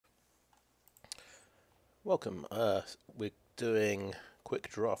Welcome. We're doing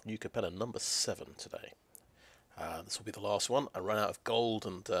quick draft new Capenna number 7 today. This will be the last one. I ran out of gold,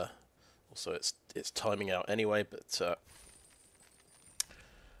 and also it's timing out anyway. But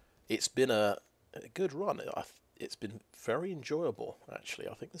it's been a good run. It's been very enjoyable, actually.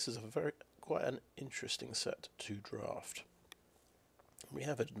 I think this is quite an interesting set to draft. We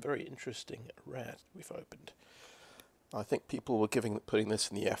have a very interesting rare we've opened. I think people were putting this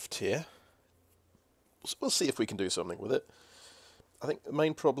in the F tier. We'll see if we can do something with it. I think the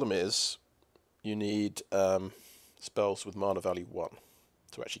main problem is you need spells with mana value 1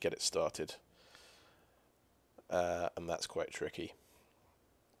 to actually get it started. And that's quite tricky.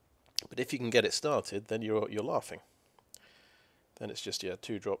 But if you can get it started, then you're laughing. Then it's just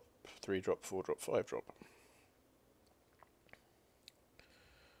 2 drop, 3 drop, 4 drop, 5 drop.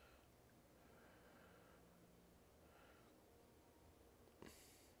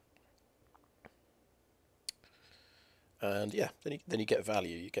 And yeah, then you get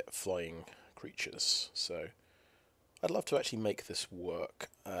value, you get flying creatures. So I'd love to actually make this work.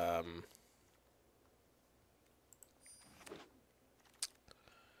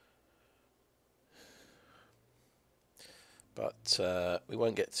 But we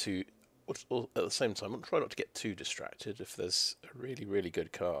won't get too... At the same time, I'll try not to get too distracted. If there's a really, really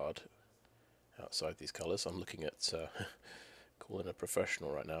good card outside these colours, I'm looking at calling a professional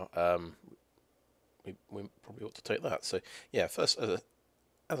right now. We probably ought to take that. So yeah, first, as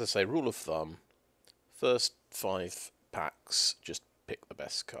I say, rule of thumb, first 5 packs, just pick the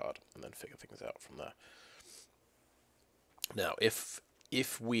best card and then figure things out from there. Now, if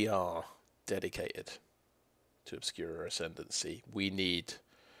we are dedicated to Obscura Ascendancy, we need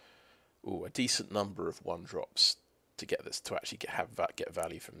a decent number of 1-drops to get this, to actually get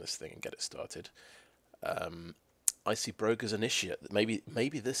value from this thing and get it started. I see Broker's Initiate. Maybe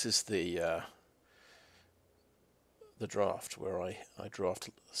this is the draft where I draft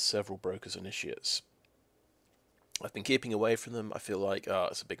several Broker's Initiates. I've been keeping away from them. I feel like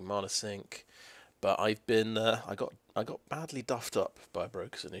it's a big mana sink, but I've been I got badly duffed up by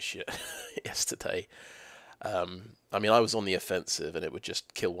Broker's Initiate yesterday. I mean, I was on the offensive and it would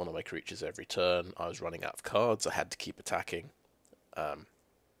just kill one of my creatures every turn. I was running out of cards. I had to keep attacking. And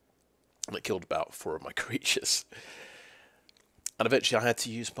it killed about 4 of my creatures. And eventually I had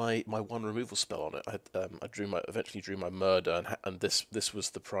to use my 1 removal spell on it. I eventually drew my Murder, and this was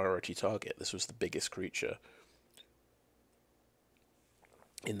the priority target. This was the biggest creature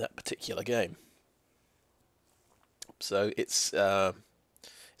in that particular game. So it's a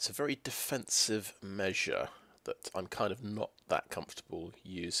very defensive measure that I'm kind of not that comfortable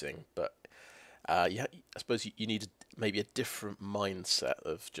using. But yeah, I suppose you need maybe a different mindset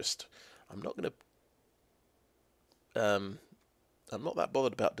of just, I'm not that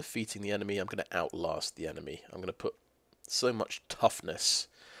bothered about defeating the enemy. I'm going to outlast the enemy. I'm going to put so much toughness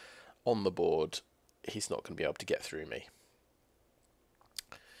on the board, he's not going to be able to get through me.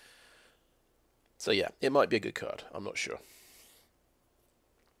 So yeah, it might be a good card. I'm not sure.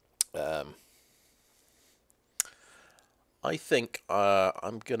 I think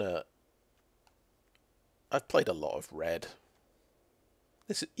I've played a lot of red.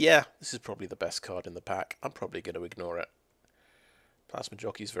 This is probably the best card in the pack. I'm probably going to ignore it. Plasma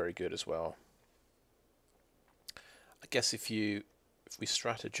Jockey's very good as well. I guess if we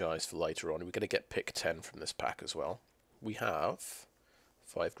strategize for later on, we're going to get pick 10 from this pack as well. We have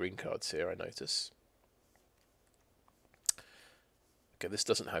 5 green cards here, I notice. Okay, this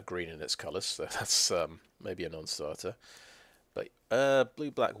doesn't have green in its colours, so that's maybe a non-starter. But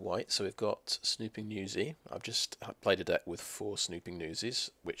blue, black, white, so we've got Snooping Newsie. I've just played a deck with 4 Snooping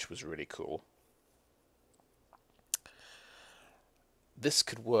Newsies, which was really cool. This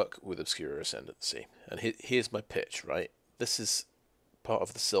could work with Obscura Ascendancy. And here's my pitch, right? This is part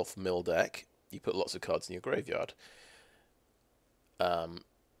of the self-mill deck. You put lots of cards in your graveyard. My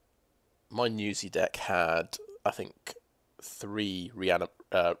Newsie deck had, I think, 3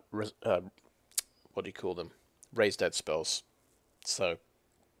 what do you call them? Raise Dead spells. So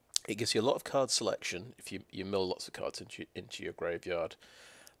it gives you a lot of card selection if you mill lots of cards into your graveyard.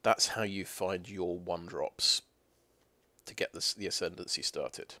 That's how you find your 1-drops to get the Ascendancy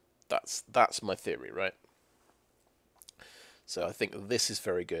started. That's my theory, right? So I think this is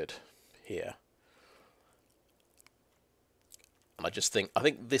very good here. And I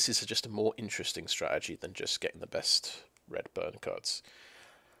think this is just a more interesting strategy than just getting the best red burn cards.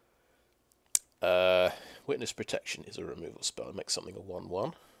 Witness Protection is a removal spell. It makes something a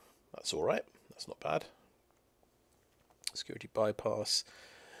 1/1. That's alright. That's not bad. Security Bypass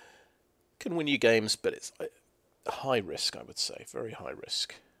can win you games, but it's high risk, I would say. Very high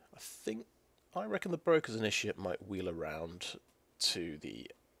risk. I think I reckon the Broker's Initiate might wheel around to the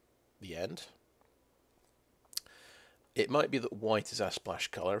end. It might be that white is our splash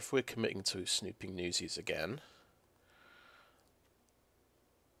colour. If we're committing to Snooping Newsies again,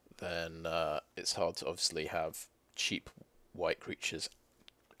 then it's hard to obviously have cheap white creatures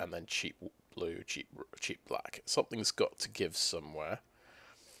and then cheap blue, cheap black. Something's got to give somewhere.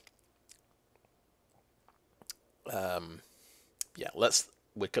 Yeah,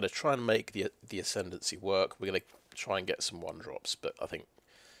 we're going to try and make the Ascendancy work. We're going to try and get some 1-drops, but I think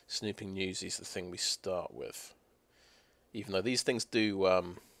Snooping Newsie is the thing we start with. Even though these things do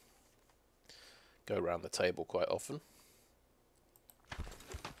go around the table quite often.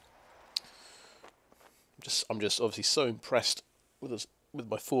 I'm just obviously so impressed with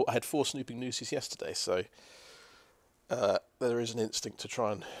my 4. I had 4 Snooping Newsies yesterday, so there is an instinct to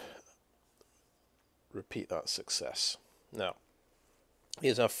try and repeat that success. Now,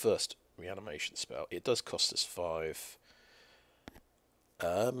 here's our first reanimation spell. It does cost us 5.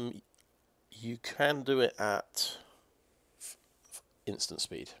 You can do it at instant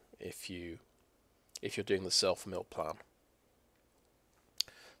speed if you're doing the self-mill plan.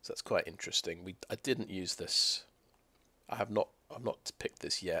 So that's quite interesting. I didn't use this. I've not picked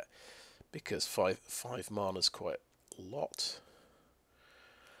this yet because 5 mana is quite a lot.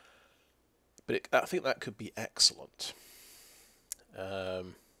 But I think that could be excellent.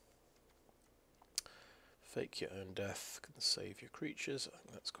 Fake your own death can save your creatures. I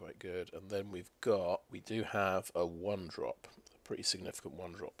think that's quite good. And then we do have a 1-drop, a pretty significant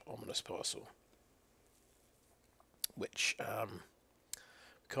 1-drop, Ominous Parcel, which we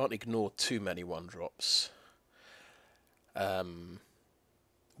can't ignore too many 1-drops.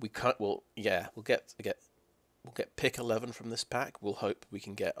 We can't. Well, yeah, we'll get pick 11 from this pack. We'll hope we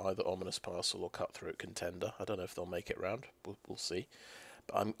can get either Ominous Parcel or Cutthroat Contender. I don't know if they'll make it round. We'll see.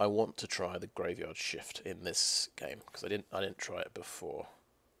 But I want to try the Graveyard Shift in this game because I didn't try it before.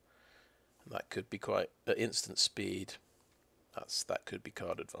 And that could be quite at instant speed. That could be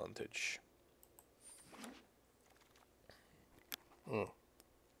card advantage.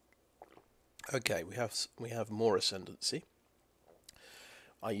 Okay, we have more Ascendancy.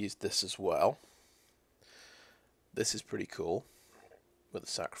 I used this as well. This is pretty cool with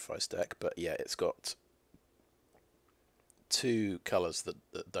the sacrifice deck, but yeah, it's got 2 colours that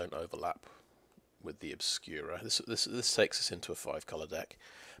don't overlap with the Obscura. This takes us into a 5-colour deck,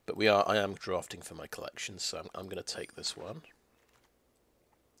 but I am drafting for my collection, so I'm going to take this one.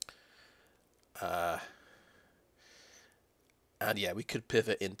 And yeah, we could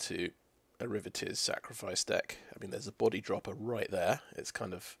pivot into a Riveteers sacrifice deck. I mean, there's a body dropper right there. It's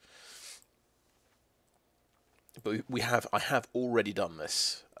kind of, but I have already done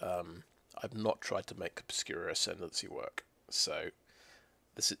this. I've not tried to make Obscura Ascendancy work, so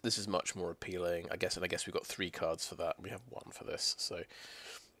this is much more appealing, I guess. And I guess we've got 3 cards for that. We have 1 for this, so.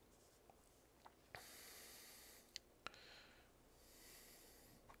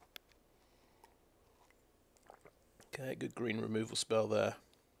 Okay, good green removal spell there.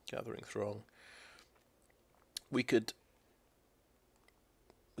 Gathering Throng. We could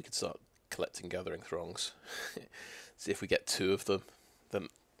start collecting Gathering Throngs. See if we get 2 of them. Then,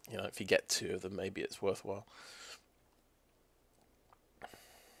 if you get 2 of them, maybe it's worthwhile.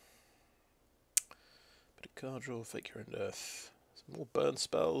 Bit of card draw, Fake Your Own Death. Some more burn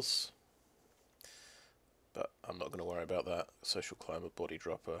spells. But I'm not going to worry about that. Social Climber, Body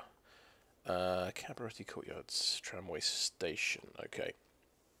Dropper. Cabaret Courtyards, Tramway Station. Okay.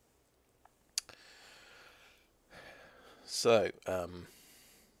 So,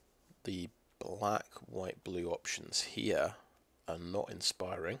 the black, white, blue options here are not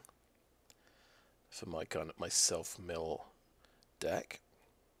inspiring for my self-mill deck.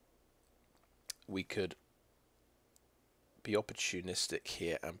 We could be opportunistic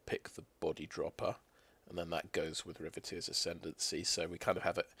here and pick the body dropper, and then that goes with Riveteers Ascendancy. So we kind of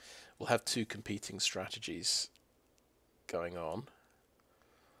have it. We'll have 2 competing strategies going on,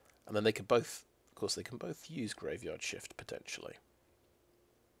 and then they can both. Of course, they can both use Graveyard Shift potentially.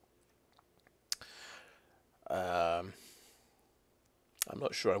 I'm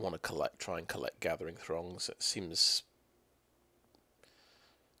not sure I want to try and collect Gathering Throngs. It seems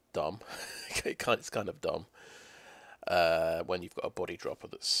dumb. It's kind of dumb when you've got a body dropper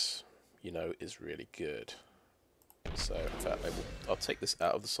that's is really good. So in fact, I'll take this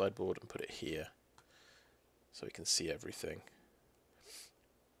out of the sideboard and put it here, so we can see everything.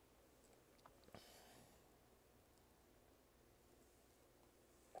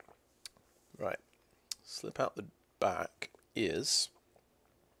 Right, slip out the back is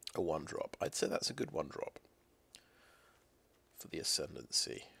a 1-drop. I'd say that's a good 1-drop for the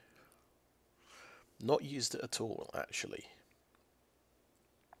Ascendancy. Not used it at all, actually.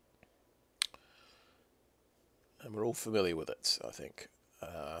 And we're all familiar with it, I think.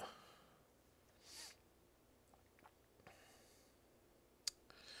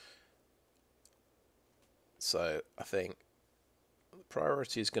 So I think the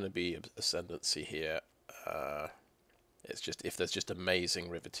priority is going to be Ascendancy here. It's just if there's just amazing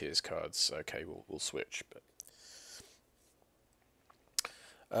Riveteers cards, okay, we'll switch.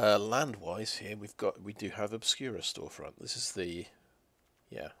 But land-wise here, we do have Obscura storefront. This is the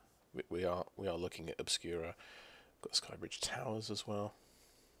we are looking at Obscura. Got Skybridge Towers as well.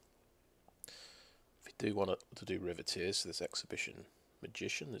 If you do want to do Riveteers, this Exhibition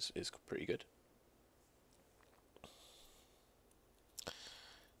Magician is pretty good.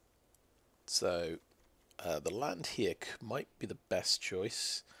 So the land here might be the best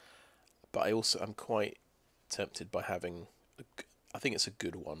choice, but I'm quite tempted by having I think it's a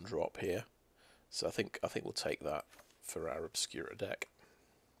good 1-drop here, so I think we'll take that for our Obscura deck.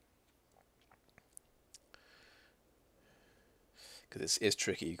 Because it's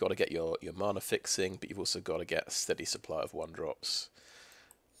tricky. You've got to get your mana fixing, but you've also got to get a steady supply of 1-drops.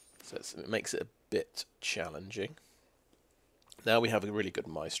 So it makes it a bit challenging. Now we have a really good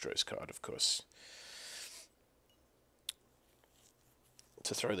Maestro's card, of course,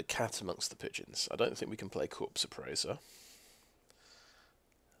 to throw the cat amongst the pigeons. I don't think we can play Corpse Appraiser.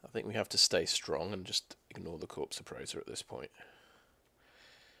 I think we have to stay strong and just ignore the Corpse Appraiser at this point.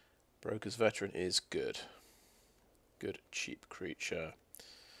 Broker's Veteran is good. Good cheap creature.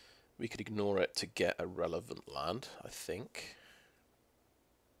 We could ignore it to get a relevant land, I think.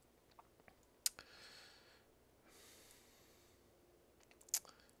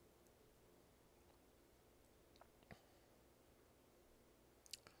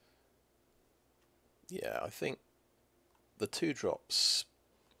 Yeah, I think the 2-drops,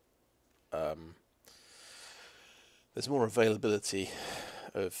 there's more availability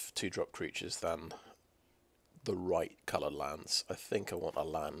of 2-drop creatures than the right coloured lands. I think I want a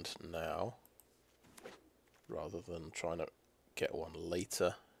land now rather than trying to get one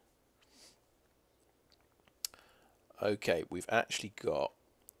later. Okay, we've actually got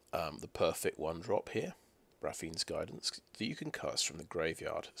the perfect 1-drop here, Raffine's Guidance, that you can cast from the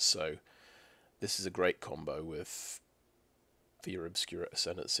graveyard. So this is a great combo with your Obscura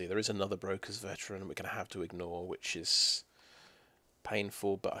Ascendancy. There is another Broker's Veteran we're going to have to ignore, which is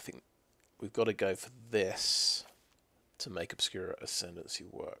painful, but I think we've got to go for this to make Obscura Ascendancy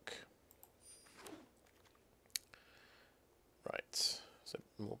work. Right, so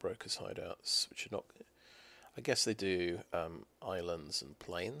more Broker's Hideouts, which are not... I guess they do islands and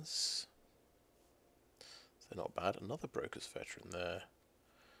plains. So they're not bad. Another Broker's Veteran there.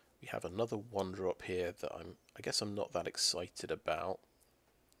 We have another 1-drop here that I guess I'm not that excited about.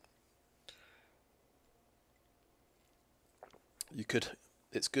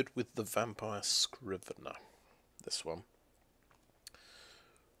 It's good with the Vampire Scrivener, this one.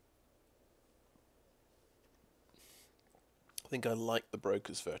 I think I like the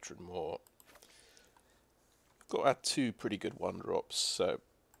Broker's Veteran more. Got our 2 pretty good 1-drops, so...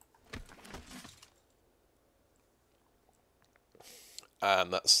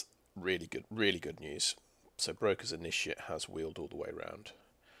 And that's really good news. So Broker's Initiate has wheeled all the way around.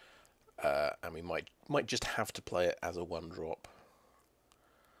 And we might just have to play it as a 1-drop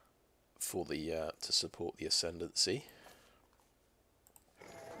for the to support the Ascendancy.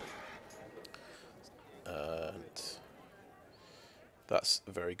 And that's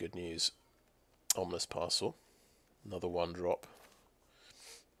very good news. Ominous Parcel, another 1-drop.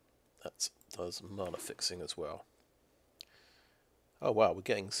 That does mana fixing as well. Oh wow, we're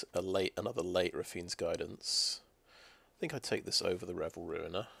getting another late Raffine's Guidance. I think I'd take this over the Revel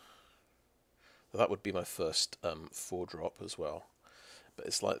Ruiner. That would be my first 4-drop as well. But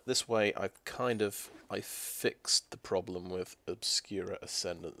it's like this way I fixed the problem with Obscura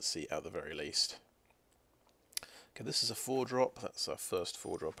Ascendancy at the very least. Okay, this is a 4-drop. That's our first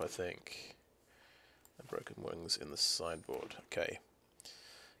 4-drop, I think. And Broken Wings in the sideboard. Okay.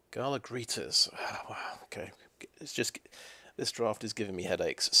 Gala Greeters. Wow. Okay. It's just this draft is giving me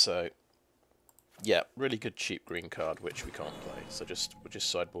headaches. So yeah, really good cheap green card which we can't play. So we'll just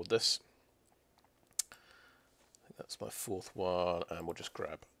sideboard this. That's my 4th one, and we'll just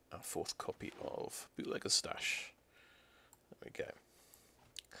grab our 4th copy of Bootlegger's Stash. There we go.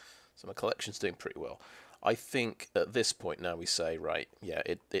 So my collection's doing pretty well. I think at this point now we say, right, yeah,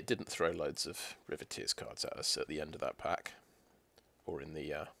 it didn't throw loads of Riveteers cards at us at the end of that pack, or in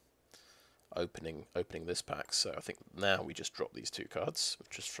the opening this pack. So I think now we just drop these 2 cards,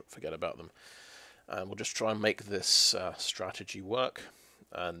 just forget about them, and we'll just try and make this strategy work.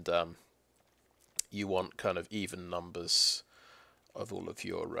 And you want kind of even numbers of all of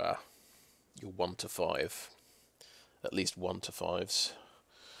your 1 to 5, at least 1 to 5s.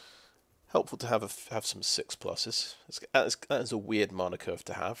 Helpful to have some 6 pluses. That is a weird mana curve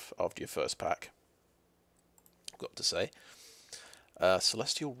to have after your first pack, I've got to say.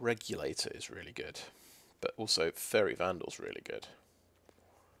 Celestial Regulator is really good, but also Fairy Vandal's really good.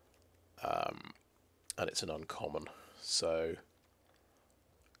 And it's an uncommon, so...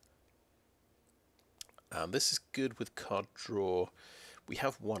 And this is good with card draw. We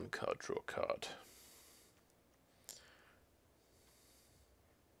have one card draw card.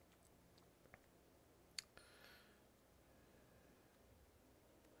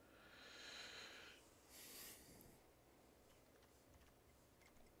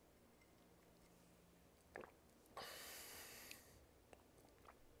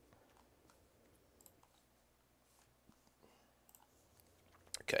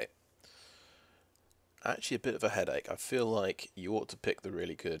 Okay. Actually a bit of a headache. I feel like you ought to pick the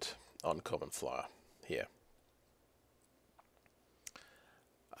really good uncommon flyer here.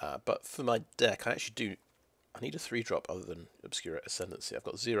 But for my deck, I need a 3-drop other than Obscura Ascendancy. I've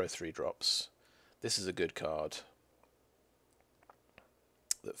got 0 3-drops. This is a good card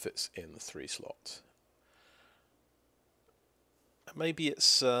that fits in the 3 slot. Maybe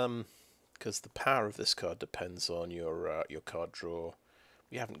it's because the power of this card depends on your card draw.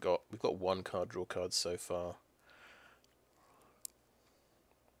 We've got 1 card draw card so far.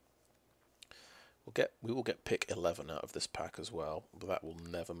 We will get pick 11 out of this pack as well, but that will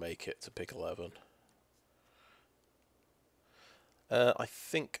never make it to pick 11. I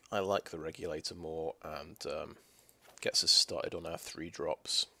think I like the Regulator more, and gets us started on our 3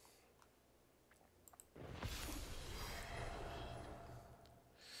 drops.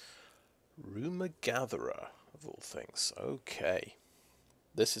 Rumour Gatherer, of all things. Okay.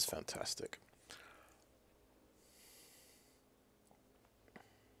 This is fantastic.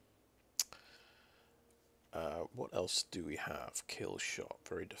 What else do we have? Kill Shot,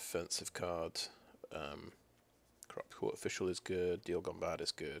 very defensive card. Corrupt Court Official is good. Deal Gone Bad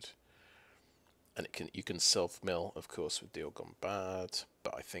is good. And you can self-mill, of course, with Deal Gone Bad.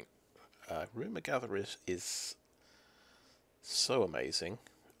 But I think Rumour Gatherer is so amazing.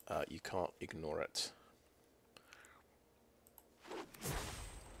 You can't ignore it.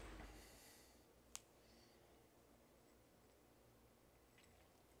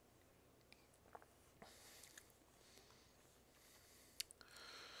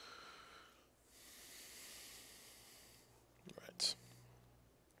 Right.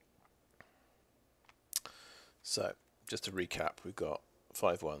 So, just to recap, we've got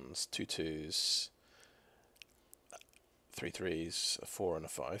 5 1s, 2 2s, 3 3s, a 4 and a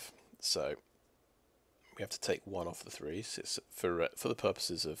 5. So we have to take 1 off the 3s. It's for the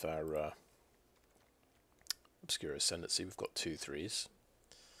purposes of our Obscura Ascendancy. We've got 2 3s.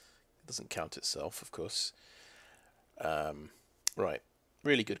 It doesn't count itself, of course. Right,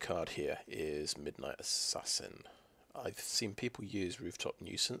 really good card here is Midnight Assassin. I've seen people use Rooftop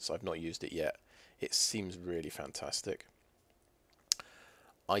Nuisance. I've not used it yet. It seems really fantastic.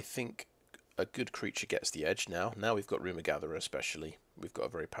 I think a good creature gets the edge now. Now we've got Rumour Gatherer especially. We've got a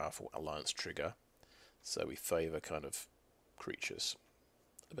very powerful alliance trigger. So we favour kind of creatures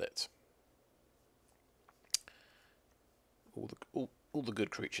a bit. All the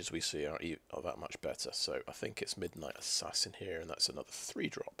good creatures we see are that much better. So I think it's Midnight Assassin here, and that's another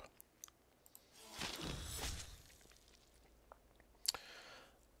 3-drop.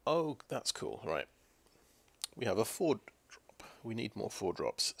 Oh, that's cool. Right. We have a 4-drop. We need more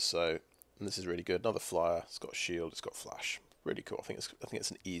 4-drops. So, and this is really good. Another flyer. It's got a shield. It's got flash. Really cool. I think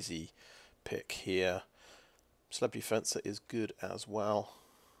it's an easy pick here. Celebrity Fencer is good as well.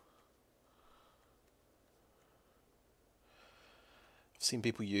 I've seen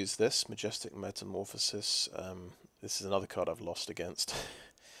people use this Majestic Metamorphosis. This is another card I've lost against.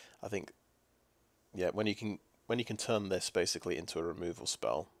 I think, yeah, when you can turn this basically into a removal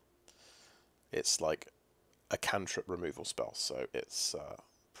spell, it's like a cantrip removal spell, so it's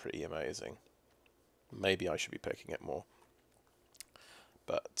pretty amazing. Maybe I should be picking it more.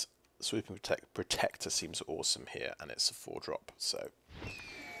 But Swooping Protector seems awesome here, and it's a 4-drop, so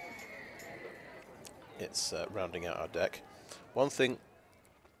it's rounding out our deck. One thing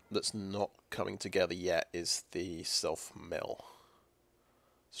that's not coming together yet is the self-mill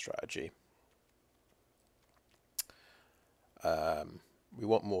strategy. We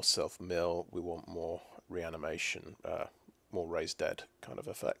want more self-mill, we want more reanimation, more raise dead kind of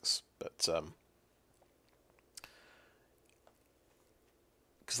effects, but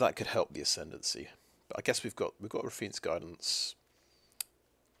because that could help the Ascendancy. But I guess we've got Raffine's Guidance,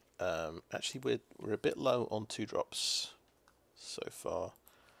 Actually, we're a bit low on 2-drops so far.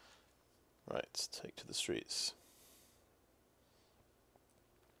 Right, take to the streets.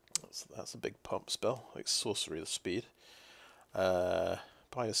 That's a big pump spell, like Sorcery of Speed.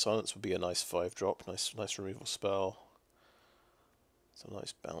 Pioneer Silence would be a nice 5-drop, nice removal spell. It's a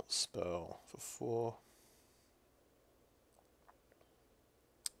nice bounce spell for 4.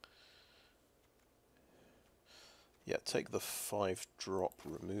 Yeah, take the 5-drop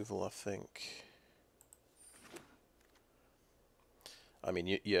removal, I think. I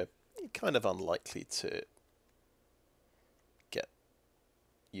mean, you're kind of unlikely to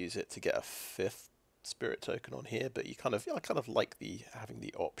use it to get a 5th spirit token on here, but I kind of like having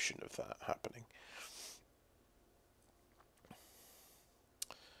the option of that happening.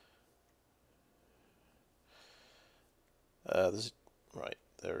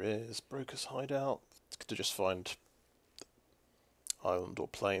 There is Broker's Hideout to just find island or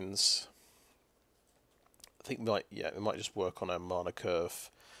plains. I think we might just work on our mana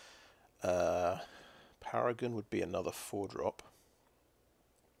curve. Paragon would be another 4-drop.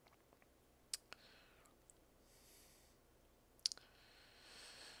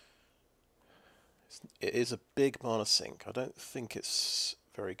 It is a big mana sink. I don't think it's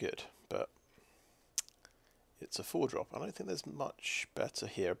very good, but it's a 4-drop. I don't think there's much better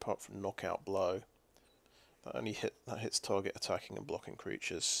here apart from Knockout Blow. That hits target attacking and blocking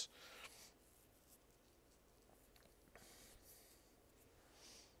creatures.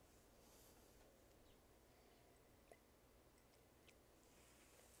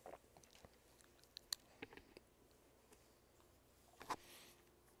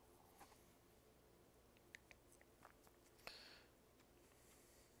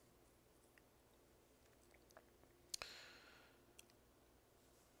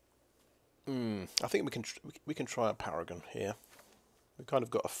 I think we can try a Paragon here. We've kind of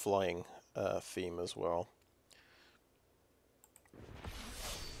got a flying theme as well.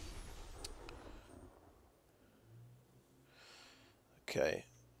 Okay,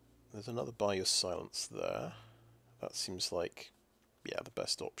 there's another Buy Your Silence there. That seems like, yeah, the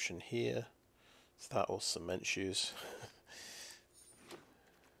best option here. It's that or Cement Shoes.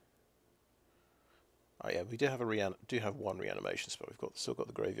 Oh yeah, we do have one reanimation spell. We've still got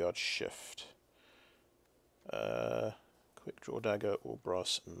the Graveyard Shift. Quick Draw Dagger or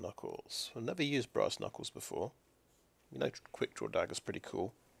Brass Knuckles. I've never used Brass Knuckles before. You know, Quick Draw Dagger's pretty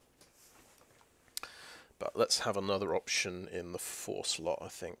cool. But let's have another option in the 4 slot, I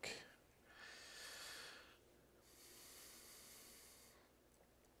think.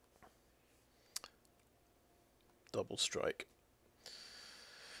 Double Strike.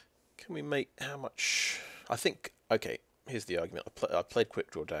 Can we make how much? I think, okay, here's the argument. I played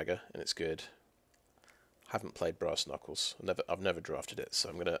Quick Draw Dagger and it's good. Haven't played Brass Knuckles. I've never drafted it, so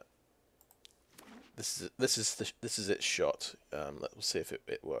I'm gonna. This is its shot. Let's see if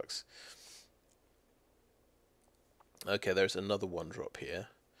it works. Okay, there's another 1-drop here.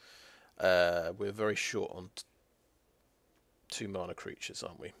 We're very short on 2 mana creatures,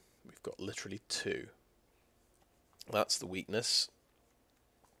 aren't we? We've got literally 2. That's the weakness.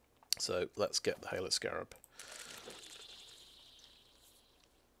 So let's get the Halo Scarab.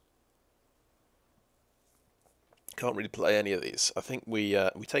 Can't really play any of these. I think we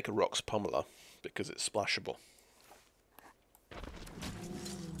take a Rocks Pummeler because it's splashable.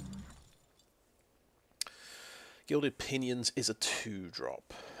 Gilded Pinions is a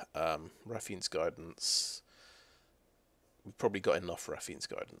 2-drop. Raffine's Guidance. We've probably got enough Raffine's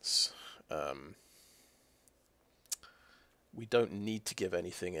Guidance. We don't need to give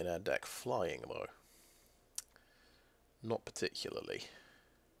anything in our deck flying, though. Not particularly.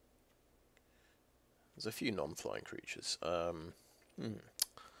 There's a few non-flying creatures.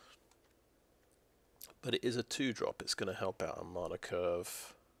 But it is a 2-drop. It's going to help out on mana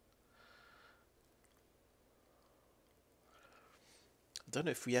curve. I don't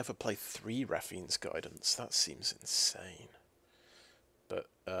know if we ever play 3 Raffine's Guidance. That seems insane. But,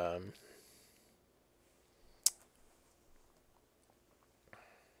 yeah,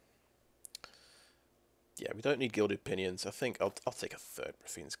 we don't need Gilded Pinions. I think I'll take a 3rd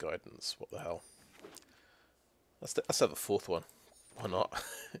Raffine's Guidance. What the hell? Let's have a 4th one. Why not?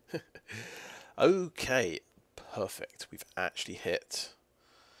 Okay, perfect. We've actually hit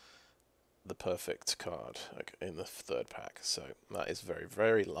the perfect card in the 3rd pack, so that is very,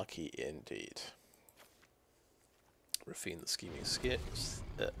 very lucky indeed. Raffine the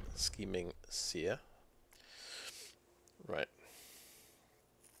Scheming Seer. Right.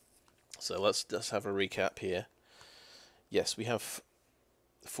 So let's have a recap here. Yes, we have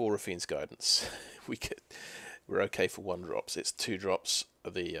 4 Raffine's Guidance. We're okay for 1-drops. It's 2-drops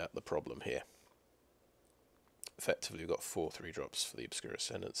are the problem here. Effectively, we've got 4 3-drops for the Obscura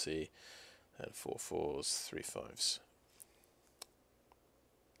Ascendancy, and 4 4s, 3 5s.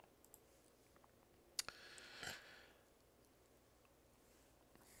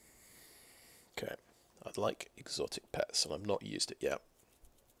 Okay, I'd like exotic pets, and I've not used it yet.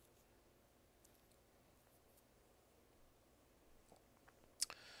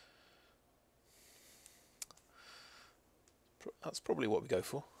 That's probably what we go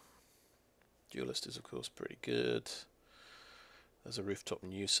for. Duelist is, of course, pretty good. There's a Rooftop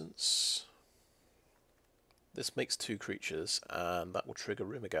Nuisance. This makes 2 creatures, and that will trigger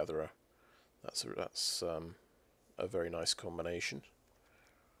Rimmer Gatherer. That's a very nice combination.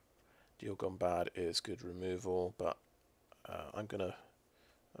 Deal Gone Bad is good removal, but I'm gonna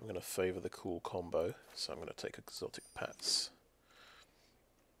favour the cool combo, so I'm gonna take Exotic Pets.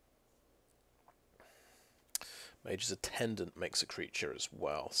 Mage's Attendant makes a creature as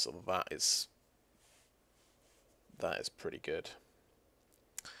well, so that is pretty good.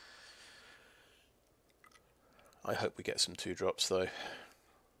 I hope we get some 2-drops though.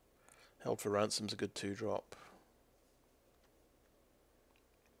 Held for Ransom's a good 2-drop.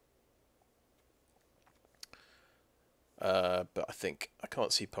 But I think I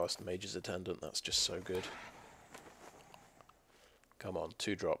can't see past Mage's Attendant. That's just so good. Come on,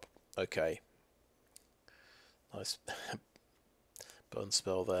 2-drop. Okay. Nice burn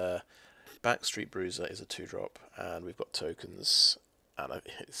spell there. Backstreet Bruiser is a 2-drop, and we've got tokens, and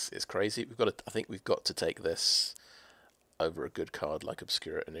it's crazy. I think we've got to take this over a good card like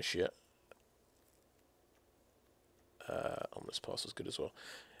Obscura Initiate. Ominous Parcel is good as well.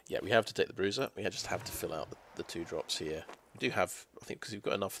 Yeah, we have to take the Bruiser. We just have to fill out the 2-drops here. We do have, I think, because we've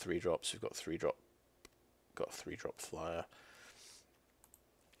got enough 3-drops. We've got 3-drop, got a 3-drop flyer.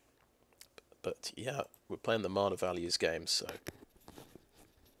 But yeah, we're playing the mana values game, so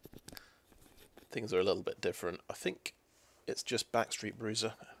things are a little bit different. I think it's just Backstreet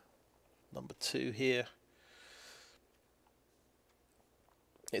Bruiser, number 2 here.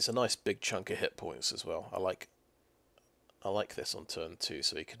 It's a nice big chunk of hit points as well. I like this on turn 2,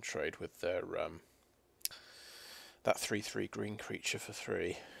 so he can trade with their that 3/3 green creature for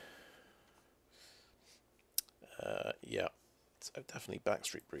 3. Yeah, so definitely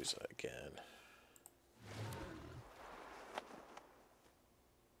Backstreet Bruiser again.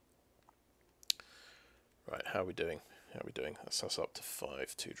 Right, how are we doing? How are we doing? That's us up to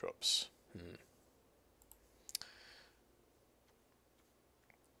 5 2-drops.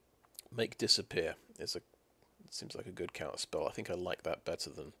 Make Disappear is seems like a good counter spell. I think I like that better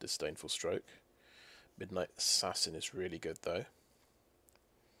than Disdainful Stroke. Midnight Assassin is really good though.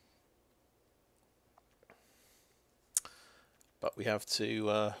 But we have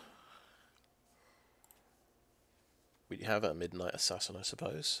to we have a Midnight Assassin, I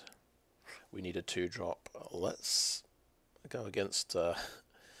suppose. We need a 2-drop. Let's go against I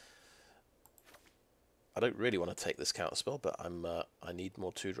don't really want to take this counter spell, but I need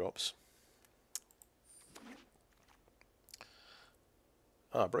more 2-drops.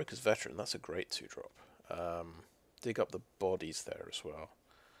 Ah, Broker's Veteran, that's a great 2-drop. Dig Up the Bodies there as well.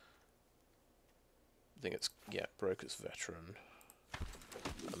 I think it's, yeah, Broker's Veteran.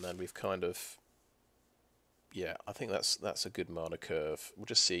 And then we've kind of, yeah, I think that's a good mana curve. We'll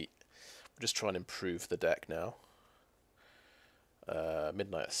just see, we'll just try and improve the deck now.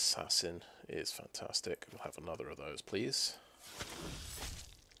 Midnight Assassin is fantastic. We'll have another of those, please.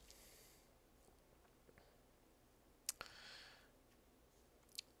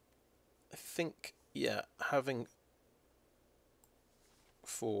 I think, yeah, having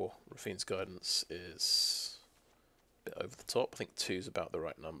 4 Raffine's Guidance is a bit over the top. I think 2 is about the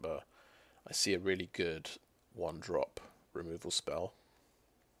right number. I see a really good 1-drop removal spell.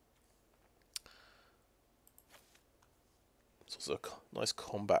 It's also a nice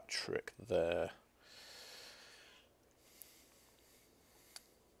combat trick there.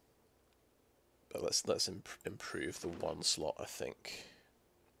 But let's improve the 1 slot, I think.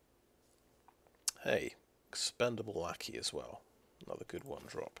 Hey, Expendable Lackey as well. Another good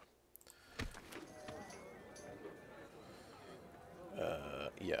 1-drop.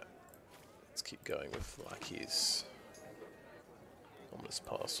 Yeah, let's keep going with Lackeys. Ominous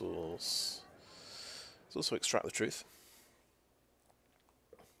Parcels. Let's also Extract the Truth.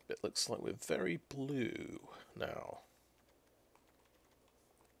 It looks like we're very blue now.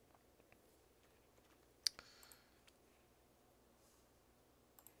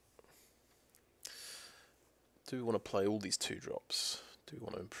 Do we want to play all these 2-drops? Do we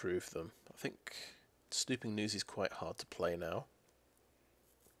want to improve them? I think Snooping Newsie is quite hard to play now.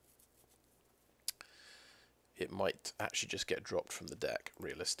 it might actually just get dropped from the deck,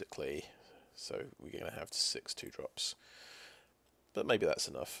 realistically. So we're going to have 6 2-drops. But maybe that's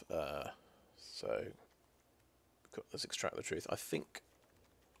enough. So let's extract the truth. I think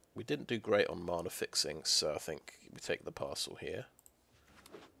we didn't do great on mana fixing, so I think we take the parcel here.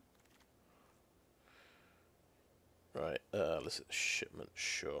 Right, let's hit the shipment,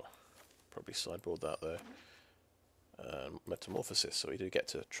 sure. Probably sideboard that though. Metamorphosis, so we do get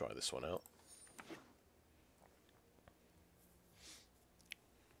to try this one out.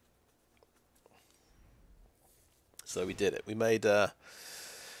 So we did it. We made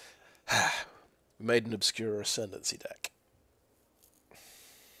we made an Obscura Ascendancy deck.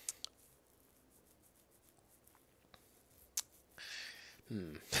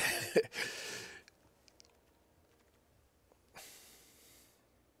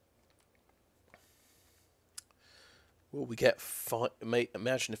 Will we get 5?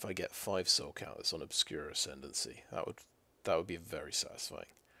 Imagine if I get 5 soul counters on Obscura Ascendancy. That would be very satisfying.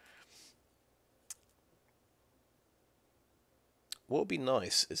 What would be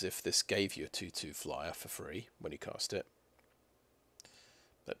nice is if this gave you a 2/2 flyer for free when you cast it.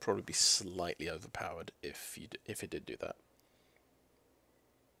 That'd probably be slightly overpowered if it did do that.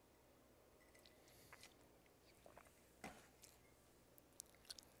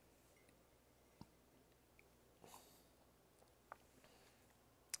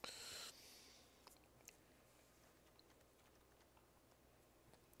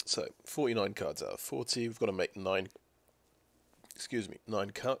 So 49 cards out of 40. We've got to make 9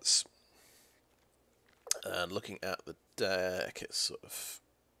 cuts. And looking at the deck, it's sort of,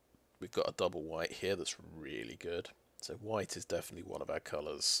 we've got a double white here that's really good. So white is definitely one of our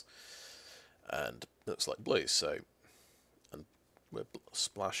colours, and looks like blue. So, and we're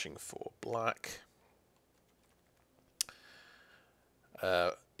splashing for black.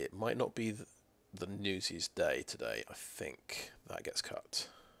 It might not be the Newsie's day today. I think that gets cut.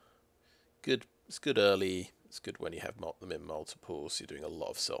 Good. It's good early. It's good when you have them in multiples. You're doing a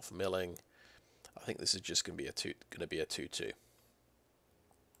lot of self-milling. I think this is just going to be a 2/2.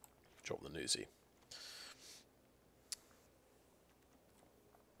 Drop the Newsie.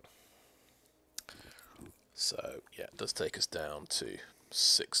 So yeah, it does take us down to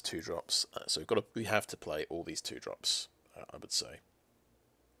 6 2-drops. So we have to play all these 2-drops. I would say.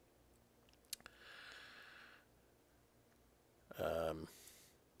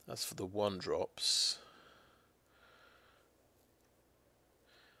 As for the 1-drops,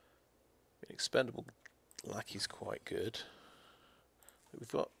 Expendable Lackey's quite good. We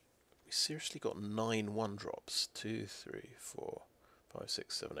seriously got 9 1-drops. 2, 3, 4, 5,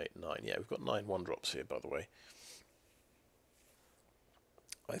 6, 7, 8, 9. Yeah, we've got 9 1-drops here, by the way.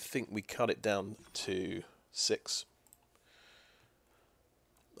 I think we cut it down to 6.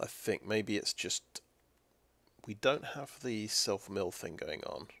 I think maybe it's just we don't have the self-mill thing going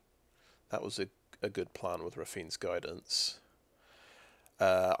on. That was a good plan with Raffine's guidance.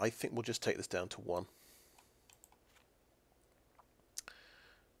 I think we'll just take this down to 1.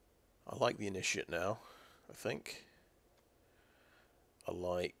 I like the initiate now, I think. I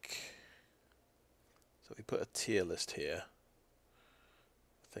like... So we put a tier list here.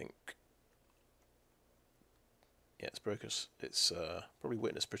 I think... Yeah, it's Brokers. It's probably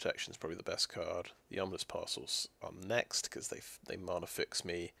Witness Protection is probably the best card. The Ominous Parcels are next because they mana fix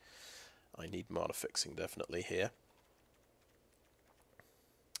me. I need mana fixing definitely here.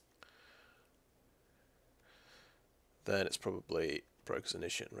 Then it's probably Broker's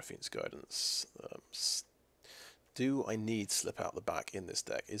Initiate and Raffine's Guidance. Do I need Slip Out the Back in this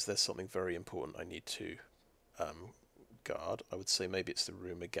deck? Is there something very important I need to guard? I would say maybe it's the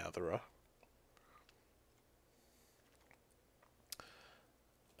Rumour Gatherer.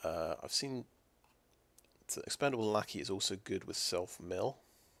 I've seen Expendable Lackey is also good with self-mill,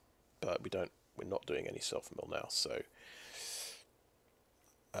 but we're not doing any self-mill now, so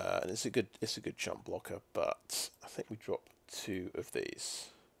and it's a good chump blocker, but I think we drop 2 of these.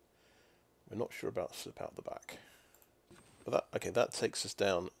 We're not sure about Slip Out the Back. But that takes us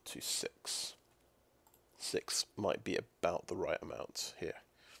down to 6. 6 might be about the right amount here.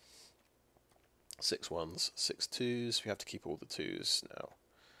 6 1s, 6 2s. We have to keep all the 2s now.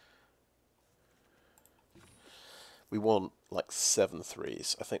 We want like 7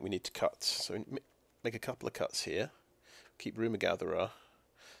 3s. I think we need to cut. So make a couple of cuts here. Keep Rumour Gatherer.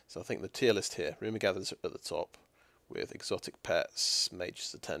 So I think the tier list here, Rumour Gatherer's at the top with Exotic Pets,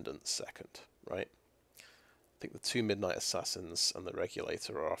 Mage's Attendant second, right? I think the 2 Midnight Assassins and the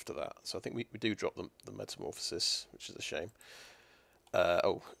Regulator are after that. So I think we do drop the Metamorphosis, which is a shame.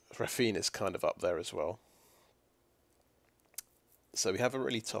 Oh, Raffine is kind of up there as well. So we have a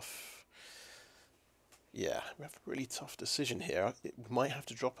really tough Yeah, we have a really tough decision here. We might have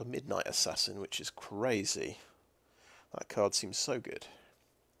to drop a Midnight Assassin, which is crazy. That card seems so good.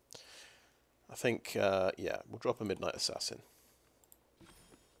 I think, yeah, we'll drop a Midnight Assassin.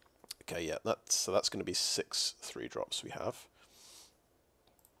 Okay, yeah, that's going to be 6 3-drops we have.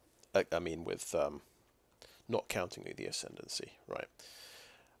 I mean, with not counting the Ascendancy, right?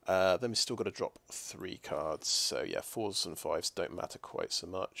 Then we've still got to drop 3 cards. So yeah, 4s and 5s don't matter quite so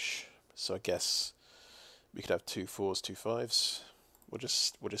much. So I guess we could have 2 4s, 2 5s. We'll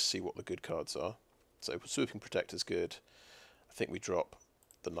just see what the good cards are. So Swooping Protector's good. I think we drop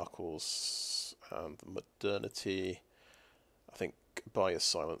the Knuckles and the Modernity. I think Bias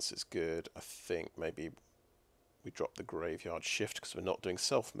Silence is good. I think maybe we drop the Graveyard Shift because we're not doing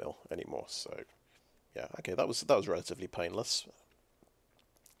self-mill anymore. So yeah, okay, that was relatively painless.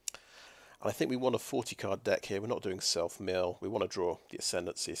 And I think we want a 40-card deck here. We're not doing self-mill. We want to draw the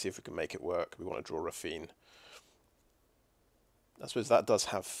Ascendancy, see if we can make it work. We want to draw Raffine. I suppose that does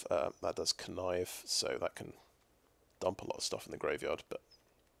have that does connive, so that can dump a lot of stuff in the graveyard, but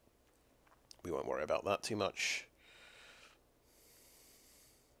we won't worry about that too much.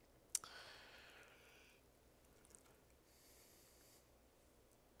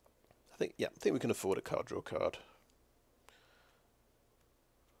 I think we can afford a card draw card.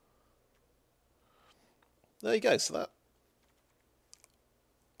 There you go. So that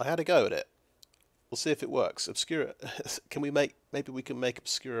I had a go at it. We'll see if it works. Obscura, can we make? Maybe we can make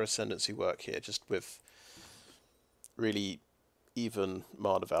Obscura Ascendancy work here, just with really even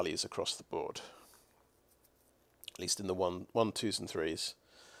mana values across the board. At least in the 1, 2s and 3s.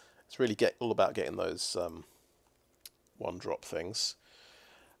 It's really all about getting those 1-drop things.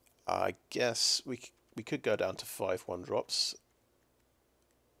 I guess we could go down to 5 1-drops.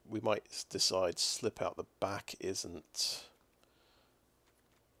 We might decide slip out the back isn't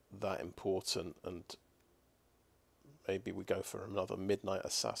that important, and maybe we go for another Midnight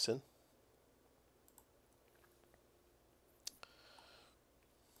Assassin.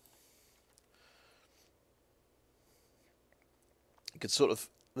 You could sort of,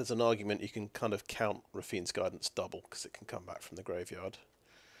 there's an argument you can kind of count Raffine's Guidance double because it can come back from the graveyard.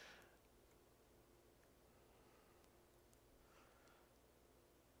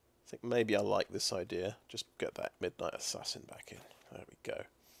 I think maybe I like this idea. Just get that Midnight Assassin back in. There we go.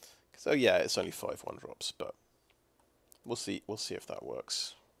 So yeah, it's only 5 1-drops, but we'll see if that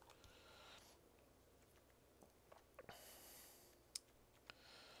works.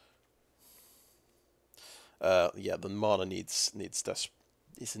 Yeah, the mana is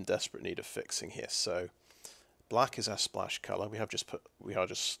in desperate need of fixing here. So black is our splash color. We are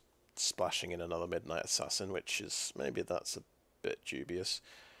just splashing in another Midnight Assassin, which is maybe that's a bit dubious.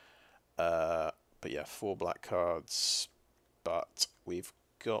 But yeah, 4 black cards, but we've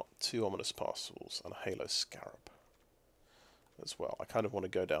got 2 Ominous Parcels and a Halo Scarab as well. I kind of want to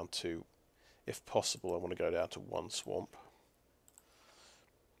go down to, if possible, I want to go down to 1 swamp.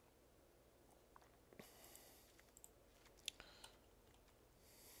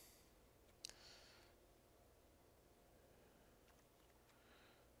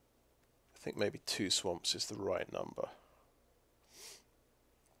 I think maybe 2 swamps is the right number.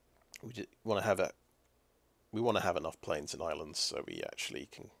 We want to have enough plains and islands so we actually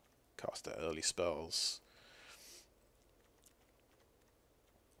can cast our early spells.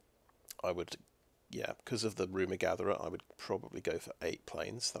 I would, yeah, because of the Rumour Gatherer, I would probably go for 8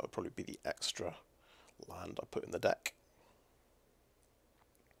 plains. That would probably be the extra land I put in the deck.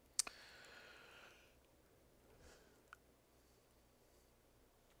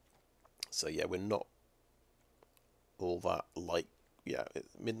 So yeah, we're not all that like, yeah,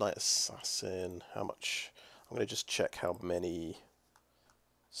 Midnight Assassin, how much? I'm going to just check how many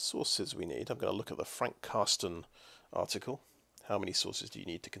sources we need. I'm going to look at the Frank Carsten article. How many sources do you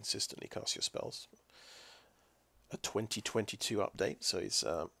need to consistently cast your spells? A 2022 update, so he's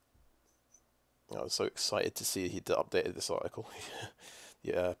I was so excited to see he'd updated this article.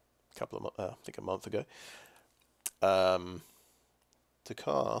 Yeah, I think a month ago. To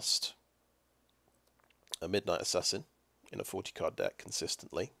cast a Midnight Assassin in a 40-card deck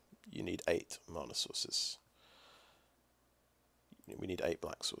consistently, you need 8 mana sources. We need 8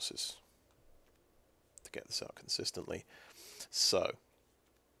 black sources to get this out consistently. So,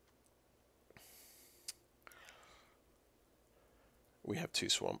 we have 2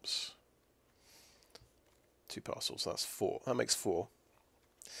 swamps, 2 parcels, that's 4. That makes 4.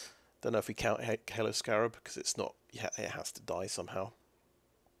 Don't know if we count Halo Scarab because it's not, yeah, it has to die somehow.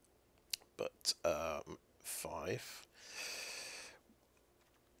 But 5.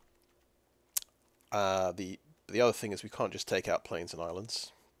 The other thing is we can't just take out plains and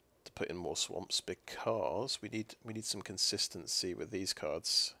islands. to put in more swamps because we need some consistency with these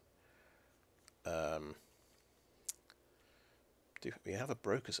cards. We have a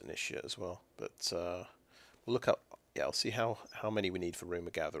Broker's Initiate as well, but we'll look up. Yeah, I'll see how many we need for Rumor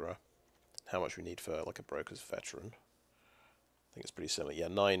Gatherer, how much we need for like a Broker's Veteran. I think it's pretty similar. Yeah,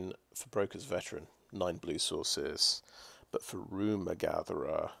 9 for Broker's Veteran, 9 blue sources, but for Rumor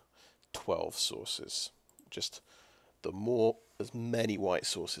Gatherer, 12 sources. Just as many white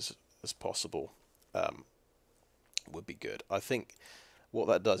sources as possible would be good. I think what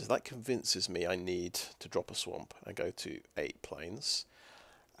that does is that convinces me I need to drop a swamp and go to 8 planes.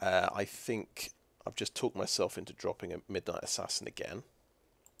 I think I've just talked myself into dropping a Midnight Assassin again.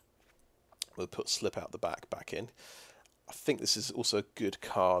 We'll put Slip Out the back in. I think this is also a good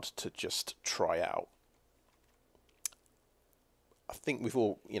card to just try out. I think we've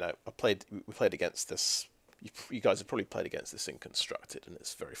all, we played against this. You guys have probably played against this in Constructed, and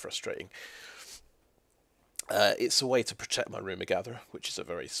it's very frustrating. It's a way to protect my Rumor Gatherer, which is a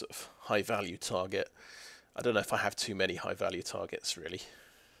very sort of high-value target. I don't know if I have too many high-value targets, really.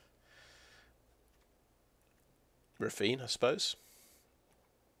 Raffine, I suppose.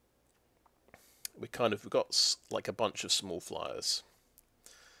 We've got like a bunch of small flyers.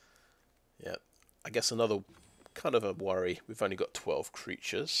 Yeah, I guess another kind of a worry. We've only got 12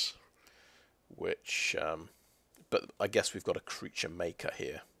 creatures, which, but I guess we've got a creature maker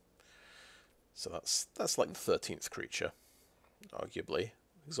here. So that's like the 13th creature, arguably.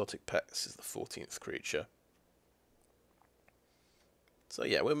 Exotic Pets is the 14th creature. So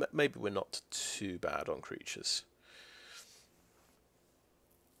yeah, maybe we're not too bad on creatures.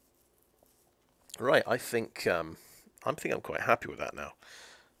 Right, I think I'm quite happy with that now.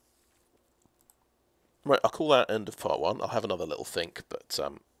 Right, I'll call that end of part 1. I'll have another little think, but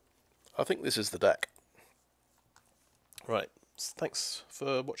I think this is the deck. Right, thanks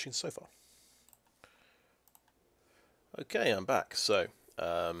for watching so far. Okay, I'm back. So,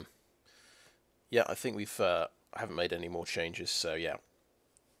 yeah, I think I haven't made any more changes. So yeah,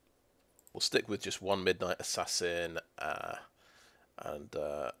 we'll stick with just 1 Midnight Assassin and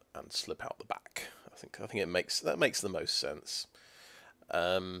Slip Out the back. I think that makes the most sense.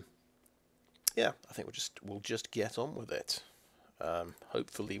 Yeah, I think we'll just get on with it.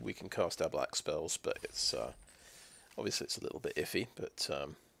 Hopefully we can cast our black spells, but it's obviously it's a little bit iffy. But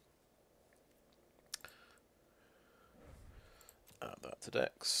add that to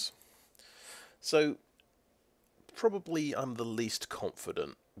decks. So probably I'm the least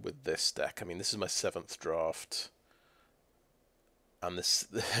confident with this deck. I mean, this is my 7th draft, and this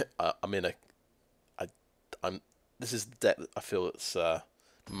this is the deck that I feel it's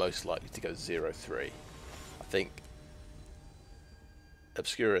most likely to go 0-3. I think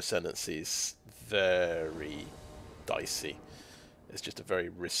Obscura Ascendancy is very dicey. It's just a very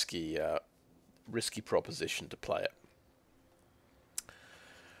risky proposition to play it.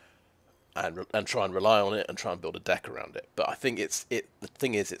 And try and rely on it and try and build a deck around it. But I think the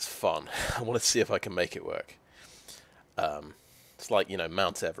thing is, it's fun. I want to see if I can make it work. It's like,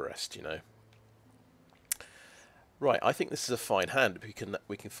 Mount Everest, Right, I think this is a fine hand.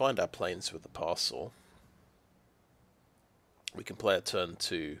 We can find our planes with the parcel. We can play a turn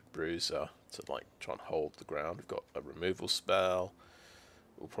 2 Bruiser to try and hold the ground. We've got a removal spell.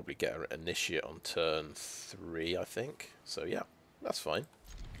 We'll probably get an initiate on turn 3, I think. So yeah, that's fine.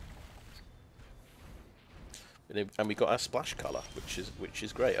 And we got our splash colour, which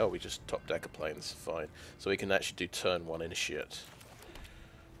is great. Oh, we just top deck a planes, fine. So we can actually do turn 1 initiate.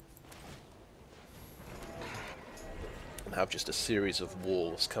 And have just a series of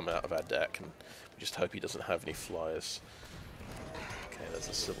walls come out of our deck, and we just hope he doesn't have any flyers. Okay, there's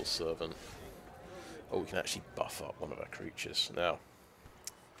a Civil Servant. Oh, we can actually buff up one of our creatures. Now,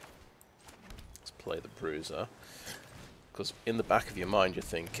 let's play the Bruiser. Because in the back of your mind you're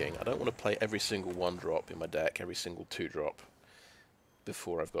thinking, I don't want to play every single 1-drop in my deck, every single 2-drop,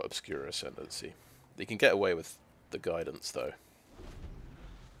 before I've got Obscura Ascendancy. You can get away with the guidance though.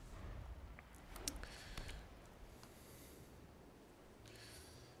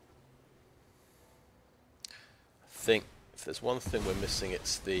 I think if there's one thing we're missing,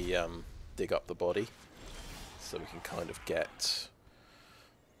 it's the dig up the body, so we can kind of get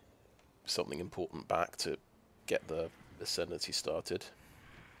something important back to get the Ascendancy started.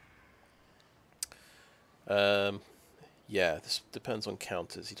 Yeah, this depends on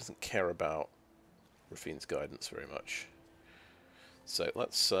counters. He doesn't care about Raffine's guidance very much. So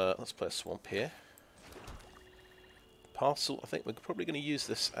let's play a swamp here. Parcel. I think we're probably going to use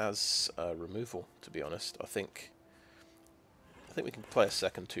this as removal. To be honest, I think we can play a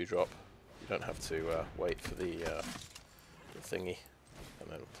second 2-drop. You don't have to wait for the thingy, and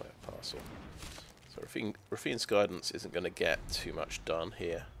then we'll play a parcel. So Raffine's Guidance isn't going to get too much done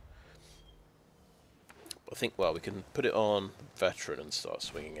here. I think, well, we can put it on Veteran and start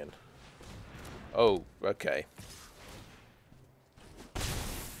swinging in. Oh, okay.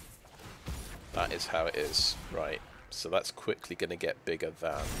 That is how it is, right. So that's quickly going to get bigger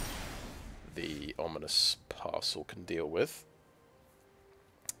than the Ominous Parcel can deal with.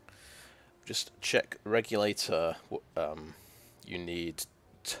 Just check Regulator. You need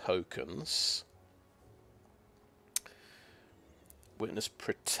tokens. Witness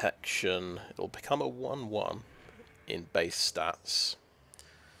Protection. It'll become a 1/1 in base stats.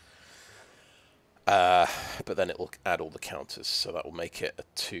 But then it will add all the counters, so that will make it a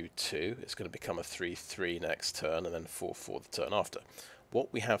 2/2. It's going to become a 3/3 next turn, and then 4/4 the turn after.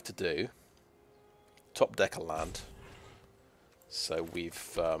 What we have to do, top deck a land. So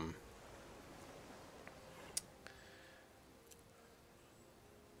we've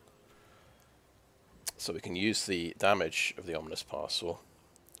so we can use the damage of the Ominous Parcel.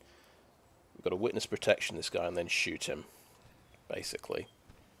 We've got to Witness Protection this guy and then shoot him, basically.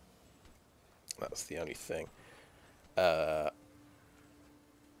 That's the only thing. I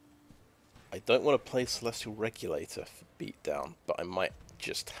don't want to play Celestial Regulator for beatdown, but I might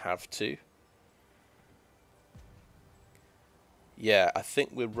just have to. Yeah, I think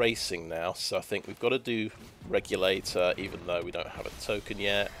we're racing now, so I think we've got to do Regulator, even though we don't have a token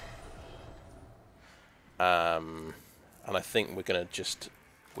yet. And I think we're going to just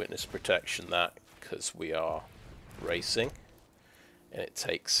Witness Protection that, because we are racing. And it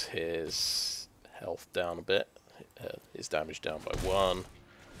takes his health down a bit, his damage down by 1.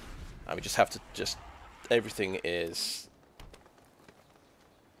 And we just have to everything is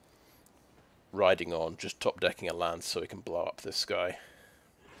riding on, just top decking a land so we can blow up this guy.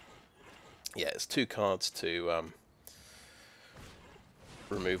 Yeah, it's 2 cards to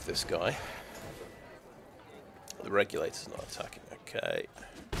remove this guy. The Regulator's not attacking, okay.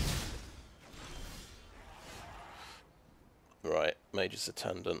 Right, Mage's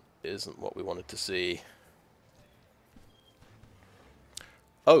Attendant isn't what we wanted to see.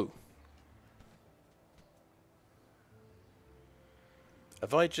 Oh!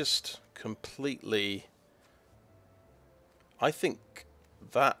 Have I just completely... I think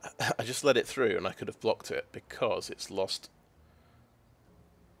that... I just let it through and I could have blocked it because it's lost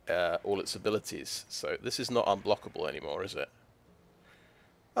all its abilities. So this is not unblockable anymore, is it?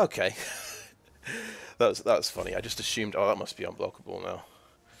 Okay. that was funny. I just assumed, oh, that must be unblockable now.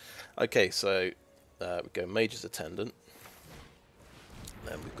 Okay, so we go Mage's Attendant.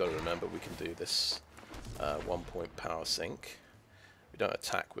 Then we've got to remember we can do this 1-point power sink. We don't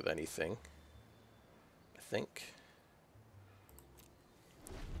attack with anything, I think.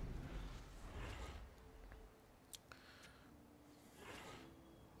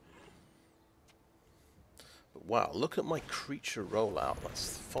 But wow, look at my creature rollout.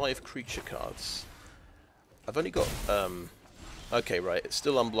 That's 5 creature cards. I've only got okay, right, it's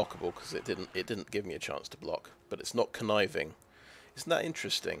still unblockable because it didn't give me a chance to block, but it's not conniving. Isn't that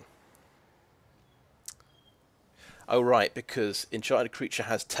interesting? Oh right, because enchanted creature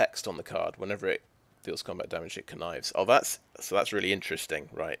has text on the card. Whenever it deals combat damage, it connives. Oh, that's really interesting.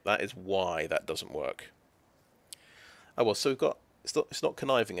 Right, that is why that doesn't work. Oh well, so we've got it's not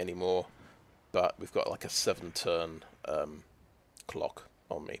conniving anymore, but we've got like a 7-turn clock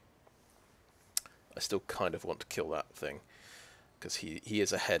on me. I still kind of want to kill that thing because he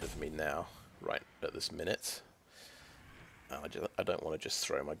is ahead of me now, right at this minute. I don't want to just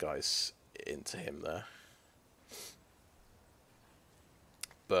throw my guys into him there.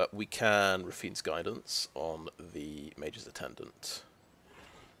 But we can Raffine's Guidance on the Mage's Attendant,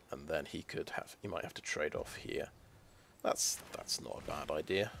 and then he might have to trade off here. That's not a bad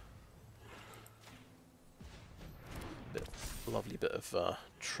idea. Lovely bit of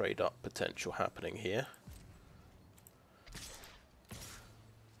trade up potential happening here.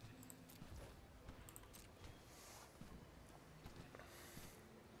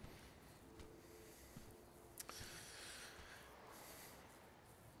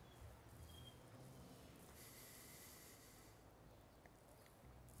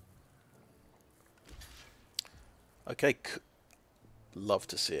 Okay, love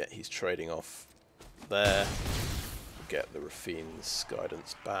to see it. He's trading off there. Get the Raffine's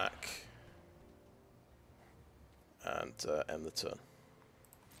Guidance back. And end the turn.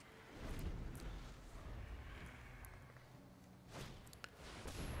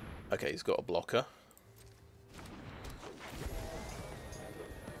 Okay, he's got a blocker.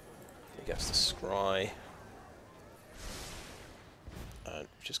 He gets the scry. And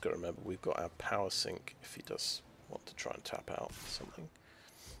we've just got to remember we've got our power sink if he does want to try and tap out something.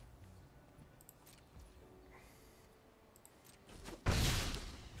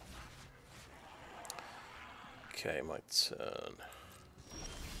 Okay, my turn.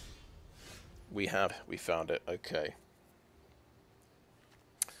 We found it. Okay.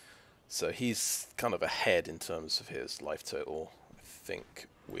 So he's kind of ahead in terms of his life total. I think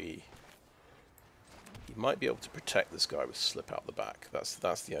he might be able to protect this guy with slip out the back. That's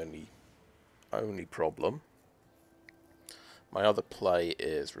the only problem. My other play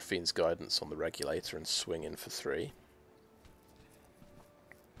is Raffine's Guidance on the Regulator and swing in for 3.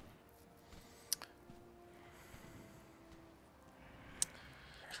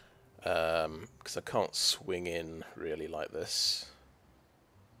 Because I can't swing in really like this.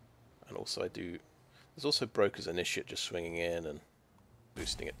 And also there's also Broker's Initiate just swinging in and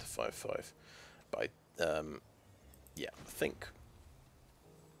boosting it to 5/5. But yeah, I think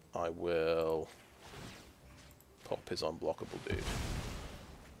I will pop his unblockable dude.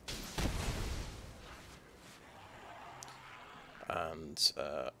 And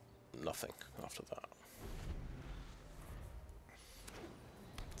nothing after that.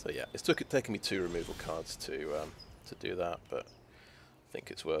 So yeah, it's taken me 2 removal cards to do that, but I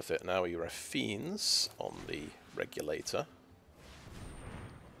think it's worth it. Now he Raffines on the Regulator.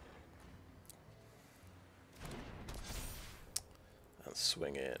 And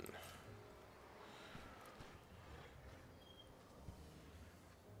swing in.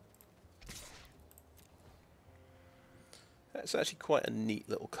 It's actually quite a neat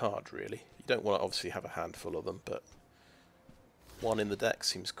little card, really. You don't want to obviously have a handful of them, but 1 in the deck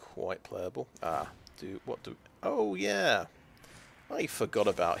seems quite playable. Oh yeah! I forgot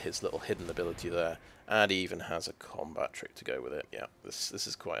about his little hidden ability there. And he even has a combat trick to go with it. Yeah, this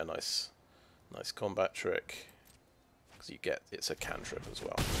is quite a nice combat trick. Because it's a cantrip as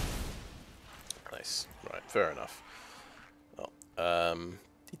well. Nice. Right, fair enough. Well,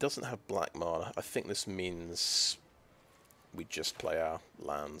 he doesn't have black mana. I think this means we just play our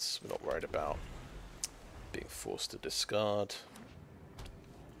lands. We're not worried about being forced to discard.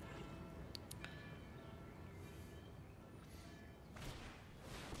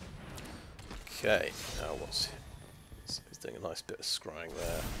 Okay, now he's doing a nice bit of scrying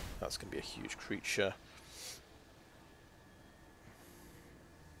there. That's going to be a huge creature.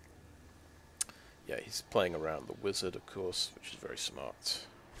 Yeah, he's playing around the wizard, of course, which is very smart.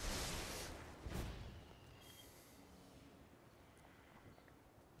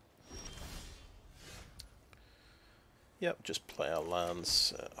 Yep, just play our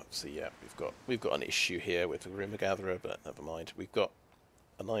lands. Obviously, yeah, we've got an issue here with the Rumor Gatherer, but never mind. We've got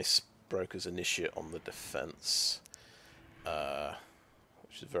a nice Broker's Initiate on the defense,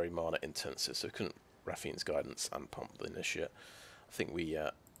 which is very mana intensive, so we couldn't Raffine's Guidance and pump the Initiate. I think we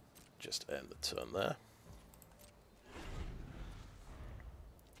just end the turn there.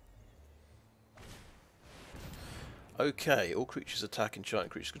 Okay, all creatures attack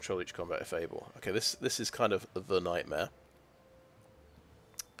enchanted creatures control each combat if able. Okay, this is kind of the nightmare.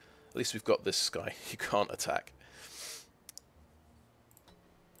 At least we've got this guy. You can't attack.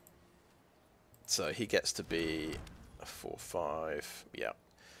 So he gets to be a 4/5. Yeah.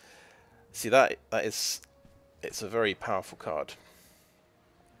 See it's a very powerful card.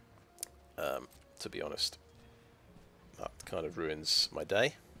 To be honest, that kind of ruins my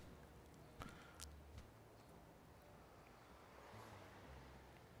day.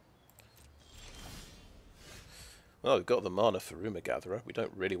 Well, we've got the mana for Rumor Gatherer. We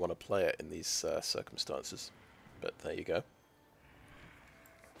don't really want to play it in these circumstances, but there you go.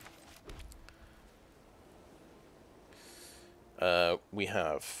 We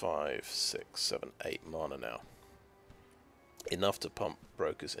have 5, 6, 7, 8 mana now. Enough to pump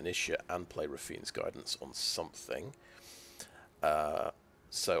Broker's Initiate and play Raffine's Guidance on something.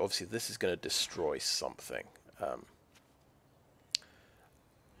 So obviously this is going to destroy something.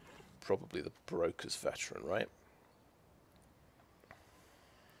 Probably the Broker's Veteran, right?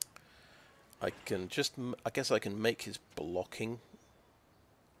 I guess I can make his blocking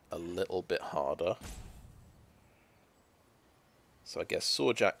a little bit harder. So I guess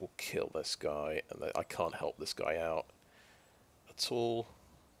Swordjack will kill this guy, and I can't help this guy out at all.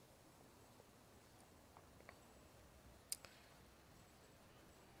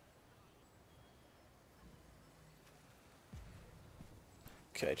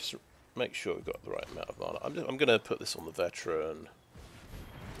 Okay, just make sure we've got the right amount of mana. I'm going to put this on the veteran.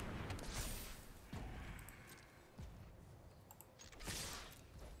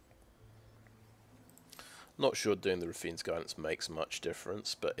 Not sure doing the Raffine's Guidance makes much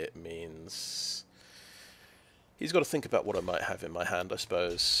difference, but it means he's got to think about what I might have in my hand, I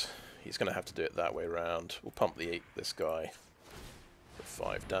suppose. He's going to have to do it that way around. We'll pump this guy for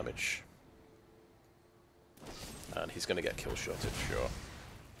 5 damage. And he's going to get kill shotted, sure.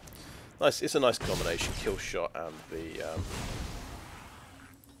 Nice. It's a nice combination. Kill shot and the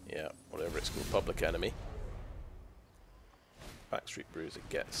yeah, whatever it's called, public enemy. Backstreet Bruiser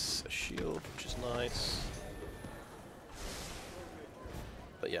gets a shield, which is nice.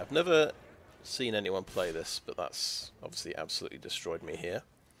 But yeah, I've never seen anyone play this, but that's obviously absolutely destroyed me here.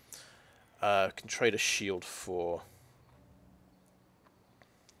 Can trade a shield for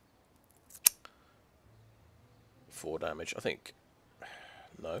 4 damage. I think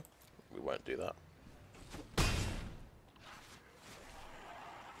no, we won't do that.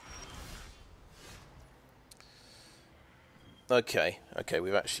 Okay,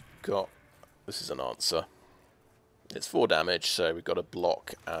 we've actually got... This is an answer. It's 4 damage, so we've got to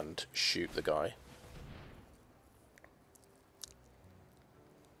block and shoot the guy.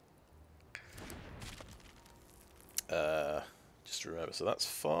 Just remember, so that's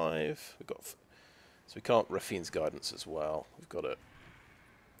 5. We've got... So we can't Raffine's Guidance as well. We've got to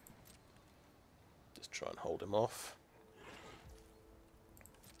just try and hold him off.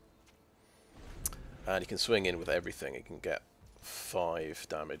 And he can swing in with everything. He can get 5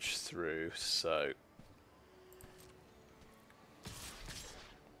 damage through, so...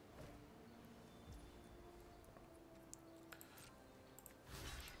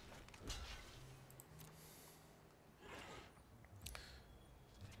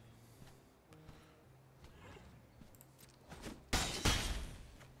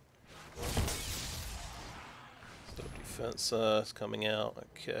 Defense is coming out,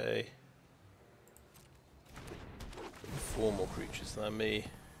 okay. 4 more creatures than me.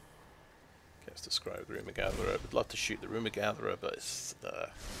 Gets to describe the Rumour Gatherer. Would love to shoot the Rumour Gatherer, but it's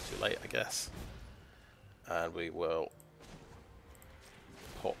too late, I guess. And we will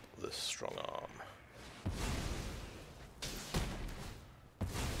pop the Strong Arm.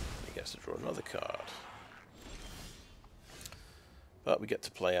 He gets to draw another card. But we get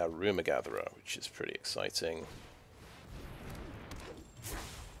to play our Rumour Gatherer, which is pretty exciting.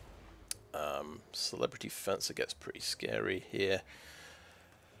 Celebrity Fencer gets pretty scary here.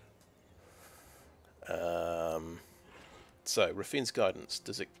 So, Raffine's Guidance,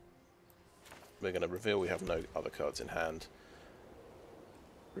 does it... We're going to reveal we have no other cards in hand.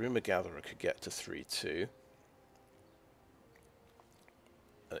 Rumour Gatherer could get to 3-2.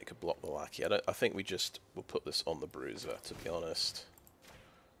 And it could block the Lackey. I think we just will put this on the Bruiser, to be honest.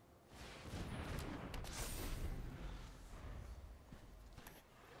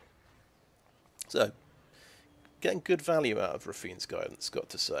 So, getting good value out of Raffine's Guidance, got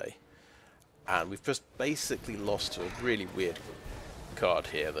to say. And we've just basically lost to a really weird card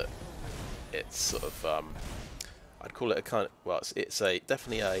here that it's sort of, I'd call it a kind of, well, it's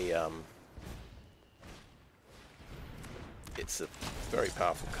definitely a, it's a very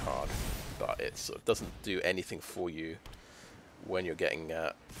powerful card, but it sort of doesn't do anything for you when you're getting,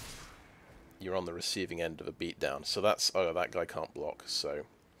 you're on the receiving end of a beatdown. So that's, oh, that guy can't block, so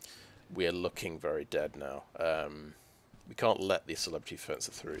we're looking very dead now. We can't let the Celebrity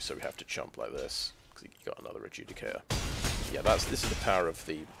Fencer through, so we have to chump like this, because you got another Adjudicator. Yeah, this is the power of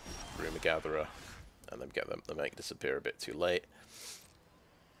the Rumour Gatherer, and then get them to make it disappear a bit too late.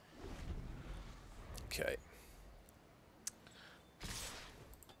 Okay.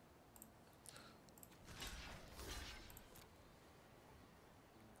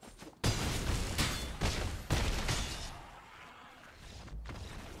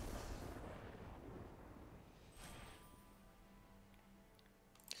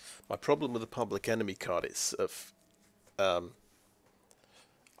 My problem with the Public Enemy card is I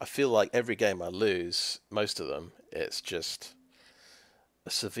feel like every game I lose, most of them, it's just a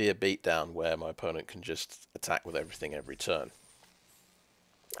severe beatdown where my opponent can just attack with everything every turn.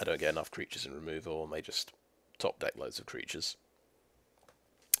 I don't get enough creatures in removal, and they just top deck loads of creatures.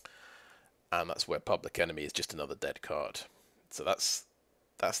 And that's where Public Enemy is just another dead card. So that's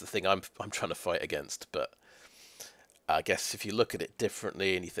the thing I'm trying to fight against, but I guess if you look at it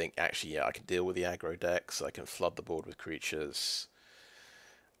differently and you think, actually, yeah, I can deal with the aggro decks, I can flood the board with creatures.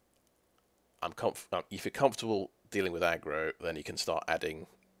 If you're comfortable dealing with aggro, then you can start adding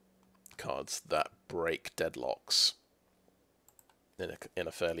cards that break deadlocks in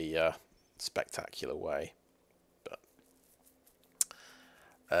a fairly spectacular way. But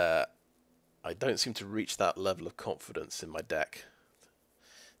I don't seem to reach that level of confidence in my deck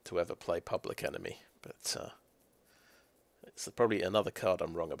to ever play Public Enemy, but it's probably another card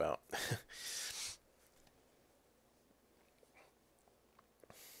I'm wrong about.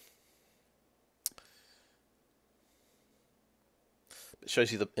 It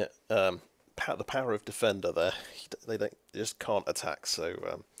shows you the power of Defender there. They just can't attack, so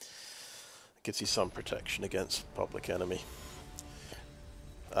it gives you some protection against Public Enemy.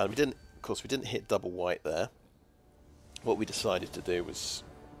 We didn't Of course, we didn't hit double white there. What we decided to do was,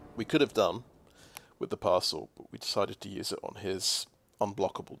 we could have done with the parcel, but we decided to use it on his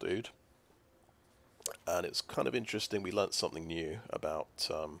unblockable dude. And it's kind of interesting, we learnt something new about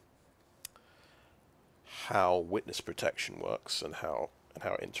how witness protection works and how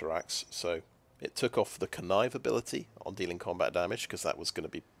it interacts. So it took off the connive ability on dealing combat damage, because that was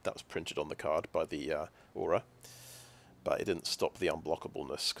printed on the card by the aura. But it didn't stop the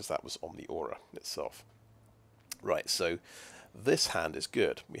unblockableness, because that was on the aura itself. Right, so this hand is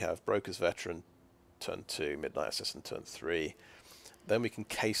good. We have Broker's Veteran turn 2, Midnight Assassin turn 3. Then we can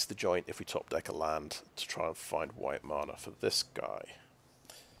case the joint if we top deck a land to try and find white mana for this guy.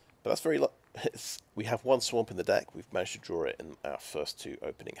 But that's very we have one swamp in the deck. We've managed to draw it in our first 2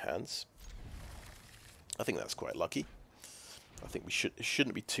 opening hands. I think that's quite lucky. I think it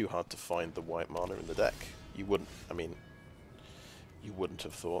shouldn't be too hard to find the white mana in the deck. You wouldn't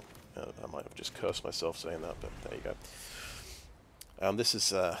have thought. I might have just cursed myself saying that, but there you go. And this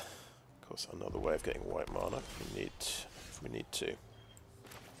is, of course, another way of getting white mana if we need to.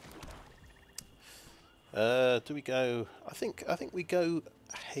 Do we go? I think we go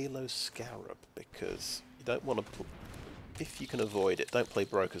Halo Scarab, because you don't want to. If you can avoid it, don't play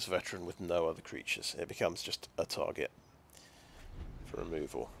Broker's Veteran with no other creatures. It becomes just a target for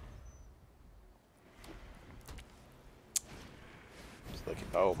removal.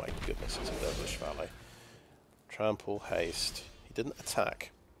 Oh my goodness, it's a Devilish Valet. Trample, haste. He didn't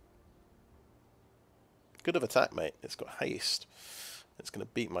attack. Could have attacked, mate. It's got haste. It's going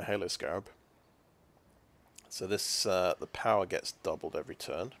to beat my Halo Scarab. So this, the power gets doubled every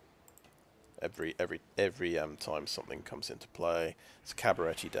turn. Every time something comes into play. It's a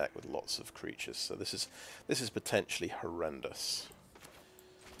cabaret deck with lots of creatures. So this is potentially horrendous.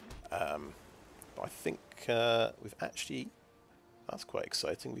 But I think we've actually. That's quite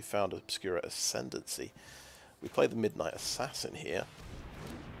exciting. We found Obscura Ascendancy. We play the Midnight Assassin here.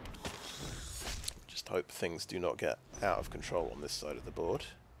 Just hope things do not get out of control on this side of the board,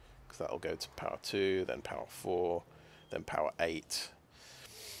 because that'll go to power 2, then power 4, then power 8.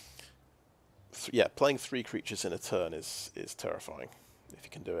 Yeah, playing 3 creatures in a turn is terrifying, if you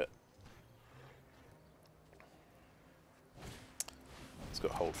can do it. It's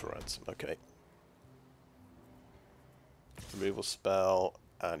got hold for ransom. Okay. Removal spell,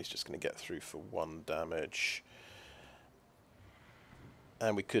 and he's just going to get through for 1 damage.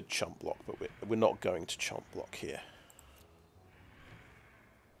 And we could chump block, but we're not going to chump block here.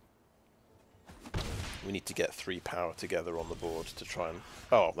 We need to get 3 power together on the board to try and...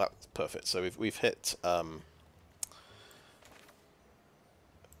 Oh, that's perfect. So we've hit our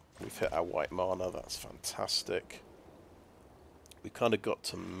white mana. That's fantastic. We kind of got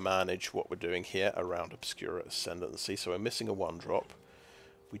to manage what we're doing here around Obscura Ascendancy. So we're missing a 1-drop.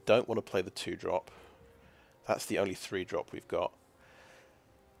 We don't want to play the 2-drop. That's the only 3-drop we've got.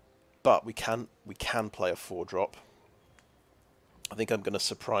 But we can play a 4-drop. I think I'm going to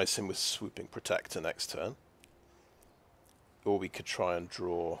surprise him with Swooping Protector next turn. Or we could try and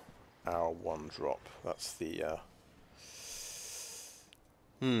draw our 1-drop. That's the...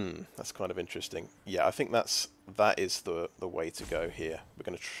 that's kind of interesting. Yeah, I think that is the way to go here.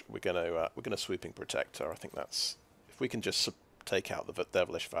 We're gonna Swooping Protector. I think that's, if we can just take out the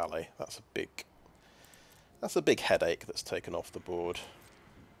Devilish Valet, that's a big headache that's taken off the board.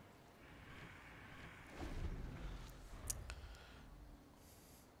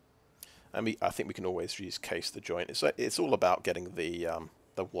 And I think we can always use Case the Joint. It's all about getting the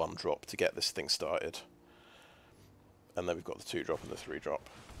 1-drop to get this thing started. And then we've got the 2-drop and the 3-drop.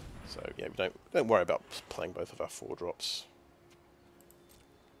 So yeah, we don't worry about playing both of our 4-drops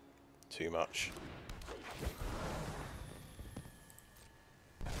too much.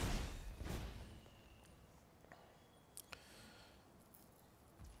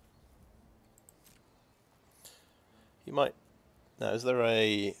 You might. Now, is there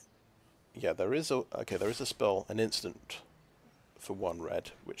a? Yeah, there is a. Okay, there is a spell, an instant for 1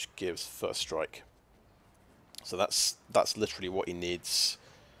 red, which gives first strike. So that's literally what he needs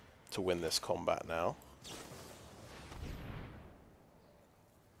to win this combat now.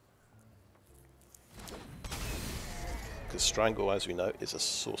 Because Strangle, as we know, is a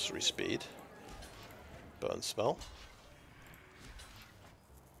sorcery speed burn spell.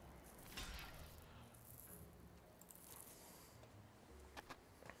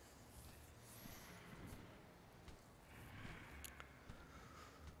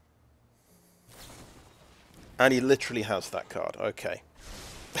 And he literally has that card. Okay.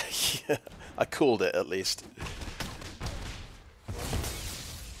 Yeah, I called it at least.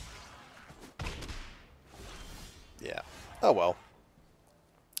 Yeah. Oh well.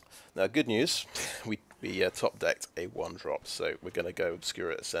 Now, good news, we top decked a 1-drop, so we're going to go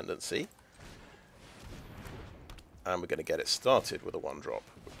Obscura Ascendancy. And we're going to get it started with a 1-drop,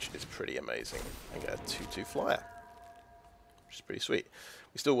 which is pretty amazing. And get a 2/2 flyer, which is pretty sweet.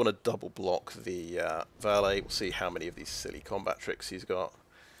 We still want to double block the Valet. We'll see how many of these silly combat tricks he's got.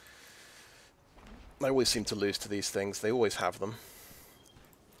 I always seem to lose to these things. They always have them.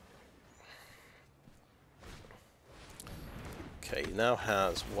 Okay, he now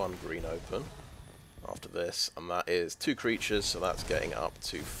has 1 green open after this, and that is 2 creatures, so that's getting up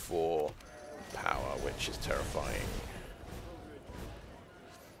to 4 power, which is terrifying.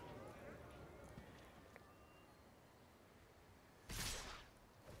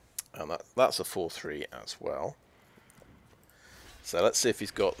 And that's a 4/3 as well. So let's see if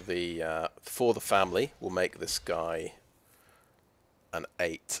he's got the for the family. We'll make this guy an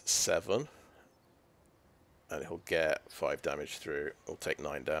 8/7, and he'll get 5 damage through. He'll take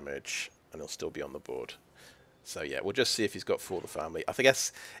 9 damage, and he'll still be on the board. So yeah, we'll just see if he's got For the Family. I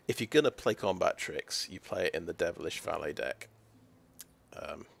guess if you're going to play combat tricks, you play it in the Devilish Valet deck.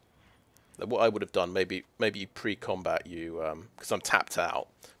 What I would have done, maybe you pre-combat you, because I'm tapped out,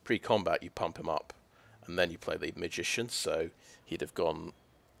 pre-combat you pump him up, and then you play the Magician, so he'd have gone,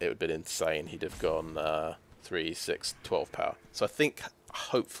 it would have been insane, he'd have gone 3, 6, 12 power. So I think,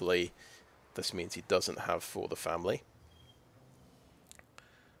 hopefully, this means he doesn't have For the Family.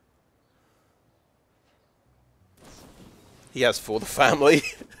 He has For the Family.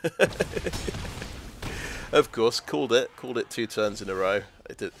 Of course, called it 2 turns in a row.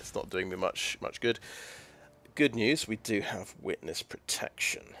 It's not doing me much good. Good news, we do have Witness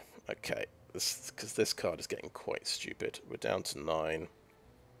Protection. Okay, because this card is getting quite stupid. We're down to 9.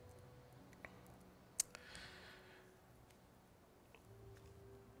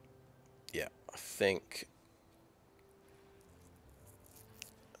 Yeah, I think.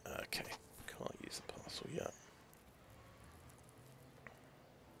 Okay, can't use the parcel yet.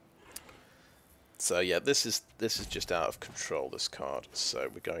 So yeah, this is just out of control, this card. So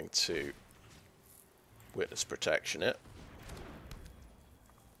we're going to Witness Protection it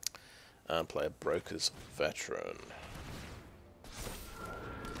and play a Broker's Veteran.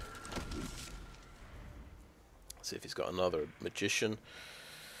 See if he's got another Magician.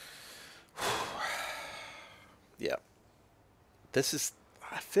 Yeah,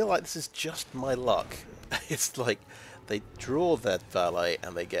 I feel like this is just my luck. It's like they draw their Valet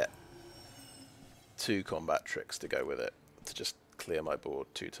and they get 2 combat tricks to go with it to just clear my board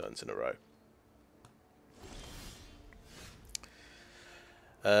 2 turns in a row.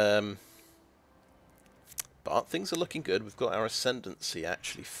 But things are looking good. We've got our Ascendancy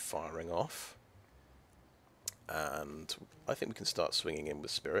actually firing off, and I think we can start swinging in with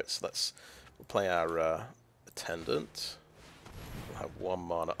spirits. We'll play our Attendant. We'll have 1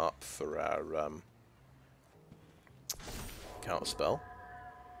 mana up for our counter spell.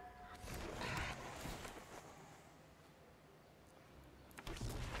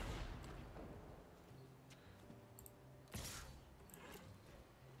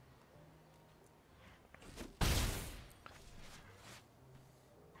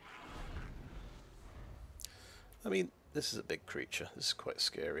 I mean, this is a big creature. This is quite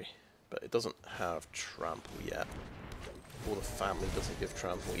scary, but it doesn't have trample yet. Or the family doesn't give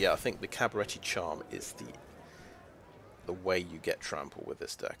trample. Yeah, I think the Cabaretti Charm is the way you get trample with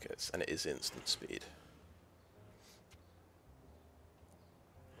this deck, and it is instant speed.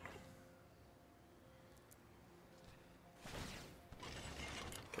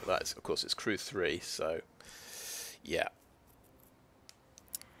 Okay, that is, of course, it's crew 3, so yeah.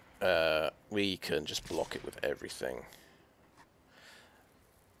 We can just block it with everything.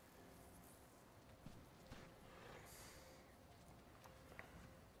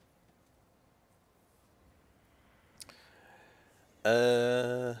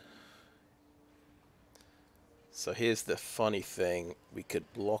 So here's the funny thing. We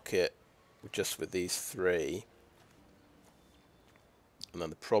could block it just with these 3. And then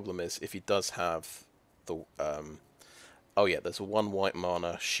the problem is if he does have the... oh yeah, there's a 1 white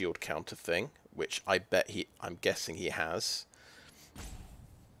mana shield counter thing, which I'm guessing he has.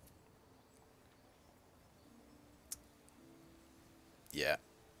 Yeah.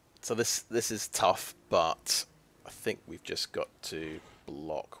 So this is tough, but I think we've just got to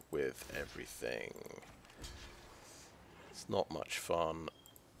block with everything. It's not much fun.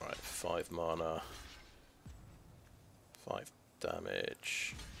 Right, 5 mana. 5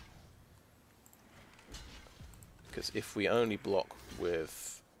 damage. Because if we only block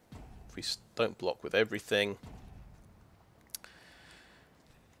with... If we don't block with everything,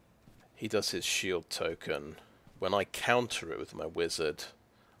 he does his shield token. When I counter it with my wizard,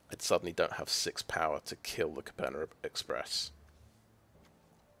 I suddenly don't have 6 power to kill the Capenna Express.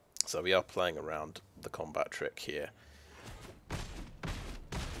 So we are playing around the combat trick here.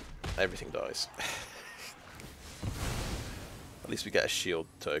 Everything dies. At least we get a shield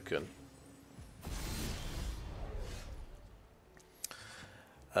token.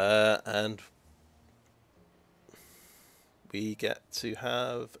 And we get to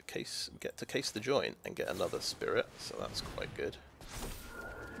have a case. We get to case the joint and get another spirit, so that's quite good.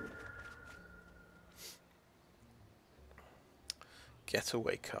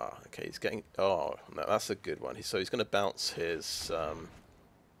 Getaway car. Okay, he's getting. Oh no, that's a good one. So he's going to bounce his.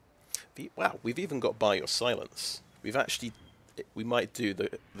 Wow, we've even got Buy Your Silence. We've actually. We might do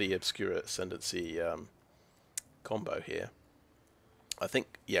the Obscura Ascendancy combo here. I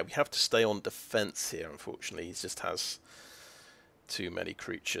think, yeah, we have to stay on defense here, unfortunately. He just has too many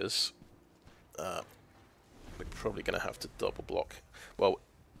creatures. We're probably going to have to double block. Well,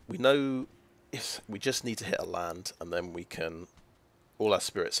 we know if we just need to hit a land, and then we can... All our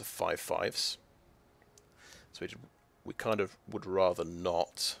spirits are 5/5s. So we kind of would rather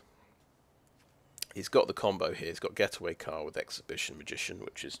not. He's got the combo here. He's got Getaway Car with Exhibition Magician,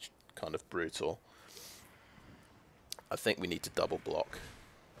 which is kind of brutal. I think we need to double block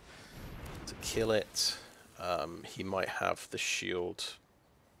to kill it. He might have the shield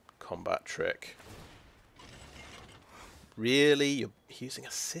combat trick. Really? You're using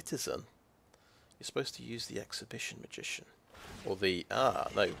a citizen? You're supposed to use the Exhibition Magician. Or the... Ah,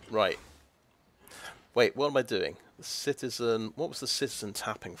 no, right. Wait, what am I doing? The citizen... What was the citizen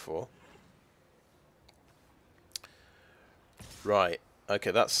tapping for? Right.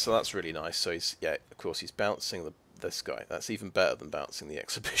 Okay, that's really nice. So he's... Yeah, of course, he's bouncing this guy. That's even better than bouncing the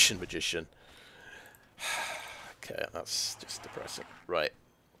Exhibition Magician. Okay, that's just depressing. Right.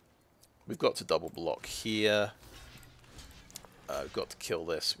 We've got to double block here. We've got to kill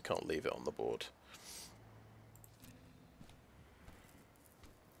this. We can't leave it on the board.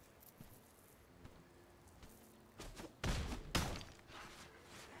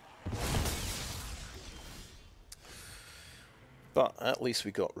 But at least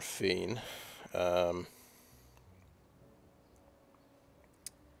we got Raffine.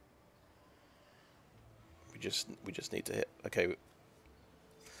 We just need to hit. Okay,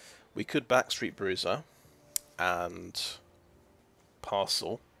 we could Backstreet Bruiser and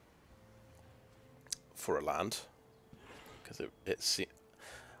Parcel for a land because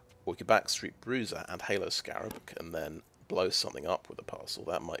we could Backstreet Bruiser and Halo Scarab and then blow something up with a Parcel.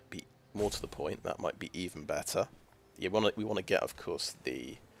 That might be more to the point. That might be even better. Yeah, we want to get, of course,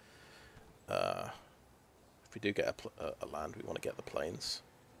 the if we do get a land, we want to get the planes.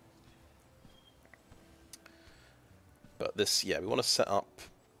 But this, yeah, we want to set up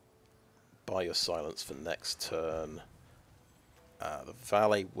Buy Your Silence for next turn. The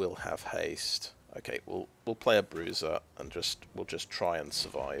Valet will have haste. Okay, we'll play a Bruiser and we'll just try and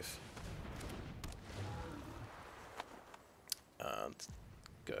survive. And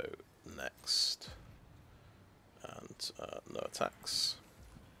go next. And no attacks.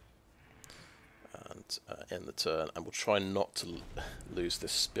 And end the turn. And we'll try not to lose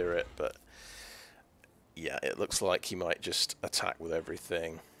this spirit, but yeah, it looks like he might just attack with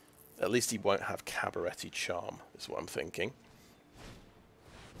everything. At least he won't have Cabaret Charm, is what I'm thinking.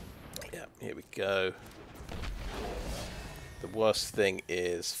 Yeah, here we go. The worst thing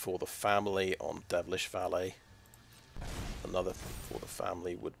is for the family on Devilish Valet. Another for the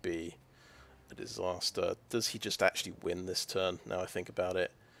family would be a disaster. Does he just actually win this turn? Now I think about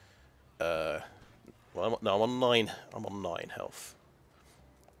it. Well, I'm on 9. I'm on 9 health.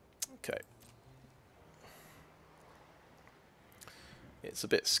 Okay. It's a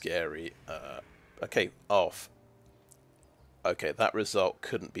bit scary. Okay, off. Okay, that result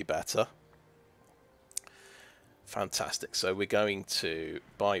couldn't be better. Fantastic. So we're going to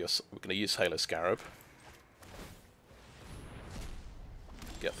we're going to use Halo Scarab.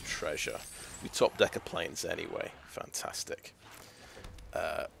 Get the treasure. We top deck of planes anyway. Fantastic.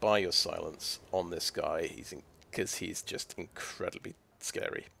 Buy Your Silence on this guy. Because he's just incredibly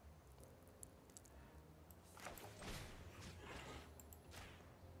scary.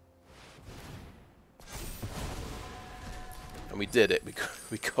 And we did it.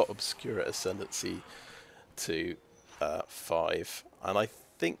 We got Obscura Ascendancy to 5, and I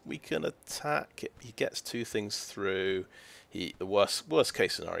think we can attack. He gets 2 things through. The worst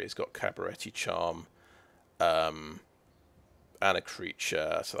case scenario, he's got Cabaret Charm, and a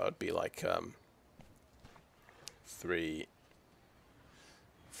creature. So that would be like 3,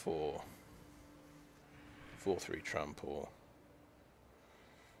 4, 4/3 trample,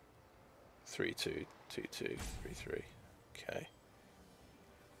 3/2, 2/2, 3/3. Okay.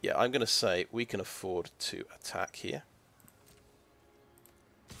 yeah, I'm going to say we can afford to attack here.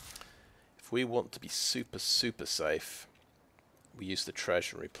 If we want to be super, super safe, we use the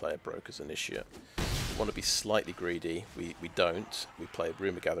treasure and we play a Broker's Initiate. If we want to be slightly greedy, we don't. We play a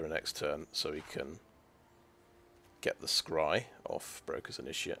Rumor Gatherer next turn so we can get the Scry off Broker's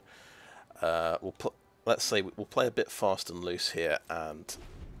Initiate. Let's say we'll play a bit fast and loose here, and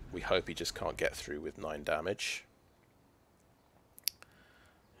we hope he just can't get through with 9 damage.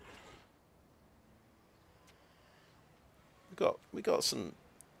 We got some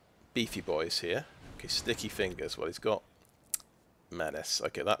beefy boys here. Okay, Sticky Fingers. Well, he's got Menace.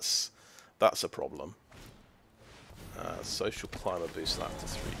 Okay, that's a problem. Social Climber boost that to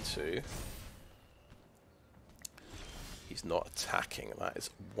 3/2. He's not attacking. That is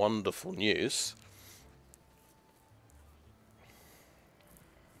wonderful news.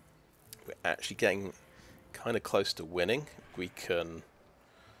 We're actually getting kind of close to winning. We can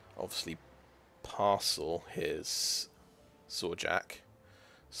obviously parcel his Swordjack,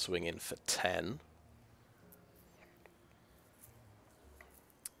 swing in for 10.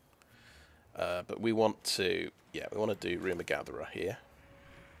 But we want to, yeah, we want to do Rumor Gatherer here.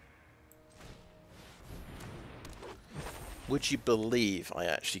 Would you believe I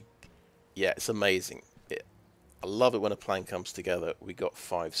actually, yeah, it's amazing. I love it when a plan comes together. We got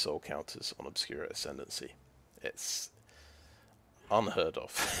 5 soul counters on Obscura Ascendancy. It's unheard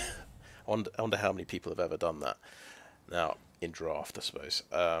of. I wonder how many people have ever done that. Now, in draft, I suppose.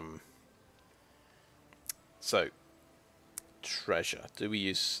 So, treasure. Do we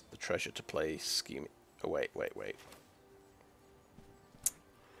use the treasure to play scheme? Oh, wait.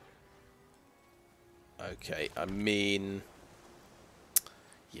 Okay, I mean,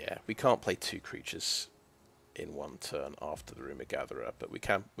 yeah, we can't play 2 creatures in 1 turn after the Rumor Gatherer, but we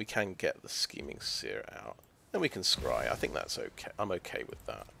can get the Scheming Seer out, and we can scry. I think that's okay. I'm okay with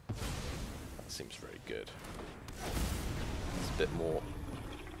that. That seems very good. It's a bit more.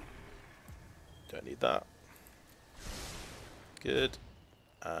 Don't need that. Good.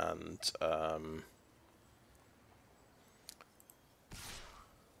 And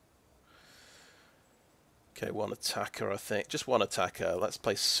okay, 1 attacker, I think. Just 1 attacker. Let's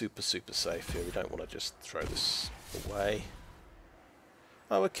play super, super safe here. We don't want to just throw this away.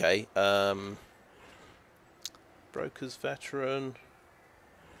 Oh, okay. Broker's Veteran.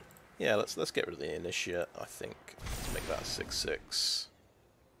 Yeah, let's get rid of the Initiate, I think. Let's make that a 6/6.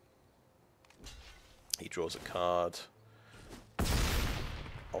 He draws a card.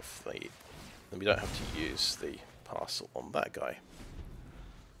 Off the... And we don't have to use the parcel on that guy.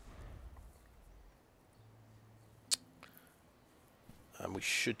 And we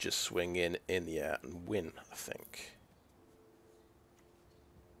should just swing in the air and win, I think.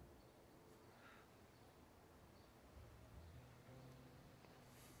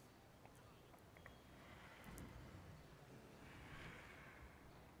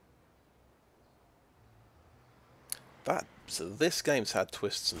 So this game's had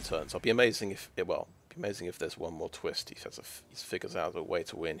twists and turns. I'll be amazing if there's one more twist. He figures out a way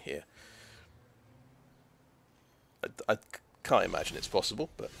to win here. I can't imagine it's possible,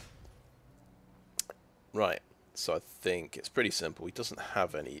 but right. So I think it's pretty simple. He doesn't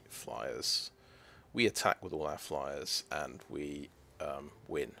have any flyers. We attack with all our flyers, and we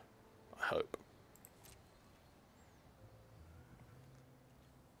win. I hope.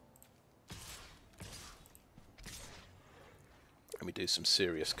 And we do some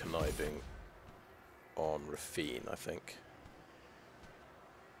serious conniving on Raffine, I think.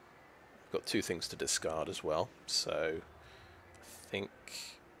 We've got 2 things to discard as well, so I think...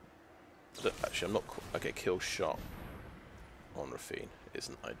 Actually, I'm not... Okay, kill shot on Raffine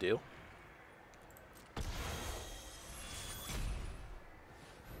isn't ideal.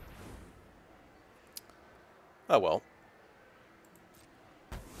 Oh well.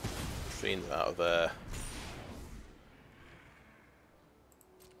 Raffine's out of there.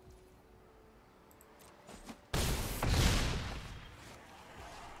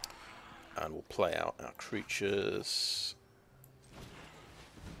 And we'll play out our creatures.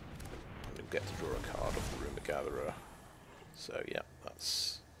 And we'll get to draw a card off the Rumor Gatherer. So yeah,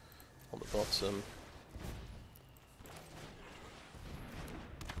 that's on the bottom.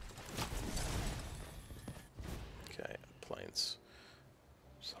 Okay, planes.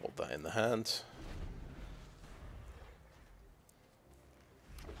 Just hold that in the hand.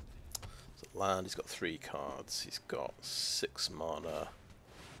 So land, he's got 3 cards. He's got 6 mana.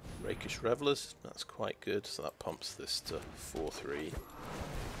 Rakish Revelers, that's quite good, so that pumps this to 4/3.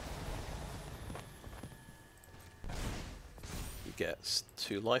 He gets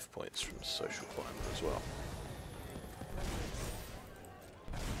 2 life points from Social Climber as well.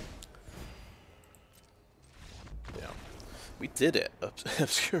 We did it.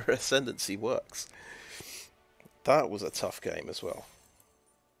 Obscura Ascendancy works. That was a tough game as well.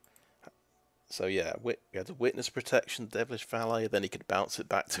 So yeah, we had a Witness Protection, Devilish Valet, then he could bounce it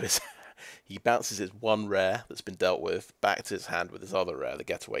back to his... he bounces his one rare that's been dealt with back to his hand with his other rare, the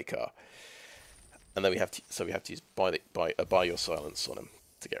Getaway Car. And then we have to use buy your silence on him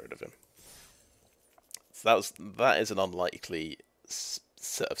to get rid of him. So that is an unlikely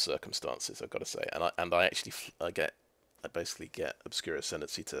set of circumstances, I've got to say. And I actually basically get Obscura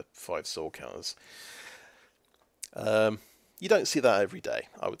Ascendancy to 5 soul counters. You don't see that every day,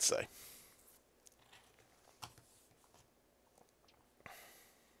 I would say.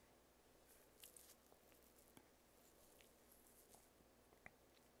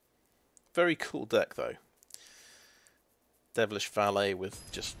 Very cool deck, though. Devilish Valet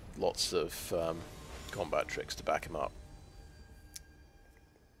with just lots of combat tricks to back him up.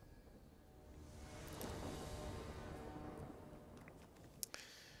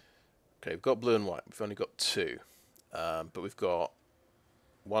 Okay, we've got blue and white. We've only got 2. But we've got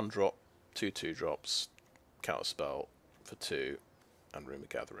 1 drop, 2 2-drops, counterspell for 2, and Rumor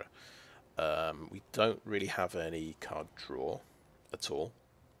Gatherer. We don't really have any card draw at all.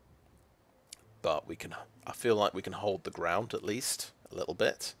 But I feel like we can hold the ground at least a little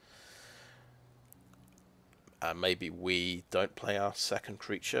bit. And maybe we don't play our second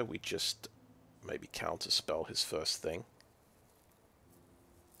creature, we just maybe counterspell his first thing.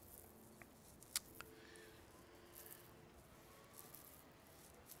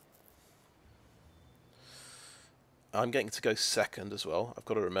 I'm getting to go second as well. I've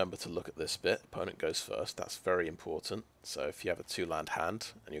got to remember to look at this bit. Opponent goes first, that's very important. So if you have a 2-land hand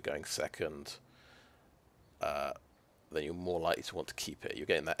and you're going second, then you're more likely to want to keep it. You're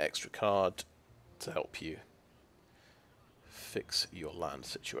getting that extra card to help you fix your land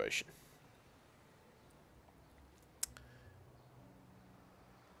situation.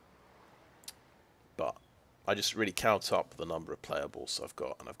 But I just really count up the number of playables I've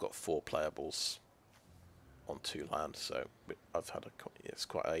got, and I've got 4 playables on 2 land, so I've had it's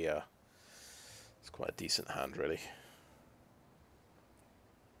quite a decent hand, really.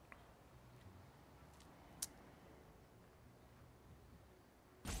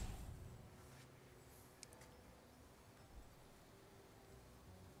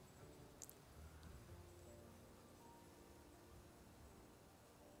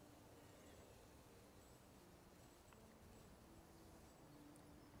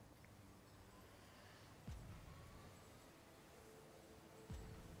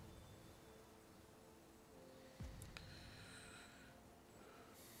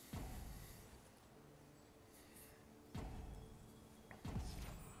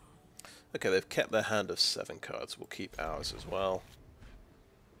 Okay, they've kept their hand of 7 cards. We'll keep ours as well.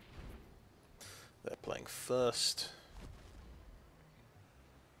 They're playing first.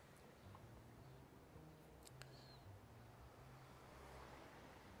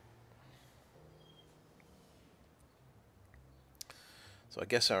 So I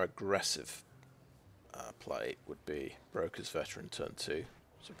guess our aggressive play would be Broker's Veteran turn 2.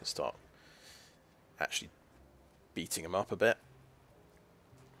 So we can start actually beating them up a bit.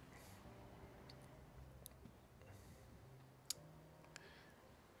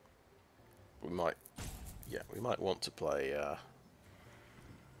 We might want to play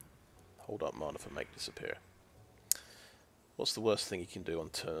hold up mana for Make Disappear. What's the worst thing you can do on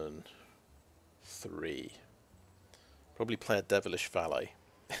turn 3? Probably play a Devilish Valet,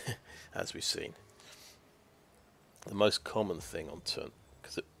 as we've seen. The most common thing on turn,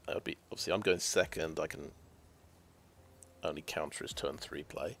 because it would be, obviously I'm going second, I can only counter his turn 3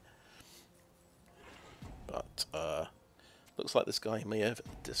 play. But looks like this guy may have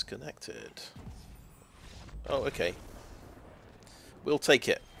disconnected. Oh, okay. We'll take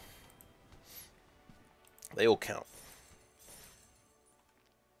it. They all count.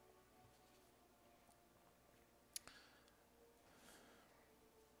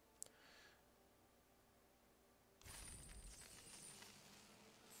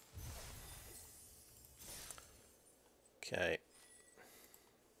 Okay.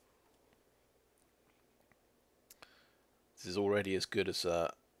 This is already as good as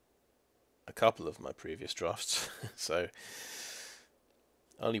a couple of my previous drafts, so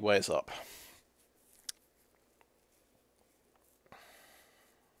only way is up.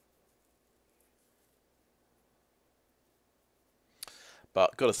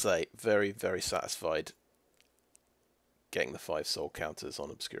 But gotta say, very, very satisfied getting the 5 soul counters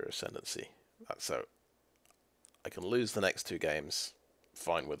on Obscura Ascendancy. So I can lose the next 2 games,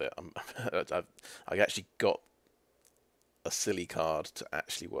 fine with it. I actually got a silly card to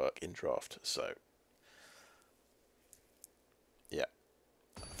actually work in draft, so Yeah,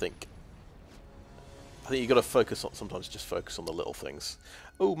 I think you got to focus on, sometimes just focus on the little things.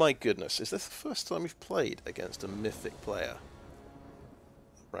 Oh my goodness, is this the first time we've played against a mythic player?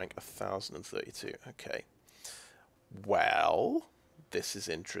 Rank 1032, okay. Well, this is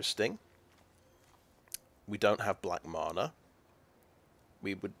interesting. We don't have black mana.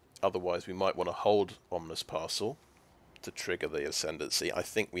 We would, otherwise we might want to hold Ominous Parcel to trigger the Ascendancy. I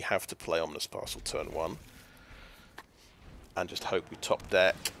think we have to play Ominous Parcel turn 1. And just hope we top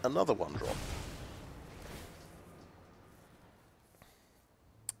deck another 1-drop.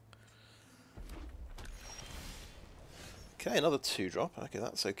 Okay, another 2-drop. Okay,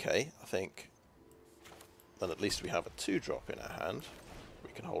 that's okay. I think then at least we have a 2-drop in our hand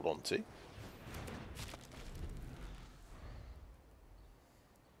we can hold on to.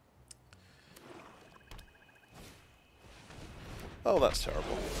 Oh, that's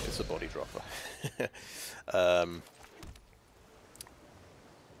terrible. It's a body dropper.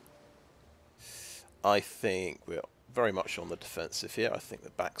 I think we're very much on the defensive here. I think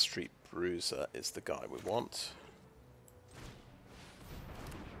the Backstreet Bruiser is the guy we want.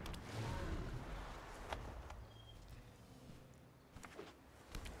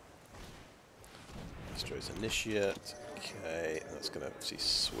 Destroys Initiate. Okay, that's going to obviously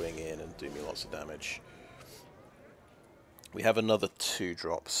swing in and do me lots of damage. We have another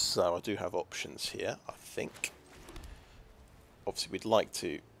 2-drops, so I do have options here, I think. Obviously, we'd like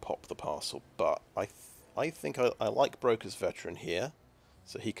to pop the parcel, but I think I like Broker's Veteran here,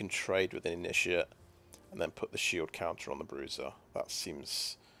 so he can trade with an Initiate and then put the shield counter on the Bruiser. That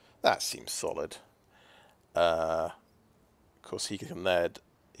seems solid. Of course, he can then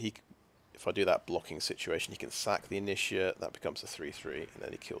if I do that blocking situation, he can sack the Initiate. That becomes a 3/3, and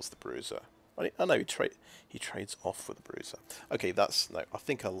then he kills the Bruiser. Oh no, he trades off with the Bruiser. Okay, no. I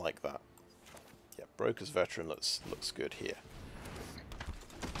think I like that. Yeah, Broker's Veteran looks good here.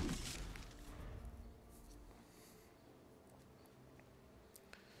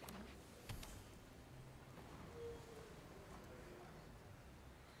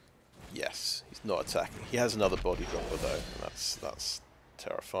 Yes, he's not attacking. He has another body dropper though, and that's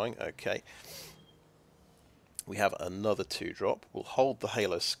terrifying. Okay. We have another 2-drop. We'll hold the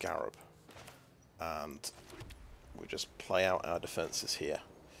Halo Scarab. And we just play out our defenses here.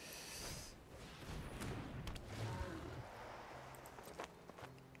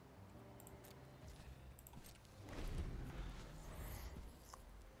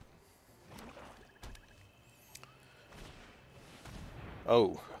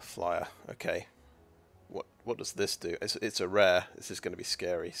 Oh, flyer. Okay. What does this do? It's a rare. This is going to be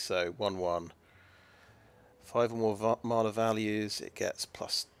scary. So 1/1. 5 or more mana values. It gets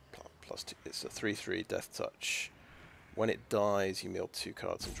plus 2. It's a 3/3 death touch. When it dies, you mill 2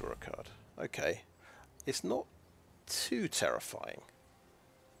 cards and draw a card. Okay. It's not too terrifying.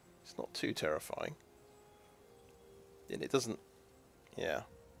 It's not too terrifying. And it doesn't... Yeah.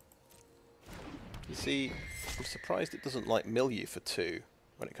 You see, I'm surprised it doesn't like mill you for 2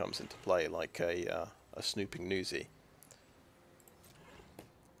 when it comes into play, like a Snooping Newsie.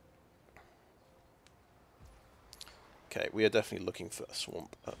 Okay, we are definitely looking for a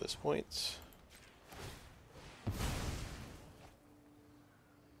swamp at this point.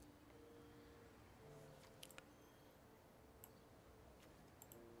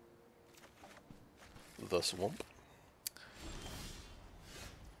 The swamp.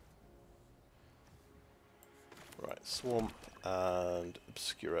 Right, swamp and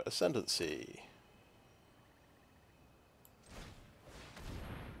Obscura Ascendancy.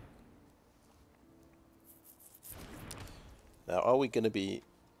 Now, are we going to be...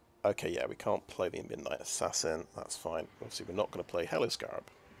 Okay, yeah, we can't play the Midnight Assassin. That's fine. Obviously, we're not going to play Halo Scarab.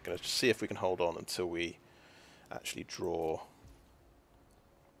 We're going to see if we can hold on until we actually draw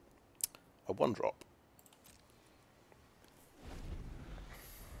a 1-drop.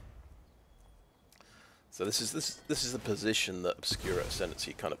 So this is the position that Obscura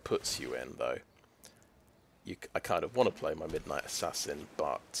Ascendancy kind of puts you in, though. I kind of want to play my Midnight Assassin,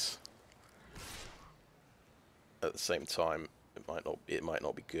 but at the same time, it might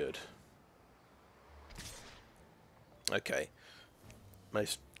not be good. Okay,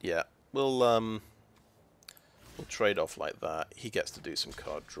 yeah, we'll trade off like that. He gets to do some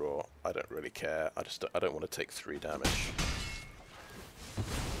card draw. I don't really care. I don't want to take 3 damage.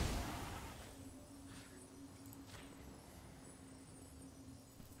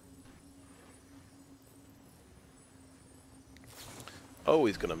 Oh,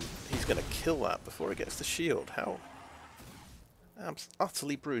 he's gonna kill that before he gets the shield. How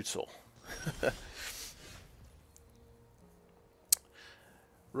utterly brutal.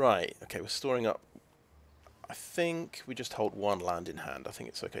 Right, okay, we're storing up. I think we just hold one land in hand. I think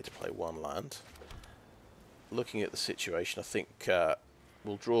it's okay to play one land. Looking at the situation, I think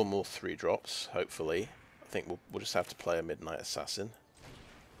we'll draw more 3-drops, hopefully. I think we'll just have to play a Midnight Assassin.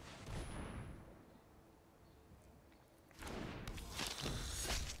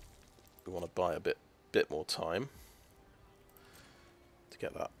 We want to buy a bit more time to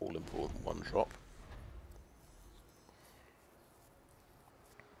get that all-important 1-drop.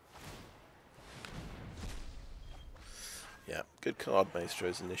 Yeah, good card,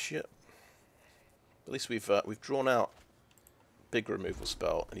 Maestro's Initiate. At least we've drawn out big removal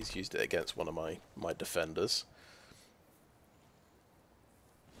spell, and he's used it against one of my defenders.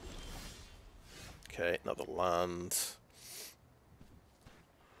 Okay, another land.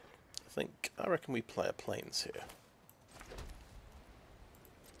 I reckon we play a Plains here.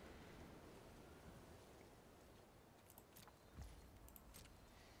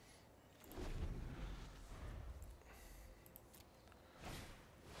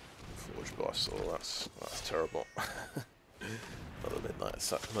 Forge Boss, oh that's terrible. Another Midnight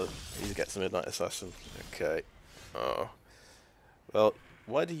Assassin. He gets the Midnight Assassin. Okay. Oh. Well,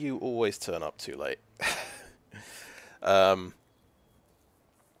 why do you always turn up too late?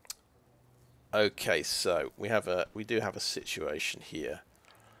 Okay, so we do have a situation here.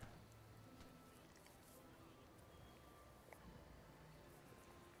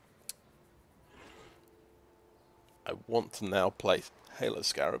 I want to now play Halo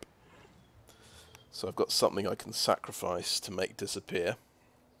Scarab. So I've got something I can sacrifice to make disappear.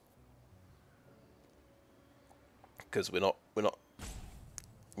 Because we're not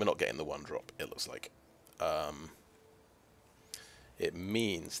getting the 1-drop, it looks like. It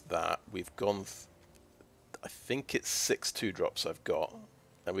means that we've gone, I think it's 6 2-drops I've got,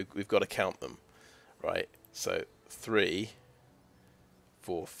 and we've got to count them, right? So 3,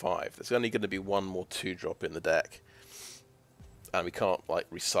 4, 5. There's only going to be one more 2-drop in the deck, and we can't like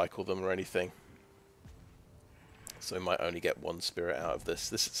recycle them or anything. So we might only get 1 spirit out of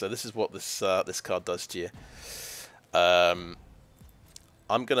this. So this is what this card does to you. I'm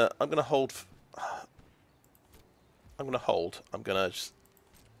gonna hold. I'm gonna just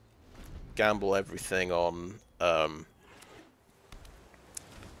gamble everything on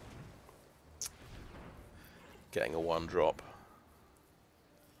getting a 1-drop.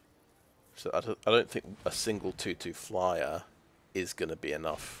 So I don't think a single 2/2 flyer is gonna be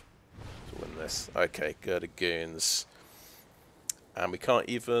enough to win this. Okay, Girder Goons, and we can't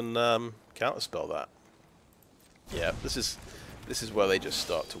even counterspell that. Yeah, this is where they just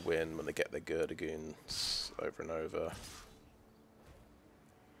start to win, when they get their Girder Goons over and over.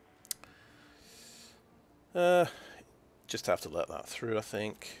 Just have to let that through, I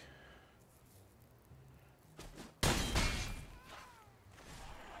think.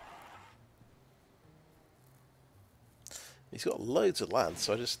 He's got loads of lands,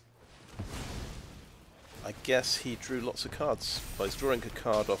 so I guess he drew lots of cards. Well, he's drawing a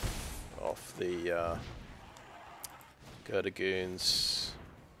card off the Girder Goons.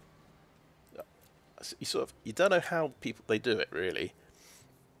 You don't know how they do it, really.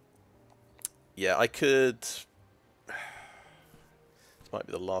 Yeah, I could. This might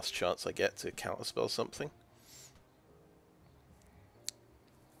be the last chance I get to counterspell something.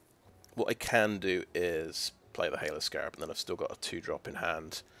 What I can do is play the Halo Scarab, and then I've still got a 2-drop in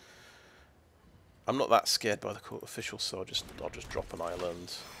hand. I'm not that scared by the court official, so I'll just drop an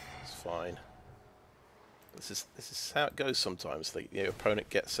island. It's fine. This is how it goes sometimes. Your opponent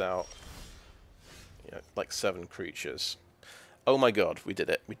gets out, like 7 creatures. Oh my god, we did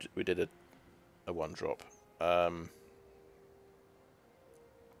it. We did a 1-drop.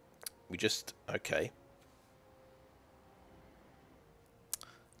 Okay.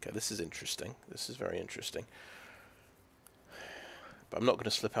 Okay, this is interesting. This is very interesting. But I'm not going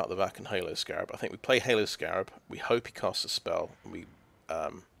to slip out the back and Halo Scarab. I think we play Halo Scarab. We hope he casts a spell. And we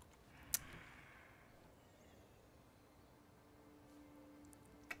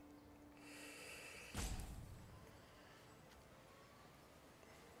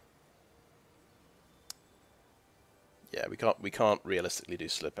yeah, we can't realistically do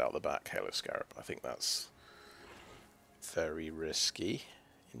slip out the back Halo Scarab. I think that's very risky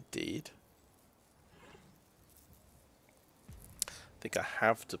indeed. I think I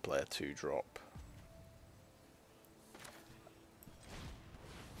have to play a 2-drop.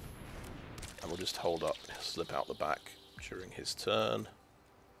 And we'll just hold up, slip out the back during his turn.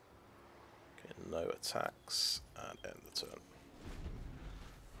 Okay, no attacks, and end the turn.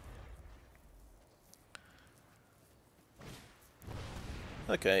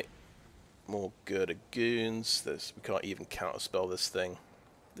 Okay, more Girder Goons. We can't even counterspell this thing.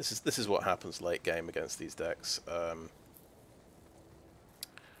 This is what happens late game against these decks.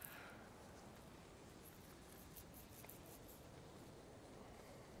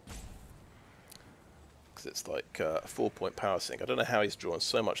 Because it's like a 4-point power sink. I don't know how he's drawn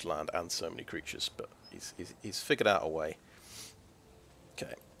so much land and so many creatures, but he's figured out a way.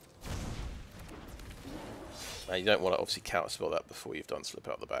 Okay. Now you don't want to obviously counterspell that before you've done slip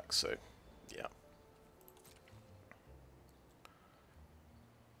out the back, so yeah.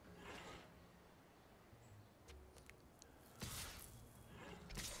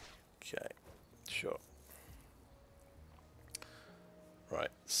 Okay, sure. Right,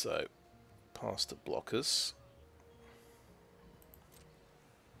 so past the blockers.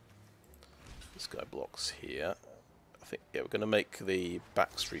 This guy blocks here. I think, yeah, we're going to make the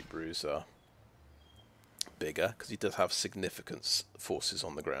Backstreet Bruiser bigger, because he does have significant forces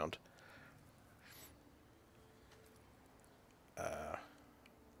on the ground.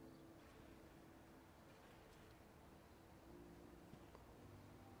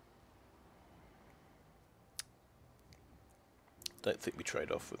 Don't think we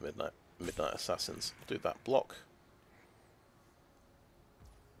trade off with Midnight Assassins. We'll do that block.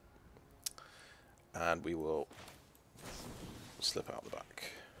 And we will slip out the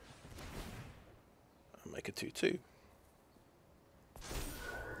back. And make a 2/2.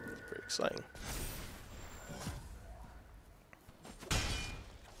 Very exciting.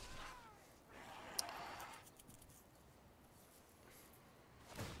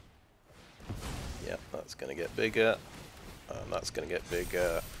 Yeah, that's going to get bigger. And that's going to get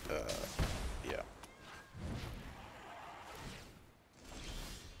bigger. Yeah.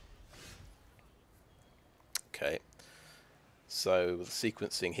 Okay. So the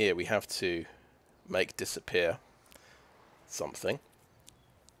sequencing here, we have to make disappear something.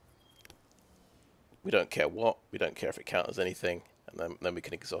 We don't care what. We don't care if it counters anything. And then we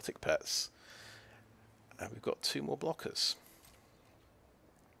can exotic pets. And we've got 2 more blockers.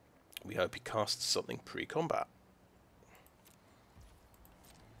 We hope he casts something pre-combat.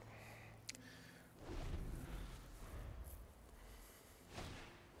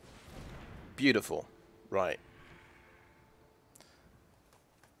 Beautiful. Right.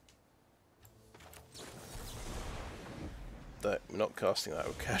 We're not casting that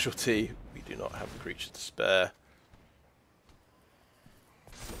with casualty. We do not have a creature to spare.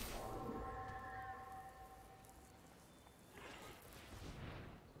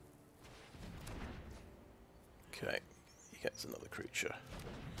 Okay, he gets another creature.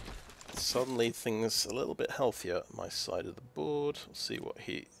 Suddenly things a little bit healthier at my side of the board. We'll see what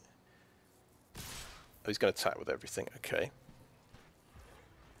he... Oh, he's going to attack with everything. Okay.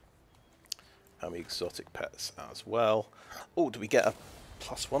 And we exotic pets as well. Oh, do we get a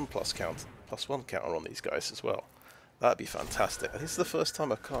 +1/+1 counter on these guys as well? That'd be fantastic. I think this is the first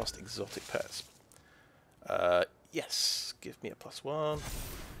time I've cast exotic pets. Yes, give me a +1.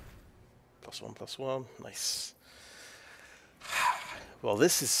 +1/+1. Nice. Well,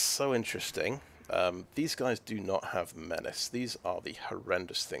 this is so interesting. These guys do not have menace. These are the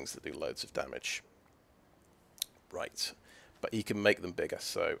horrendous things that do loads of damage. Right, but he can make them bigger,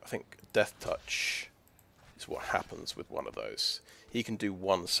 so I think Death Touch is what happens with one of those. He can do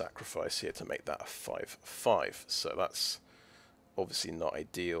 1 sacrifice here to make that a 5/5, so that's obviously not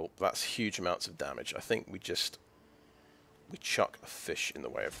ideal. That's huge amounts of damage. I think we chuck a fish in the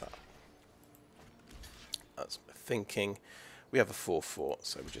way of that. That's my thinking. We have a 4/4,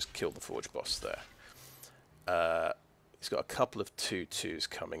 so we just killed the Forge Boss there. He's got a couple of 2/2s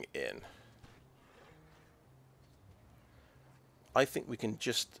coming in. I think we can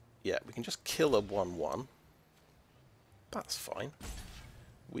just, yeah, we can just kill a 1/1. That's fine.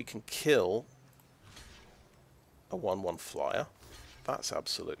 We can kill a 1/1 flyer. That's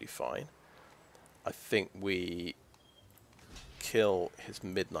absolutely fine. I think we kill his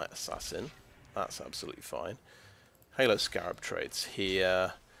Midnight Assassin. That's absolutely fine. Halo Scarab trades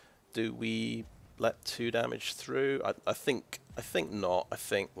here. Do we let 2 damage through? I think not. I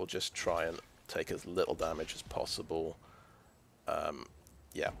think we'll just try and take as little damage as possible.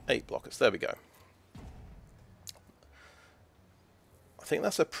 Yeah, 8 blockers. There we go. I think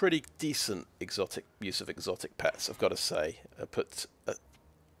that's a pretty decent use of exotic pets, I've got to say. Put a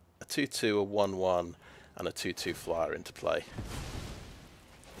 2/2, a 1/1, and a 2/2 flyer into play.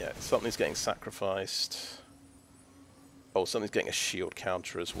 Yeah, something's getting sacrificed. Oh, something's getting a shield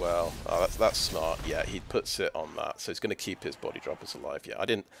counter as well. Oh, that's smart. Yeah, he puts it on that, so he's going to keep his body droppers alive. Yeah,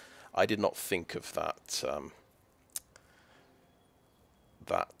 I did not think of that.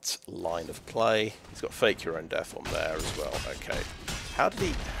 That line of play. He's got Fake Your Own Death on there as well. Okay. How did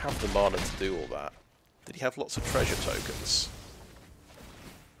he have the mana to do all that? Did he have lots of treasure tokens?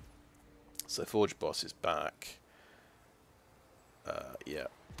 So Forge Boss is back. Yeah,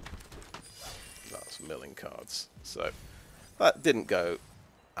 that's milling cards. So that didn't go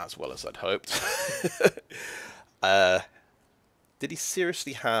as well as I'd hoped. Did he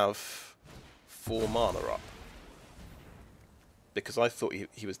seriously have 4 mana up? Because I thought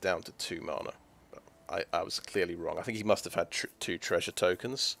he was down to 2 mana. I was clearly wrong. I think he must have had 2 treasure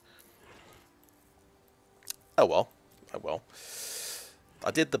tokens. Oh well. Oh well. I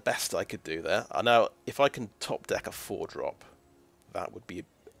did the best I could do there. Now, if I can top deck a 4-drop, that would be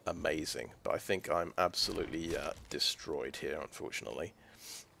amazing. But I think I'm absolutely destroyed here, unfortunately.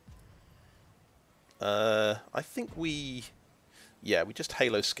 I think we just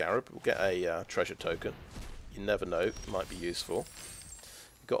Halo Scarab. We'll get a treasure token. You never know, it might be useful.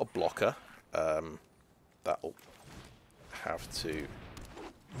 We've got a blocker. That'll have to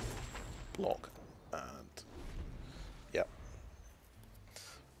block, and yep.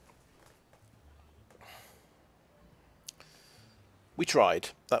 We tried.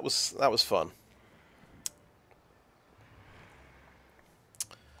 That was fun.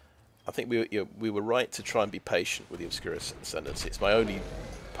 I think we were right to try and be patient with the Obscura Ascendancy. It's my only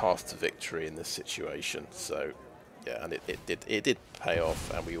path to victory in this situation. So yeah, and it did pay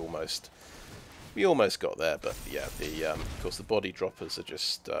off, and we almost got there. But yeah, of course the body droppers are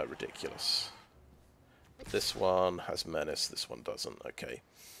just ridiculous. This one has menace. This one doesn't. Okay.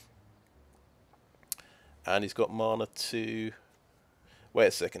 And he's got mana to. Wait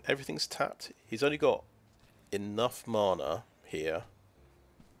a second. Everything's tapped. He's only got enough mana here.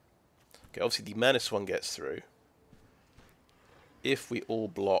 Okay, obviously the menace one gets through. If we all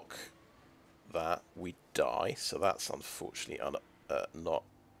block that, we die. So that's unfortunately not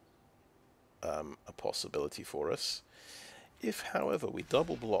a possibility for us. If, however, we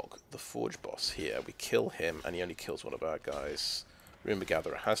double block the Forge Boss here, we kill him, and he only kills one of our guys. Rumor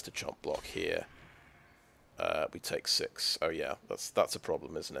Gatherer has to jump block here. We take 6. Oh yeah, that's a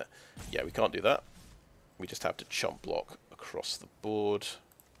problem, isn't it? Yeah, we can't do that. We just have to chump block across the board.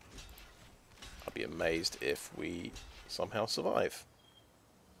 I'd be amazed if we somehow survive.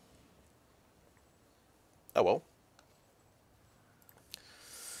 Oh well.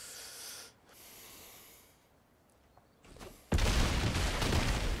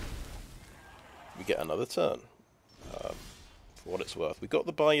 We get another turn. For what it's worth. We got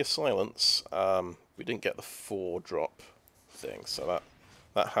the Buy Your Silence. We didn't get the 4-drop thing, so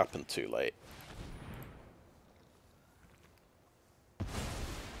that happened too late.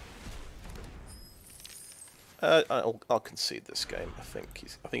 I'll concede this game. I think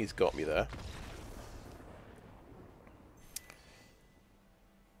he's got me there.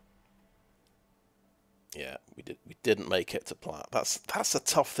 Yeah, we didn't make it to plat. That's a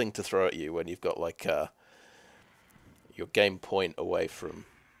tough thing to throw at you when you've got like your game point away from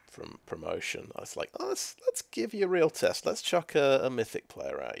promotion. I was like, oh, let's give you a real test. Let's chuck a mythic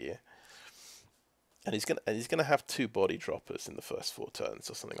player at you. And he's gonna have 2 body droppers in the first 4 turns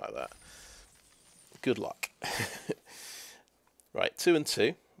or something like that. Good luck. Right, 2 and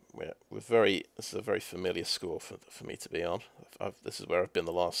 2. This is a very familiar score for me to be on. This is where I've been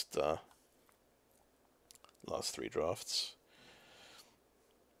the last 3 drafts.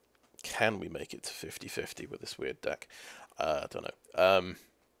 Can we make it to 50-50 with this weird deck? I don't know.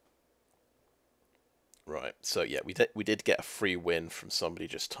 Right, so yeah, we did get a free win from somebody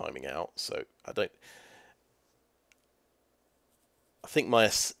just timing out. So I think my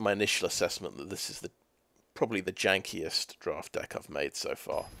initial assessment that this is probably the jankiest draft deck I've made so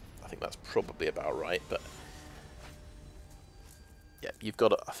far. I think that's probably about right, but yeah,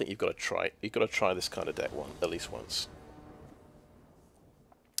 I think you've got to try this kind of deck at least once.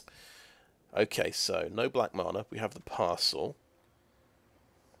 Okay, so no black mana. We have the Parcel,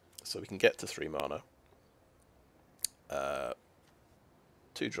 so we can get to 3 mana.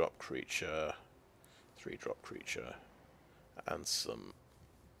 2-drop creature, 3-drop creature, and some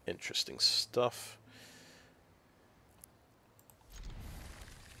interesting stuff.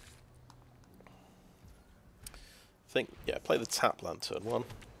 Yeah, play the tap land turn 1.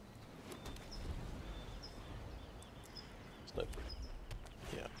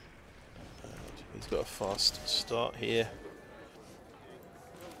 Yeah. And he's got a fast start here.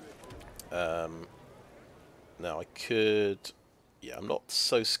 Now I could, yeah, I'm not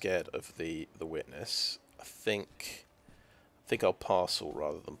so scared of the Witness. I think I'll Parcel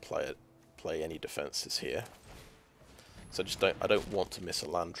rather than play any defenses here. So I don't want to miss a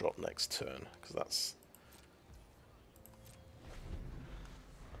land drop next turn, because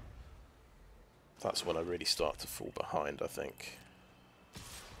that's when I really start to fall behind, I think.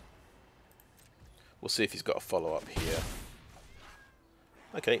 We'll see if he's got a follow-up here.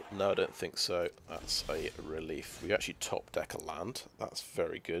 Okay, no, I don't think so. That's a relief. We actually top deck a land. That's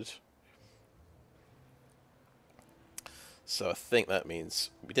very good. So I think that means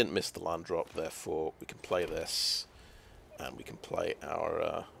we didn't miss the land drop, therefore we can play this, and we can play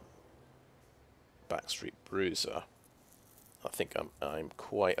our Backstreet Bruiser. I think I'm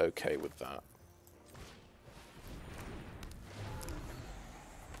quite okay with that.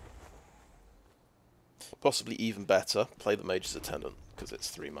 Possibly even better, play the Mage's Attendant, because it's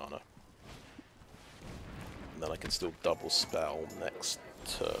 3 mana. And then I can still double spell next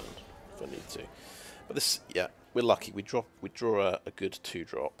turn if I need to. But this, yeah, we're lucky. We draw a good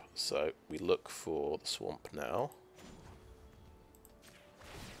 2-drop, so we look for the swamp now.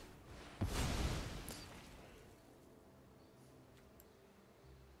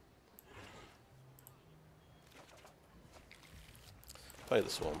 Play the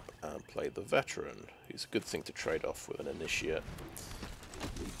swamp and play the veteran, who's a good thing to trade off with an initiate.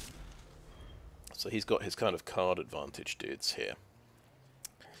 So he's got his kind of card advantage dudes here.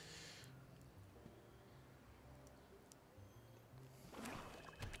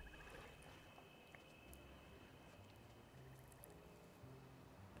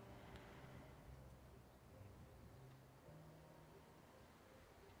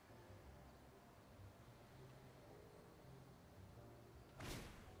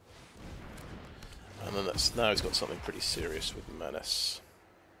 And then now he's got something pretty serious with Menace.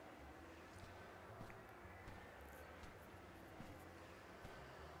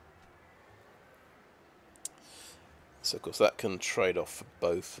 So of course that can trade off for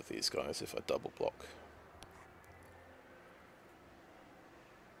both of these guys if I double block.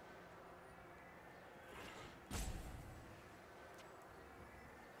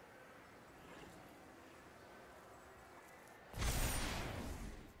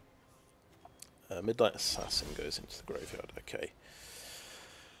 Midnight Assassin goes into the graveyard. Okay.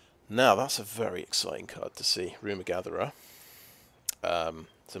 Now that's a very exciting card to see. Rumour Gatherer.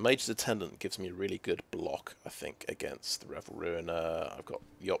 So Mage's Attendant gives me a really good block, I think, against the Revel Ruiner. I've got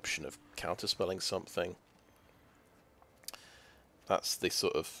the option of counterspelling something. That's the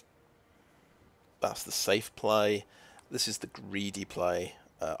sort of... that's the safe play. This is the greedy play.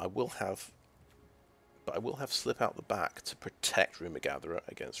 I will have Slip Out the Back to protect Rumour Gatherer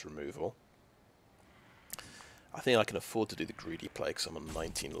against removal. I think I can afford to do the greedy play because I'm on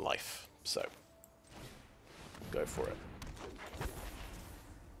 19 life, so go for it.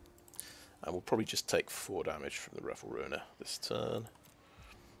 And we'll probably just take 4 damage from the Revel Ruiner this turn.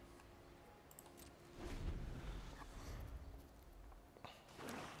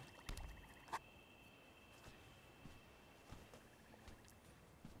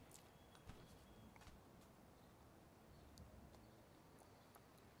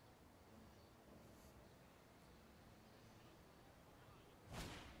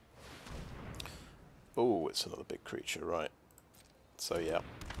 Oh, it's another big creature, right. So yeah,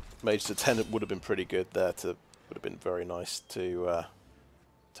 Mage's Attendant would have been pretty good there. Would have been very nice to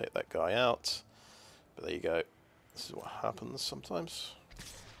take that guy out. But there you go. This is what happens sometimes.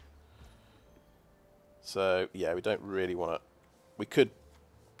 So yeah, we don't really want to... we could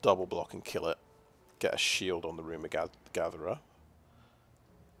double block and kill it. Get a shield on the Rumour Gatherer.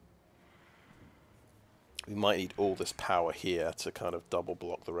 We might need all this power here to kind of double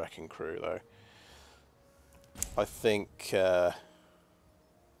block the Wrecking Crew, though. I think...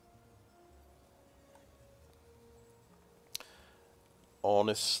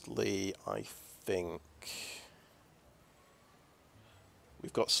 honestly, I think...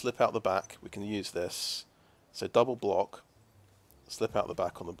 we've got Slip Out the Back. We can use this. So double block. Slip Out the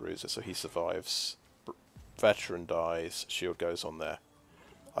Back on the Bruiser so he survives. Veteran dies. Shield goes on there.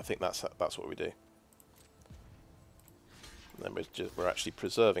 I think that's what we do. And then we're actually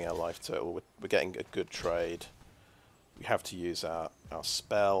preserving our life total. We're getting a good trade. We have to use our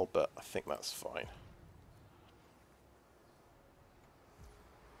spell, but I think that's fine.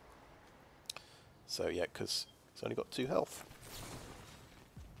 So yeah, because it's only got 2 health.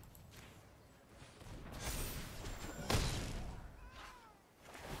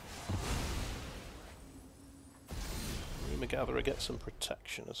 Rumour Gatherer gets some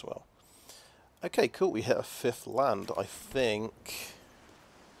protection as well. Okay, cool. We hit a 5th land. I think,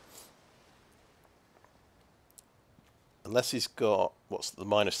 unless he's got what's the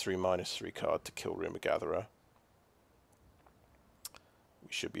 -3/-3 card to kill Rumour Gatherer,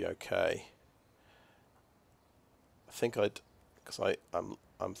 we should be okay. I think because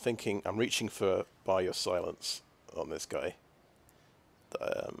I'm thinking I'm reaching for Buy Your Silence on this guy.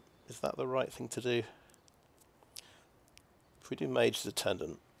 Is that the right thing to do? If we do Mage's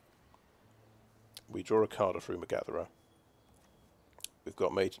Attendant, we draw a card of Rumour Gatherer, we've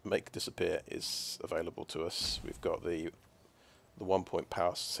got Make Disappear is available to us. We've got the 1-point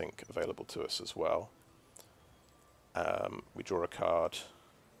power sink available to us as well. We draw a card.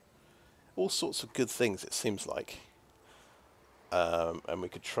 All sorts of good things, it seems like. And we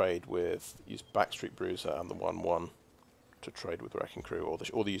could trade with, use Backstreet Bruiser and the 1/1 to trade with Wrecking Crew,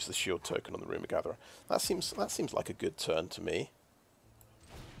 or use the shield token on the Rumor Gatherer. That seems like a good turn to me.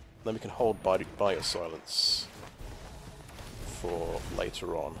 Then we can hold by your silence for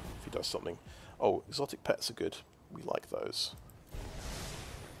later on if he does something. Oh, exotic pets are good. We like those.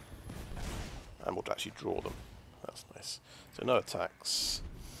 And we'll actually draw them. That's nice. So no attacks.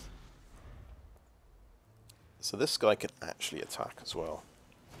 So this guy can actually attack as well.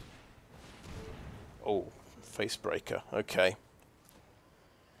 Oh, Facebreaker. Okay.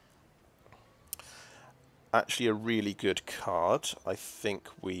 Actually a really good card. I think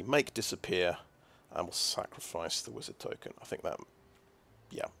we Make Disappear and we'll sacrifice the Wizard token. I think that,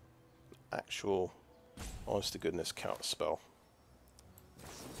 yeah, actual, honest to goodness counter spell.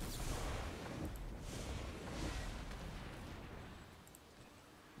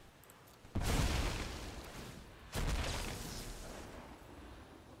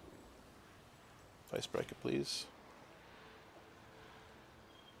 Facebreaker, please.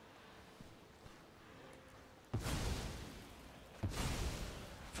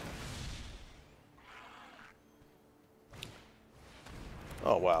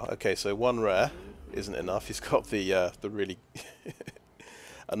 Oh wow, okay, so one rare isn't enough. He's got the really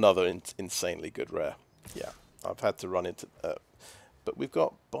another insanely good rare. Yeah, I've had to run into but we've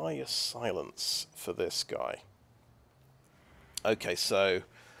got Buy Your Silence for this guy. Okay, so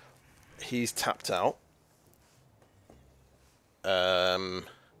he's tapped out.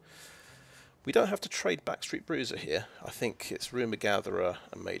 We don't have to trade Backstreet Bruiser here. I think it's Rumor Gatherer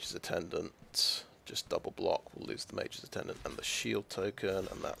and Mage's Attendant. Just double block, we'll lose the Mage's Attendant and the shield token,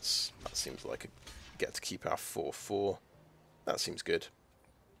 and that seems like a get to keep our 4/4. That seems good.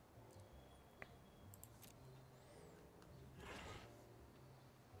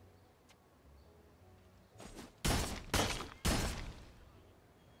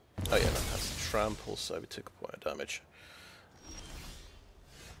 Oh yeah, that has trample, so we took a point of damage.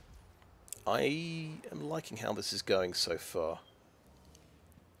 I am liking how this is going so far.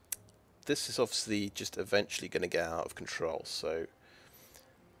 This is obviously just eventually going to get out of control, so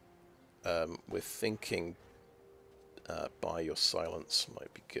we're thinking Buy Your Silence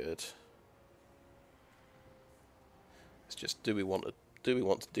might be good. It's just, do we want to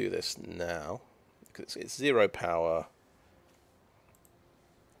do this now? Because it's 0 power.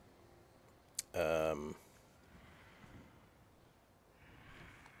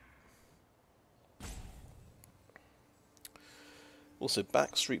 Also,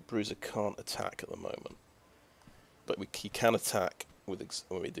 Backstreet Bruiser can't attack at the moment, but he can attack with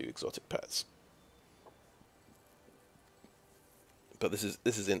when we do exotic pets. But this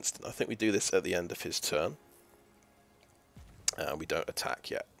is instant. I think we do this at the end of his turn. We don't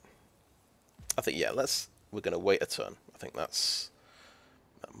attack yet. I think, yeah, we're going to wait a turn. I think that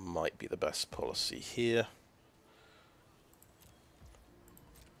might be the best policy here.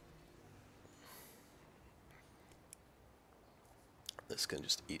 This can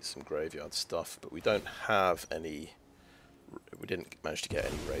just eat some graveyard stuff, but we don't have any. We didn't manage to get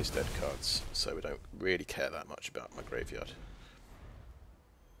any raised dead cards, so we don't really care that much about my graveyard.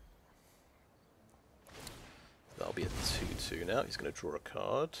 That'll be a 2/2 now. He's going to draw a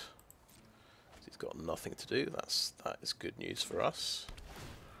card. He's got nothing to do. That is good news for us.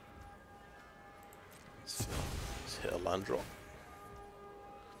 Let's hit a land drop.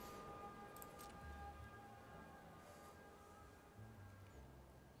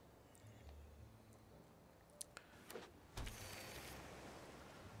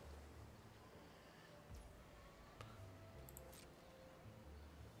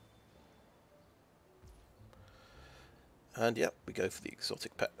 And yep, we go for the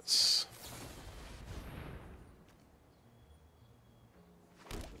exotic pets.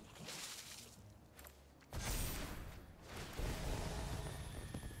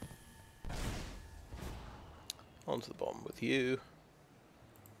 Onto the bottom with you.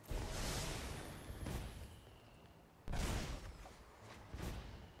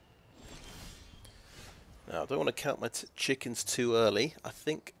 Now, I don't want to count my chickens too early. I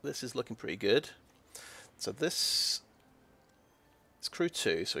think this is looking pretty good. So it's crew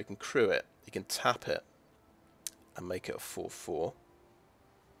 2, so he can crew it, he can tap it, and make it a 4/4.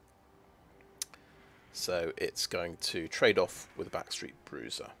 So it's going to trade off with a Backstreet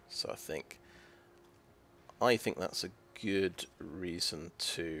Bruiser. So I think that's a good reason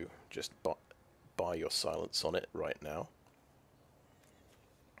to just buy your silence on it right now.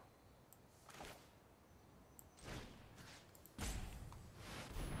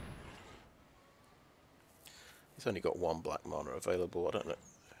 He's only got 1 black mana available. I don't know.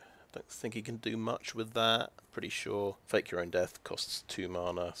 Don't think he can do much with that. Pretty sure Fake Your Own Death costs 2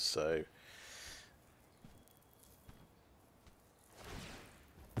 mana, so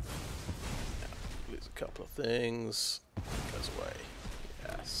lose a couple of things. Goes away.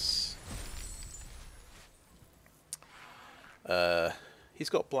 Yes. He's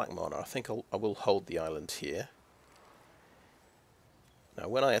got black mana. I think I will hold the island here. Now,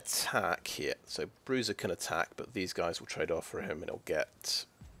 when I attack here, so Bruiser can attack, but these guys will trade off for him, and he'll get,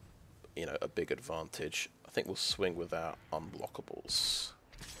 you know, a big advantage. I think we'll swing with our unblockables.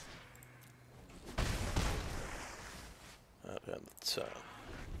 And end the turn.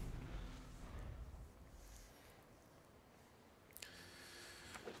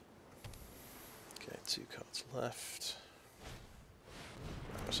 Okay, 2 cards left.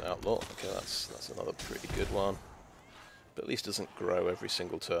 There's Outlaw. Okay, that's another pretty good one. But at least doesn't grow every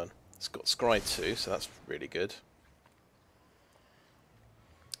single turn. It's got Scry too, so that's really good.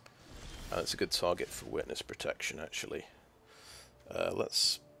 And it's a good target for Witness Protection, actually.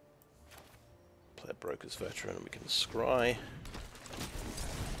 Let's play a Broker's Veteran and we can Scry.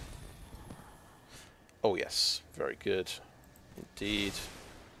 Oh yes, very good indeed.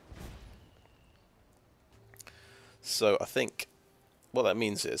 So I think what that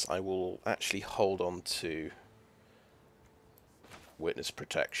means is I will actually hold on to Witness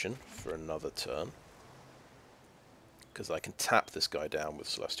Protection for another turn, because I can tap this guy down with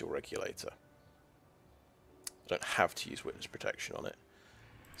Celestial Regulator. I don't have to use Witness Protection on it.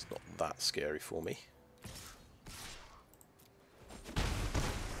 It's not that scary for me.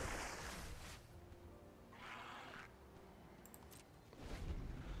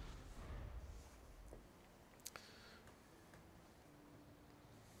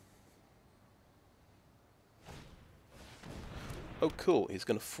 Oh cool, he's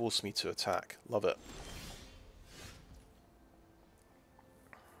going to force me to attack. Love it.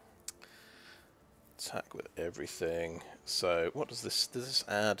 Attack with everything. So what does this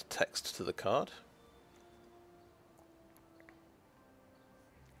add text to the card?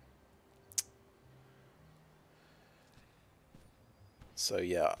 So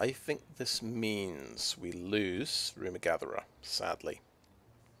yeah, I think this means we lose Rumor Gatherer, sadly.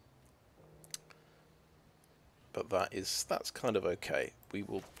 But that's kind of okay. We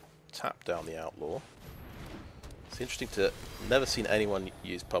will tap down the Outlaw. It's interesting to never seen anyone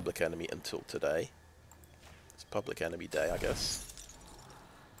use Public Enemy until today. It's Public Enemy Day, I guess.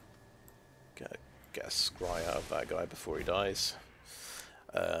 Get a scry out of that guy before he dies.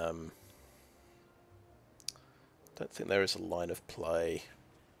 Don't think there is a line of play.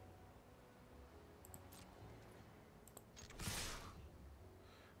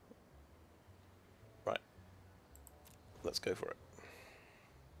 Right. Let's go for it.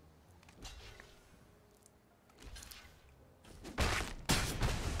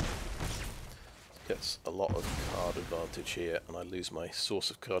 Gets a lot of card advantage here, and I lose my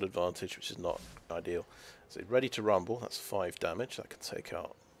source of card advantage, which is not ideal. So ready to rumble, that's 5 damage. That can take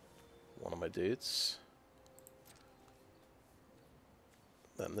out one of my dudes.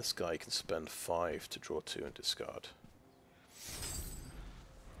 Then this guy can spend 5 to draw 2 and discard.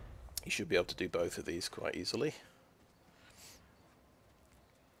 He should be able to do both of these quite easily.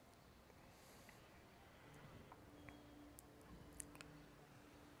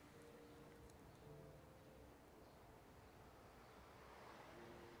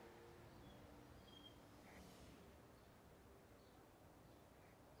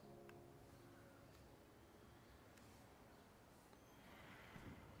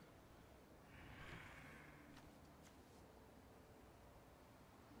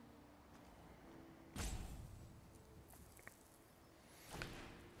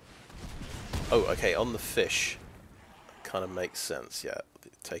 Oh, okay, on the fish, kind of makes sense, yeah.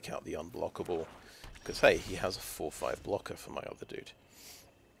 Take out the unblockable, because hey, he has a 4/5 blocker for my other dude.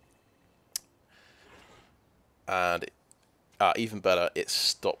 And even better, it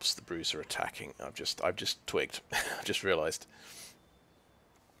stops the Bruiser attacking. I've just twigged. I just realised.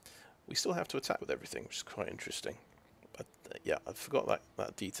 We still have to attack with everything, which is quite interesting. But, yeah, I forgot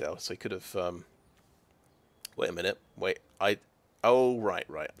that detail. So he could have. Wait a minute. Wait, Oh right.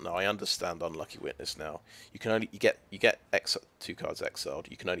 No, I understand Unlucky Witness now. You can only you get 2 cards exiled.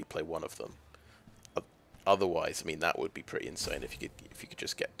 You can only play one of them. Otherwise, I mean, that would be pretty insane if you could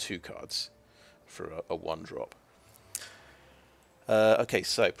just get 2 cards for a 1-drop. Okay,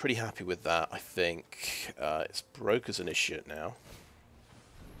 so pretty happy with that. I think it's Broker's Initiate now.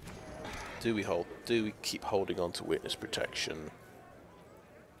 Do we keep holding on to Witness Protection?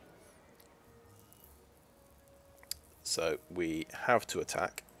 So we have to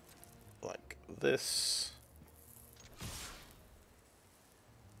attack like this.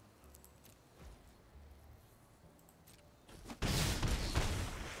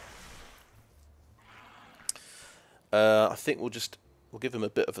 I think we'll give him a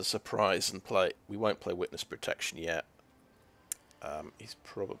bit of a surprise and play. We won't play Witness Protection yet. He's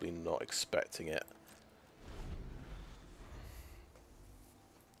probably not expecting it.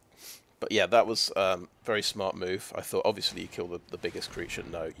 But yeah, that was very smart move. I thought obviously you kill the biggest creature.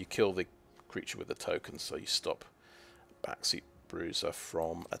 No, you kill the creature with the token, so you stop Backstreet Bruiser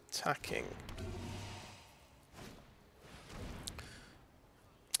from attacking.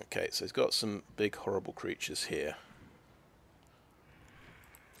 Okay, so he's got some big horrible creatures here.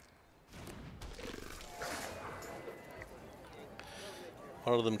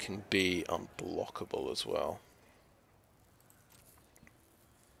 One of them can be unblockable as well.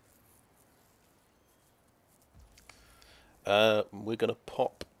 We're going to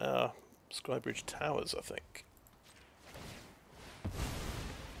pop our Skybridge Towers, I think.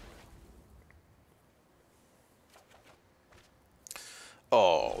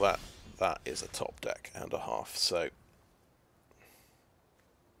 Oh, that is a top deck and a half. So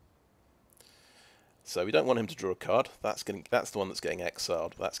we don't want him to draw a card. That's the one that's getting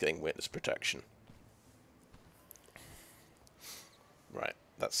exiled. That's getting Witness Protection. Right,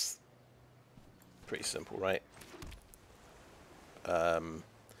 that's pretty simple, right? Of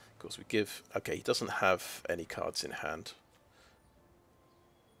course, we give... Okay, he doesn't have any cards in hand.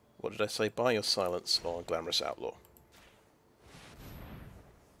 What did I say? Buy your silence on Glamorous Outlaw.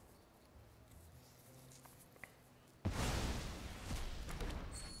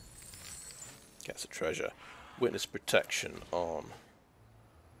 Gets a treasure. Witness Protection on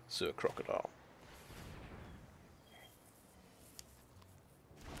Sewer Crocodile.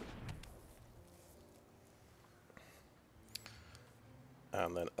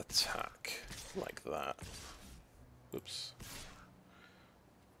 And then attack like that. Oops.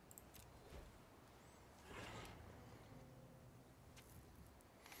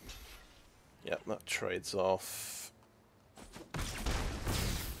 Yep, that trades off.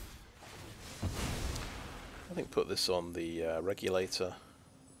 I think put this on the regulator.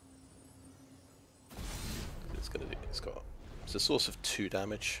 It's a source of 2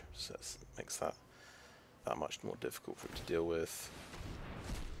 damage, so it makes that much more difficult for it to deal with.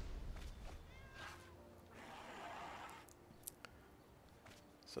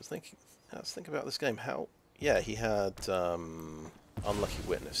 So let's think about this game. Yeah, he had Unlucky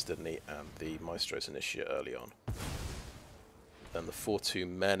Witness, didn't he? And the Maestro's Initiate early on. Then the 4/2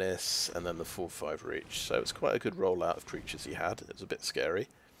 Menace, and then the 4/5 Reach. So it's quite a good rollout of creatures he had. It was a bit scary.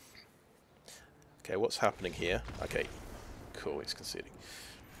 Okay, what's happening here? Okay, cool, he's conceding.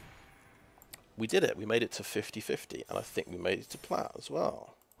 We did it. We made it to 50-50, and I think we made it to plat as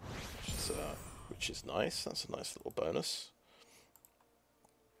well, which is nice. That's a nice little bonus.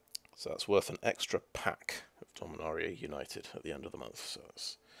 So that's worth an extra pack of Dominaria United at the end of the month. So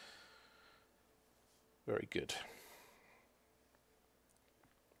that's very good.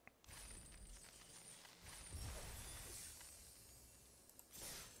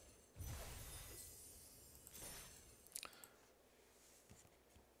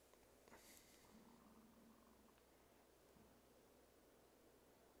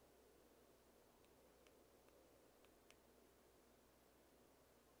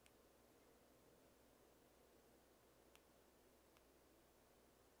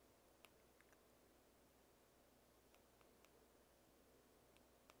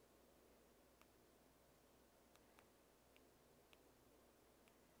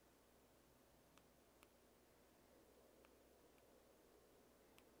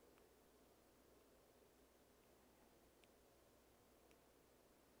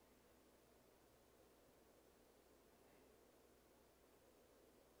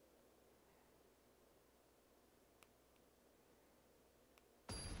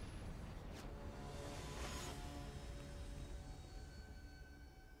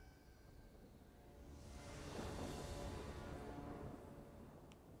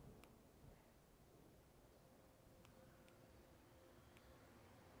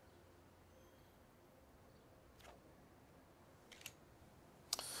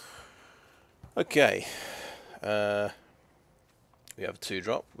 Okay, we have a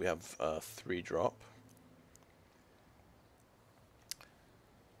 2-drop, we have a 3-drop.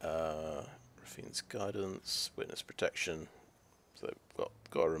 Raffine's Guidance, Witness Protection, so we've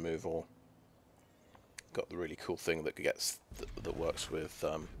got a removal. Got the really cool thing that that works with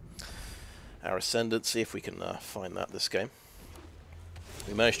our Ascendancy, if we can find that this game.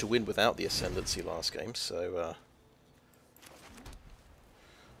 We managed to win without the Ascendancy last game, so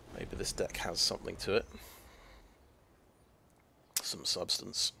maybe this deck has something to it. Some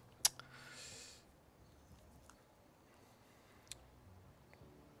substance.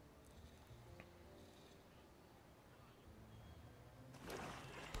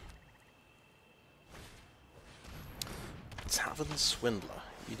 Tavern Swindler.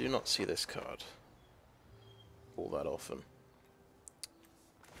 You do not see this card all that often.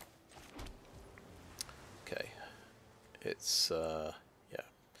 Okay. It's, yeah.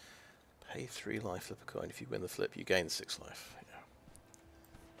 Pay 3 life, flip a coin. If you win the flip, you gain 6 life. Yeah.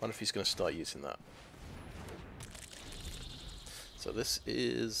 Wonder if he's going to start using that. So this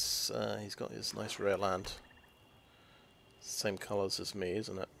is, he's got his nice rare land. Same colours as me,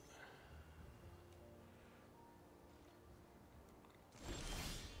 isn't it?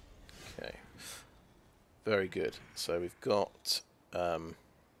 Okay. Very good. So we've got, yeah,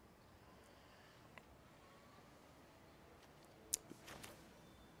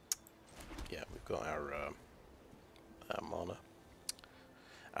 we've got our mana.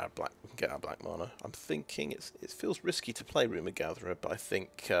 Our black, we can get our black mana. I'm thinking it feels risky to play Rumor Gatherer, but I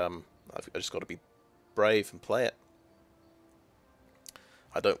think I've just got to be brave and play it.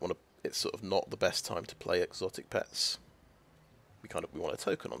 I don't want to. It's sort of not the best time to play exotic pets. We want a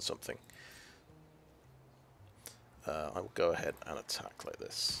token on something. I will go ahead and attack like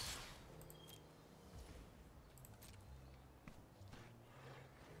this.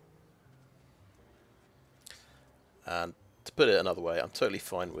 And to put it another way, I'm totally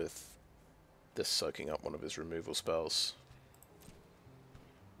fine with this soaking up one of his removal spells.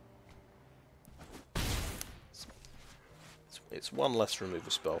 It's one less removal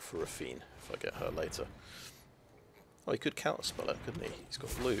spell for Raffine if I get her later. Oh, he could counterspell it, couldn't he? He's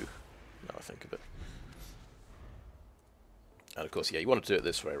got blue, now I think of it. And of course, yeah, you want to do it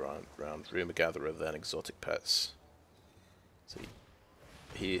this way round Rumor Gatherer, then exotic pets. So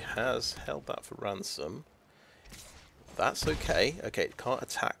he has held that for ransom. That's okay. Okay, it can't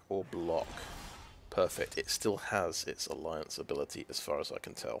attack or block. Perfect. It still has its alliance ability as far as I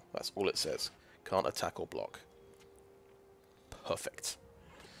can tell. That's all it says. Can't attack or block. Perfect.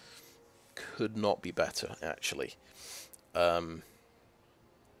 Could not be better, actually.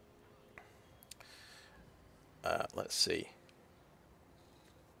 Let's see.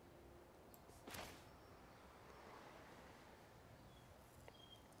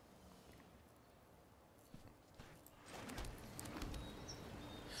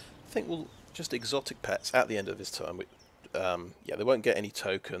 I think we'll just exotic pets at the end of this turn. Yeah, they won't get any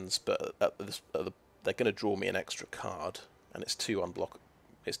tokens, but they're going to draw me an extra card, and it's two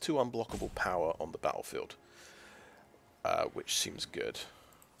unblockable power on the battlefield, which seems good.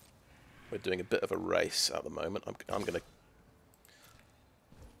 We're doing a bit of a race at the moment. I'm gonna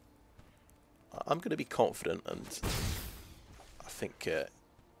be confident, and I think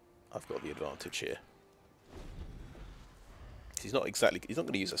I've got the advantage here. He's not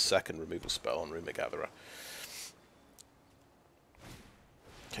going to use a second removal spell on Rumor Gatherer.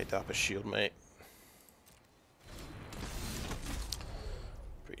 Okay, Dapper Shield Mate.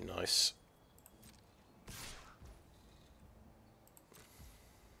 Pretty nice.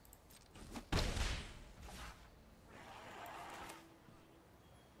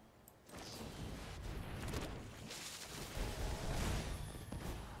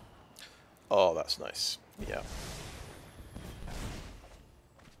 Oh, that's nice. Yeah.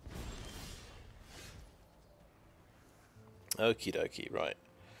 Okie dokie, right.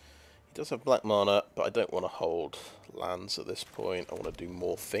 He does have black mana, but I don't want to hold lands at this point. I want to do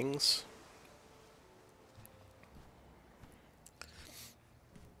more things.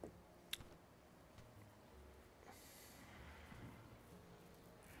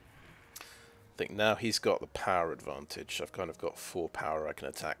 I think now he's got the power advantage. I've kind of got 4 power I can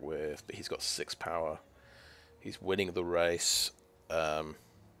attack with, but he's got 6 power. He's winning the race.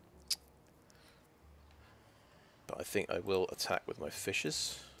 But I think I will attack with my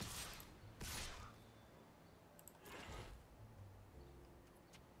fishes.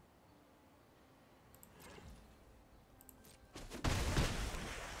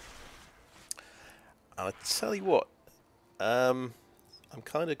 I'll tell you what, I'm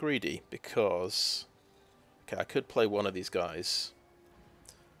kind of greedy because, okay, I could play one of these guys.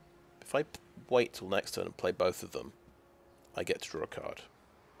 If I wait till next turn and play both of them, I get to draw a card.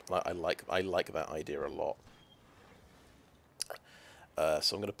 I like that idea a lot.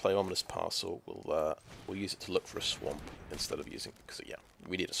 So I'm going to play Ominous Parcel. We'll use it to look for a swamp instead of using, because yeah,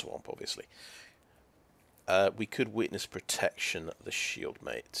 we need a swamp obviously. We could Witness Protection the Shield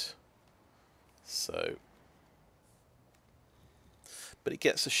Mate. So, but it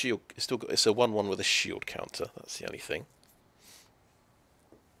gets a shield. It's a 1/1 with a shield counter. That's the only thing.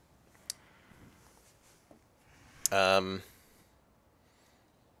 I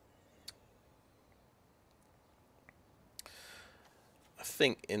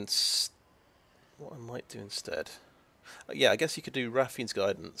think what I might do instead. Yeah, I guess you could do Raffine's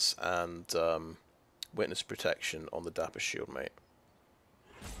Guidance and Witness protection on the Dapper Shieldmate.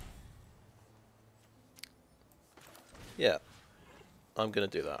 Yeah, I'm going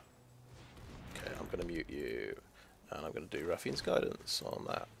to do that. Okay, I'm going to mute you, and I'm going to do Raffine's Guidance on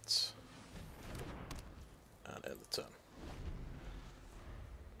that. And end the turn.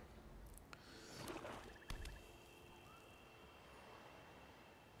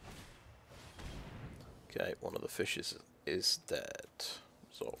 Okay, one of the fishes is dead.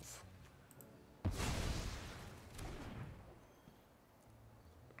 Resolve.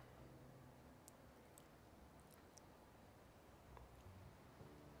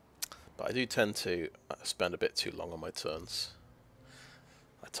 But I do tend to spend a bit too long on my turns.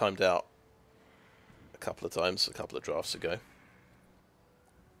 I timed out a couple of times, a couple of drafts ago.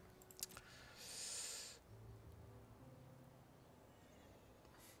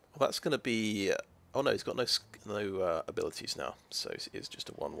 Well, that's going to be... oh no, he's got no abilities now, so it's just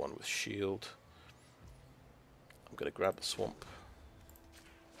a 1/1 with shield. I'm going to grab the swamp.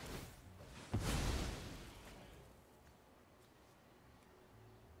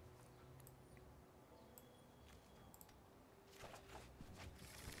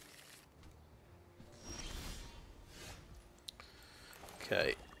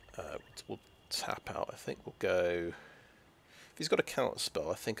 Okay, we'll tap out. I think we'll go... if he's got a counter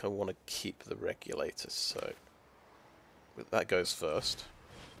spell, I think I want to keep the Regulator, so that goes first.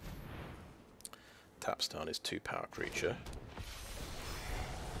 Taps down his 2-power creature.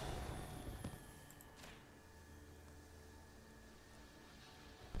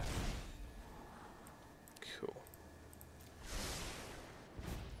 Cool.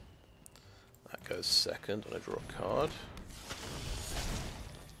 That goes second, and I draw a card.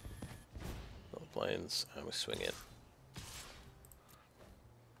 Planes, and we swing in.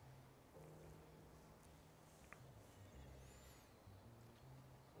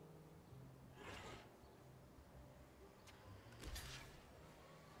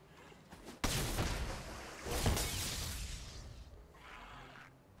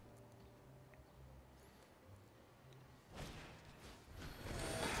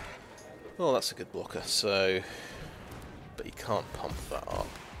 Oh, that's a good blocker, so... but you can't pump that up.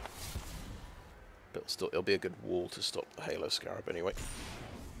 But still, it'll be a good wall to stop the Halo Scarab anyway.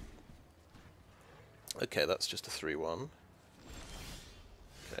 Okay, that's just a 3/1.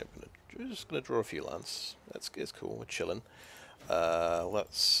 Okay, we're just going to draw a few lands. It's cool, we're chilling.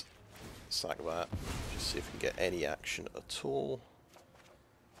 Let's sack that, just see if we can get any action at all.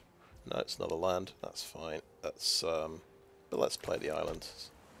 No, it's not a land, that's fine. That's but let's play the island.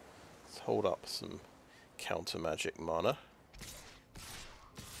 Let's hold up some counter magic mana.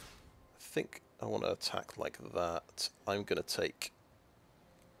 I think I want to attack like that. I'm going to take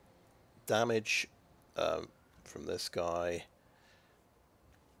damage from this guy,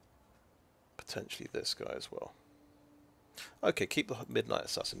 potentially this guy as well. Okay, keep the Midnight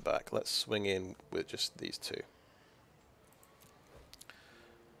Assassin back. Let's swing in with just these two.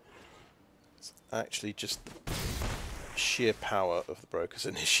 It's actually just the sheer power of the Broker's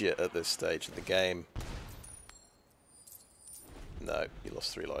Initiate at this stage of the game. No, you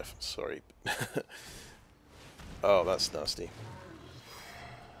lost 3 life. Sorry. Oh, that's nasty.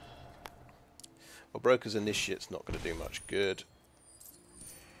 Well, Broker's Initiate's not going to do much good.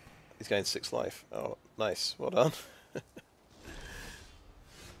 He's gained 6 life. Oh, nice. Well done.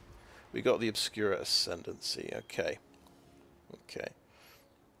 We got the Obscura Ascendancy. Okay. Okay.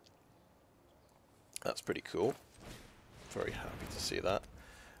 That's pretty cool. Very happy to see that.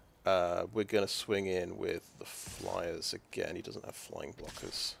 We're going to swing in with the Flyers again. He doesn't have flying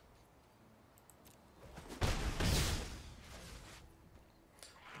blockers.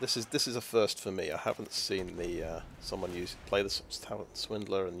 This is a first for me. I haven't seen the someone play the Talent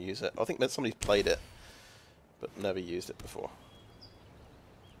Swindler and use it. I think somebody's played it, but never used it before.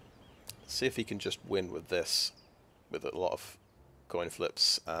 Let's see if he can just win with this, with a lot of coin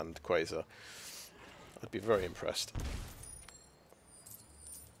flips and Quasar. I'd be very impressed.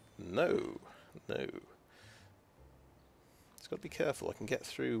 No, no. It's got to be careful. I can get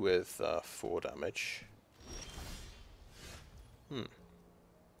through with 4 damage.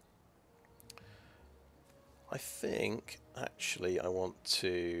 I think, actually, I want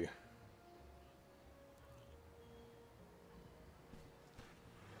to...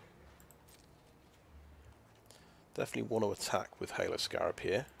 definitely want to attack with Halo Scarab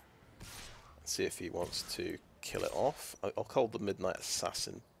here. See if he wants to kill it off. I'll call the Midnight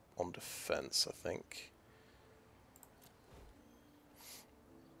Assassin on defense, I think.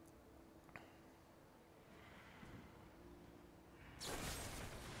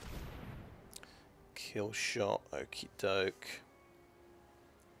 Kill shot, okie doke.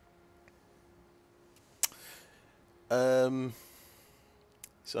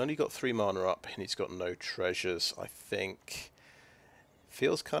 He's only got 3 mana up, and he's got no treasures. I think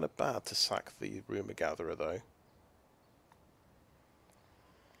feels kind of bad to sack the Rumor Gatherer though.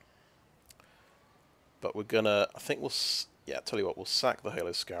 But we're gonna, I think we'll, yeah, tell you what, we'll sack the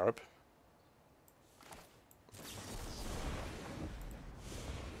Halo Scarab.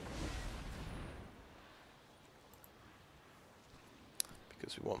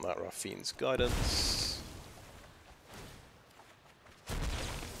 Because we want that Raffine's Guidance. So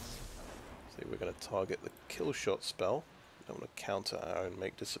we're going to target the Kill Shot spell. I want to counter our own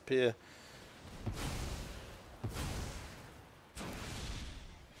Make Disappear.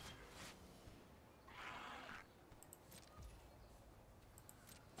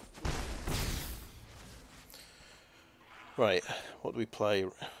 Right, what do we play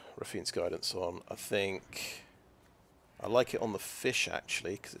Raffine's Guidance on? I think I like it on the fish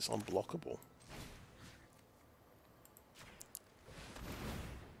actually, because it's unblockable.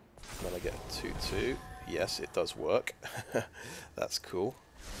 Then I get a 2/2. Yes, it does work. That's cool.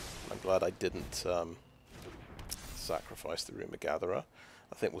 I'm glad I didn't sacrifice the Rumor Gatherer.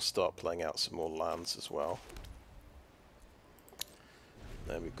 I think we'll start playing out some more lands as well.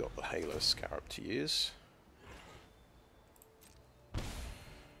 Then we've got the Halo Scarab to use.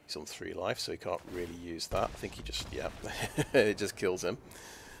 He's on 3 life, so he can't really use that. I think he just, yeah, it just kills him.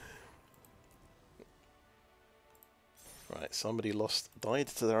 Right, somebody died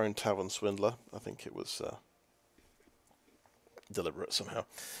to their own Tavern Swindler. I think it was deliberate somehow.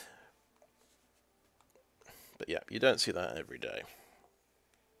 But yeah, you don't see that every day.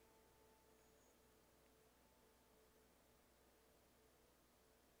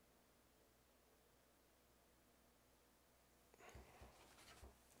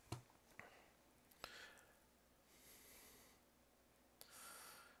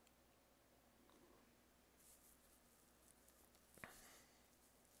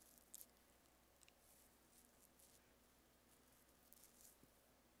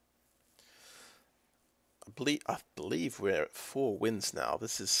 I believe we're at 4 wins now.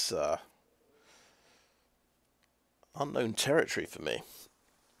 This is unknown territory for me.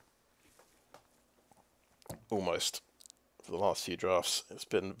 Almost. For the last few drafts. It's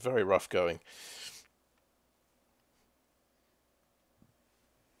been very rough going.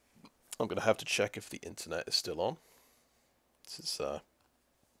 I'm going to have to check if the internet is still on. This is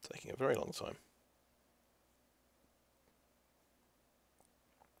taking a very long time.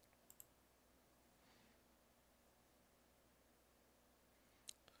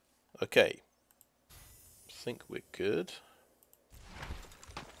 Okay, I think we're good.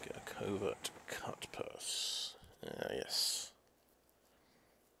 Get a Covert Cut Purse. Yes.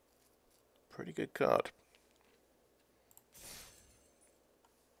 Pretty good card.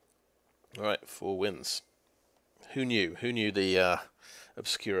 Alright, 4 wins. Who knew? Who knew the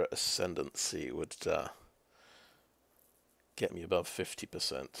Obscura Ascendancy would get me above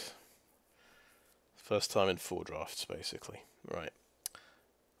 50%? First time in 4 drafts, basically. Right.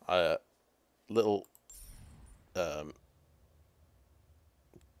 Little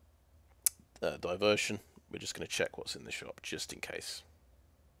diversion. We're just going to check what's in the shop, just in case.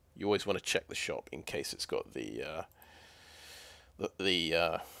 You always want to check the shop in case it's got the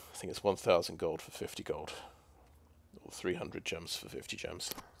I think it's 1,000 gold for 50 gold, or 300 gems for 50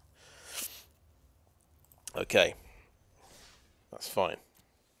 gems. Okay, that's fine.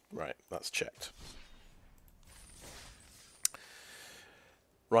 Right, that's checked.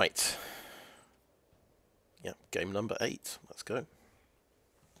 Right. Yeah, game number 8. Let's go.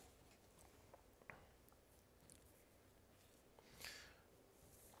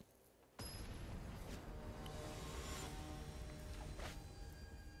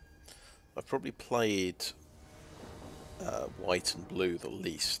 I've probably played white and blue the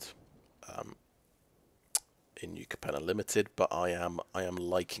least in New Capenna Limited, but I am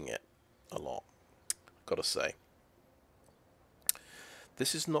liking it a lot, gotta say.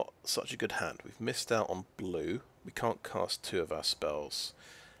 This is not such a good hand. We've missed out on blue. We can't cast 2 of our spells.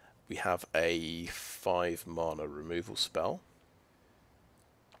 We have a 5 mana removal spell,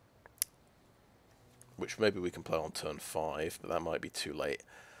 which maybe we can play on turn 5, but that might be too late.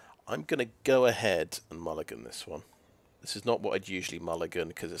 I'm going to go ahead and mulligan this one. This is not what I'd usually mulligan,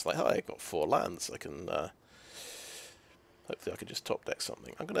 because it's like, oh, I've got 4 lands. I can, hopefully I can just top deck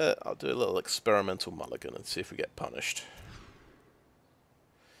something. I'll do a little experimental mulligan and see if we get punished.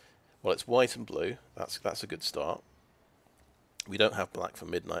 Well, it's white and blue. That's a good start. We don't have black for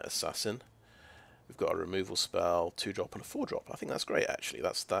Midnight Assassin. We've got a removal spell, 2-drop and a 4-drop. I think that's great, actually.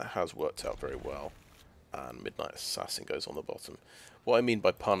 That has worked out very well. And Midnight Assassin goes on the bottom. What I mean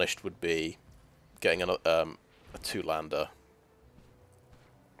by punished would be getting a 2-lander.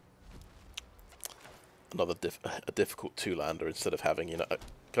 Another a difficult 2-lander instead of having, you know,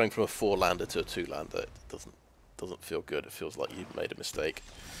 going from a 4-lander to a 2-lander. It doesn't feel good. It feels like you've made a mistake.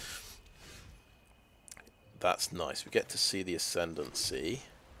 That's nice. We get to see the Ascendancy.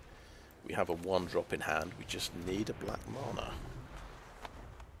 We have a 1-drop in hand. We just need a black mana.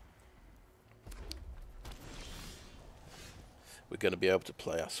 We're going to be able to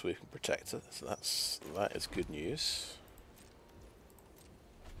play our Swooping Protector, so that is good news.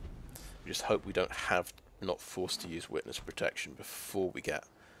 We just hope we not forced to use Witness Protection before we get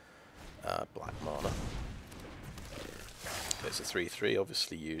black mana. Okay, it's a 3/3.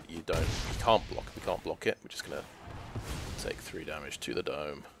 Obviously, you can't block. We can't block it. We're just gonna take 3 damage to the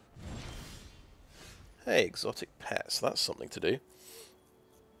dome. Hey, exotic pets. That's something to do.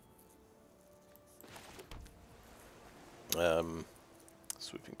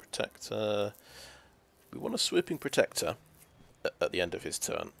 Swooping Protector. We want a Swooping Protector at the end of his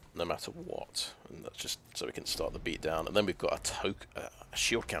turn, no matter what, and that's just so we can start the beat down. And then we've got a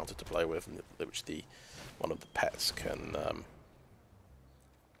shield counter to play with, which one of the pets can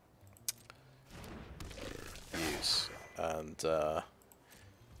use. And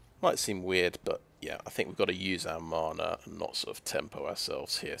might seem weird, but yeah, I think we've got to use our mana and not sort of tempo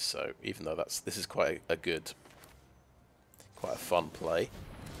ourselves here. So even though this is quite a fun play,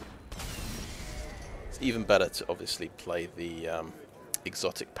 it's even better to obviously play the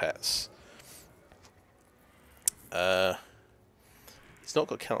exotic pets. He's not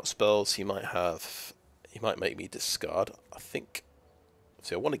got counter spells. He might make me discard. I think.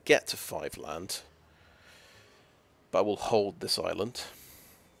 So I want to get to 5 land, but I will hold this island.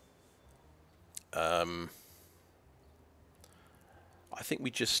 I think we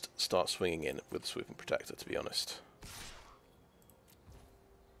just start swinging in with the Swooping Protector, to be honest.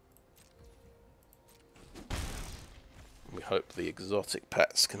 We hope the exotic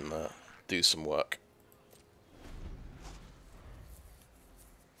pets can do some work.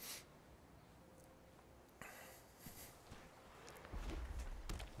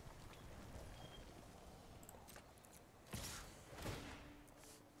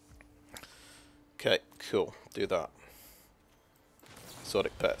 Okay, cool. Do that.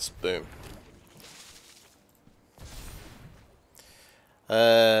 Exotic pets. Boom.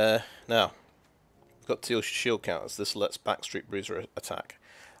 Now, we've got 2 shield counters. This lets Backstreet Bruiser attack.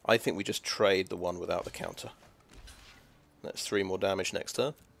 I think we just trade the one without the counter. That's 3 more damage next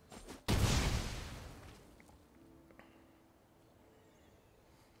turn.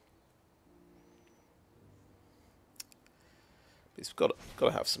 He's got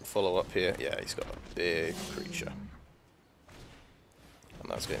to have some follow-up here. Yeah, he's got a big creature. And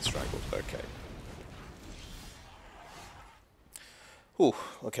that's getting strangled. Okay. Ooh,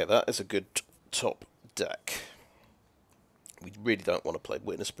 okay, that is a good top deck. We really don't want to play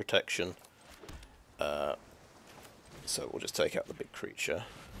Witness Protection. So we'll just take out the big creature.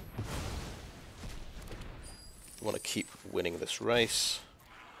 We want to keep winning this race.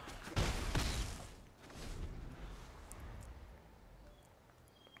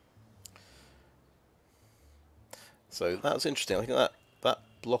 So that was interesting. I think that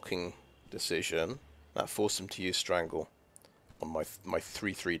blocking decision, that forced him to use Strangle on my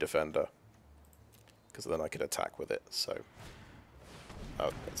 3/3 defender, because then I could attack with it. So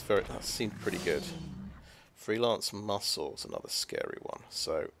that seemed pretty good. Freelance Muscle's another scary one.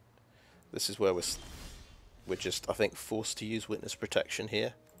 So this is where we're just, I think, forced to use Witness Protection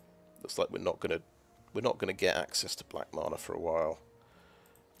here. Looks like we're not gonna get access to black mana for a while,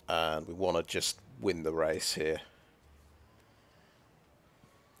 and we want to just win the race here.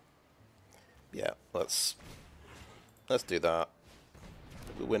 Yeah, let's do that.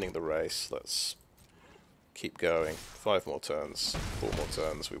 We're winning the race. Let's keep going. 5 more turns, 4 more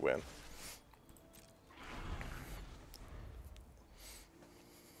turns, we win.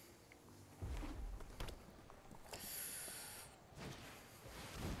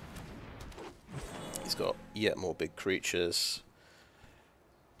 He's got yet more big creatures.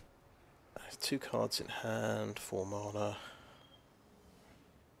 2 cards in hand, 4 mana.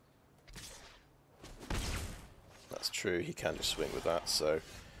 That's true, he can just swing with that, so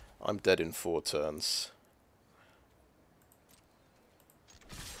I'm dead in 4 turns.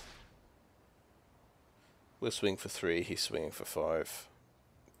 We'll swing for 3, he's swinging for 5.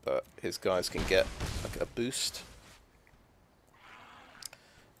 But his guys can get like a boost.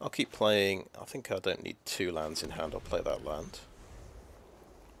 I'll keep playing. I think I don't need 2 lands in hand, I'll play that land.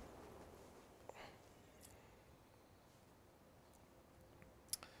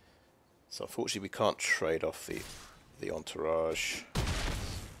 So unfortunately we can't trade off the entourage.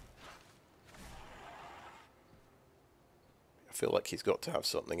 feel like he's got to have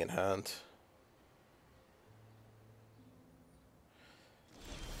something in hand.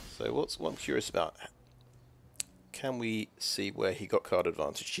 So what I'm curious about, can we see where he got card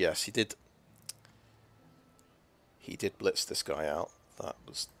advantage? Yes, he did. He did blitz this guy out. That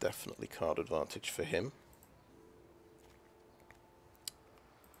was definitely card advantage for him.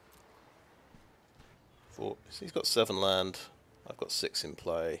 So he's got 7 land. I've got 6 in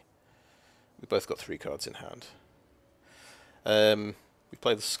play. We both got 3 cards in hand. We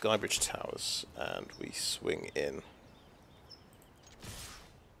play the Skybridge Towers and we swing in.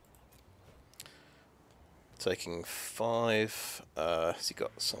 Taking 5. Has he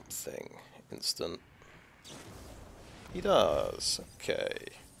got something instant? He does. Okay.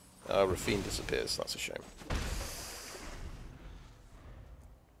 Raffine disappears. That's a shame.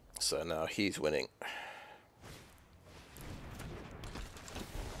 So now he's winning.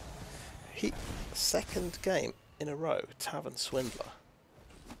 Second game in a row. Tavern Swindler.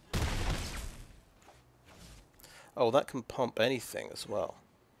 Oh, that can pump anything as well.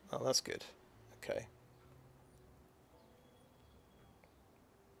 Oh, that's good. Okay.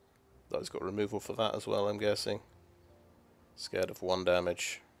 Those got removal for that as well, I'm guessing. Scared of 1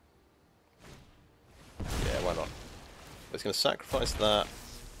 damage. Yeah, why not? He's going to sacrifice that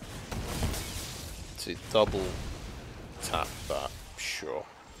to double tap that. Sure,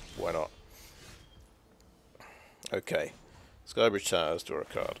 why not? Okay, Skybridge Towers, draw a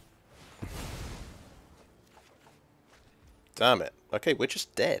card. Damn it. Okay, we're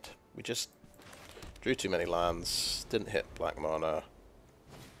just dead. We just drew too many lands, didn't hit black mana.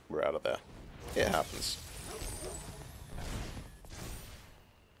 We're out of there. It happens.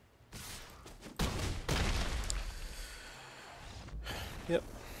 Yep.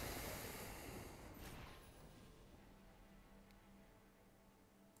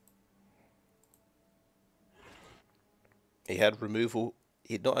 He had removal.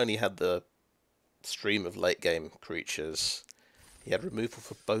 He not only had the stream of late game creatures, he had removal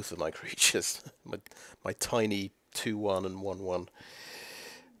for both of my creatures. my tiny 2/1 and 1/1.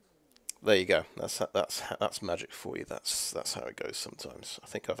 There you go. That's magic for you. That's how it goes sometimes. I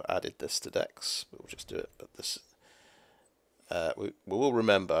think I've added this to decks, but we'll just do it. But this, we will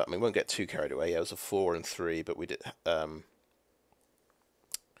remember. I mean, we won't get too carried away. Yeah, it was a 4 and 3, but we did. I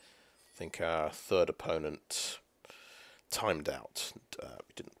think our third opponent timed out.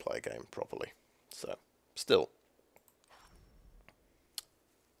 We didn't play a game properly. So, still.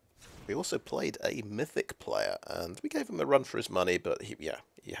 We also played a mythic player, and we gave him a run for his money, but he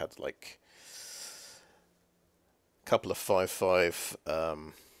had like a couple of 5/5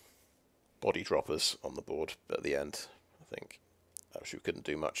 body droppers on the board at the end, I think, which we couldn't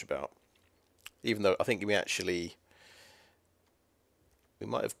do much about. Even though I think we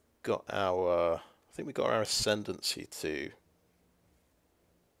might have got our, I think we got our Ascendancy to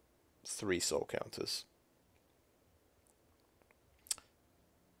 3 soul counters.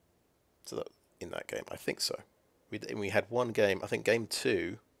 So that, in that game, I think so. We had one game, I think game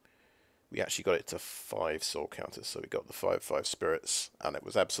 2, we actually got it to 5 soul counters, so we got the 5/5 spirits, and it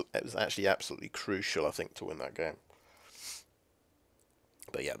was actually absolutely crucial, I think, to win that game.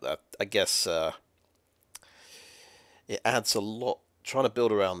 But yeah, I guess it adds a lot. Trying to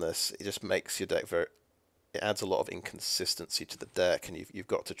build around this, it just makes your deck very. It adds a lot of inconsistency to the deck, and you've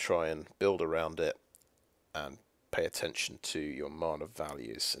got to try and build around it, and pay attention to your mana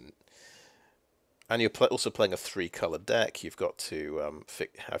values, and you're also playing a 3-color deck. You've got to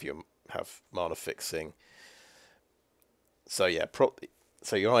have mana fixing. So yeah,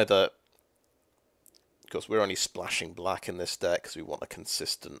 so you're either, because we're only splashing black in this deck because we want a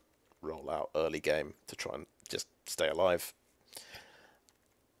consistent rollout early game to try and just stay alive,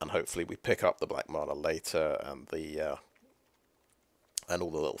 and hopefully we pick up the black mana later and and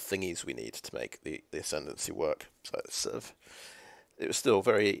all the little thingies we need to make the Ascendancy work. So it's it was still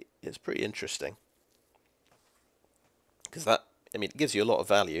it's pretty interesting. Because it gives you a lot of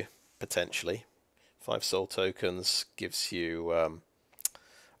value, potentially. 5 soul tokens gives you, I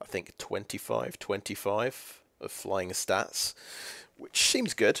think, 25 of flying stats, which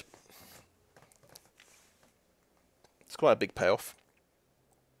seems good. It's quite a big payoff.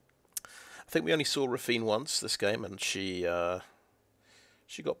 I think we only saw Raffine once this game, and she got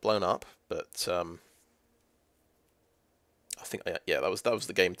blown up, but I think, yeah, that was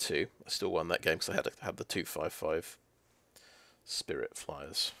the game 2. I still won that game because I had the 2/5/5 spirit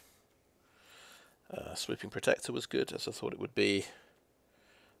flyers. Swooping Protector was good, as I thought it would be.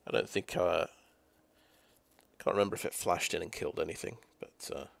 I don't think can't remember if it flashed in and killed anything, but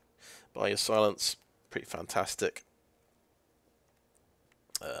By Your Silence, pretty fantastic.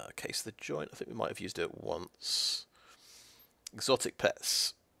 Case the Joint, I think we might have used it once. Exotic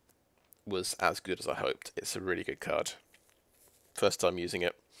Pets was as good as I hoped. It's a really good card. First time using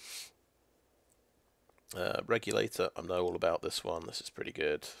it. Regulator, I know all about this one. This is pretty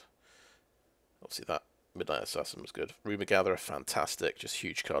good. Obviously that Midnight Assassin was good. Rumor Gatherer, fantastic. Just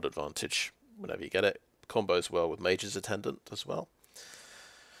huge card advantage whenever you get it. Combos well with Mage's Attendant as well.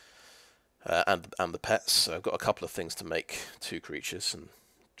 And the pets. So I've got a couple of things to make 2 creatures and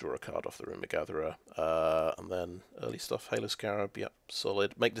draw a card off the Rumor Gatherer. And then early stuff, Halo Scarab, yep,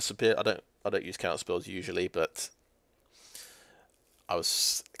 solid. Make Disappear, I don't use counter spells usually, but I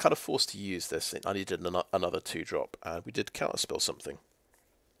was kind of forced to use this. I needed another 2-drop, and we did counterspell something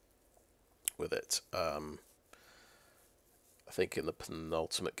with it. I think in the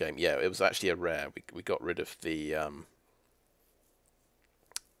penultimate game, yeah, it was actually a rare. We got rid of the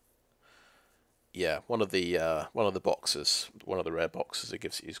one of the boxes, one of the rare boxes.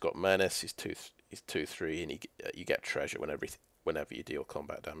 He's got menace. He's 2/3, and you get treasure whenever you deal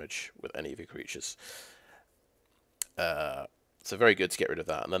combat damage with any of your creatures. So very good to get rid of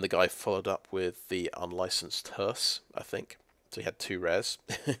that. And then the guy followed up with the Unlicensed Hearse, I think. So he had 2 rares.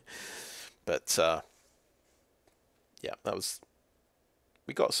 But yeah, that was.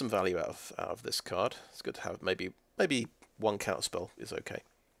 We got some value out of this card. It's good to have. Maybe 1 counterspell is okay.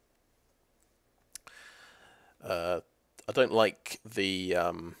 I don't like the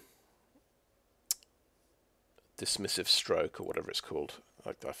dismissive stroke or whatever it's called.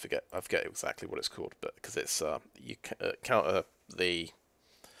 I forget exactly what it's called, but because it's you counter the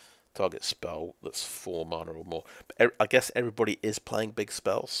target spell that's 4 mana or more. But I guess everybody is playing big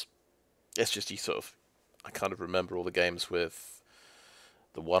spells. It's just I kind of remember all the games with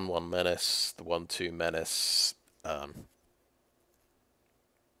the 1/1 menace, the 1/2 menace, and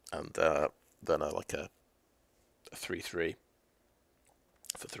then like a 3/3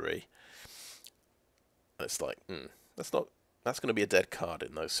 for 3. And it's like, that's going to be a dead card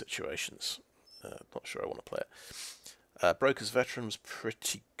in those situations. Not sure I want to play it. Broker's Veteran's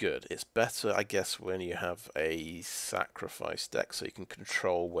pretty good. It's better, I guess, when you have a sacrifice deck, so you can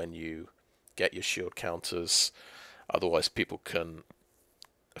control when you get your shield counters. Otherwise,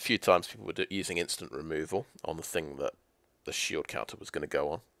 a few times people were using instant removal on the thing that the shield counter was going to go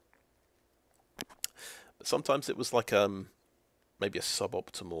on. But sometimes it was like maybe a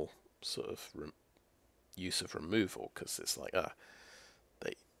suboptimal sort of use of removal, because it's like, are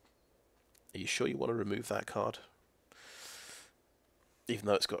you sure you want to remove that card? Even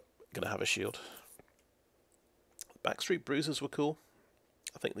though it's going to have a shield. Backstreet Bruisers were cool.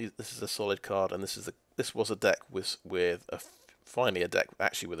 I think this is a solid card, and this was a deck with finally a deck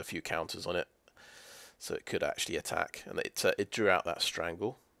actually with a few counters on it, so it could actually attack, and it drew out that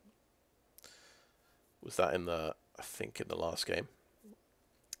Strangle. Was that I think in the last game?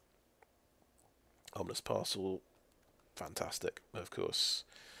 Ominous Parcel, fantastic, of course.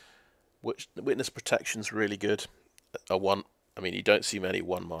 Witness Protection's really good. You don't see many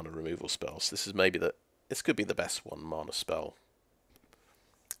 1 mana removal spells. This could be the best 1 mana spell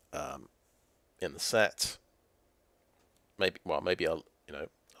in the set. Maybe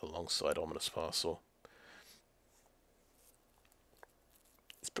alongside Ominous Parcel.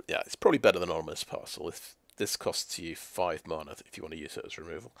 It's probably better than Ominous Parcel. If this costs you 5 mana if you want to use it as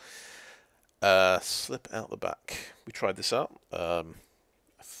removal. Slip Out the Back. We tried this out. I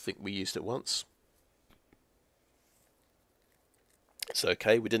think we used it once. It's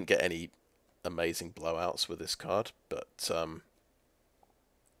okay. We didn't get any amazing blowouts with this card, but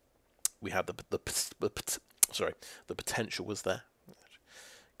we had the potential was there.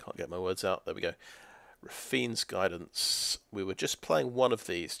 Can't get my words out. There we go. Raffine's Guidance. We were just playing one of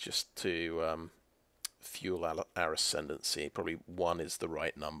these just to fuel our Ascendancy. Probably 1 is the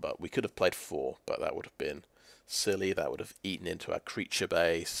right number. We could have played 4, but that would have been silly. That would have eaten into our creature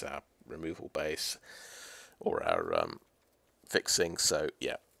base, our removal base, or our fixing. So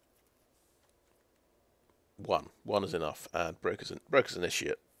yeah, 1 is enough. And Broker's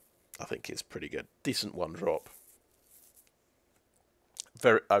Initiate, I think, is pretty good. Decent 1-drop.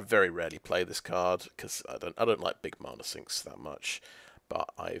 I very rarely play this card because I don't like big mana sinks that much,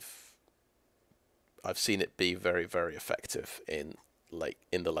 but I've seen it be very, very effective in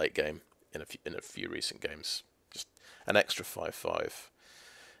the late game in a few recent games. Just an extra 5/5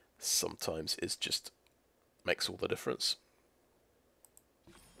 sometimes makes all the difference.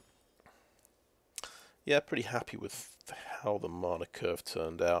 Yeah, pretty happy with how the mana curve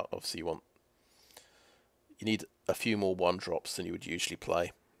turned out. Obviously, you need a few more 1-drops than you would usually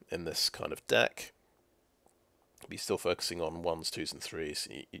play in this kind of deck. Be still focusing on 1s, 2s, and 3s.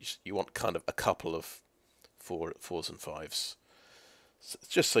 You want kind of a couple of 4s and 5s,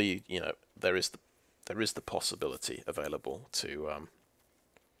 just so there is there is the possibility available to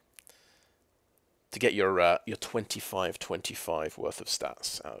get your 25-25 worth of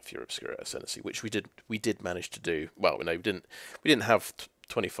stats out of your Obscura Ascendancy, which we did manage to do. Well, no, we didn't have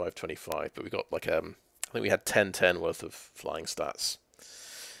 25-25, but we got like I think we had 10-10 worth of flying stats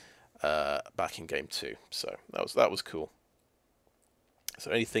back in game 2. So that was cool.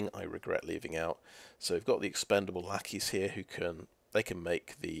 So anything I regret leaving out? So we've got the expendable lackeys here who can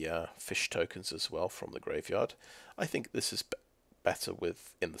make the fish tokens as well from the graveyard. I think this is better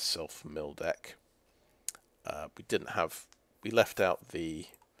in the self-mill deck. We left out the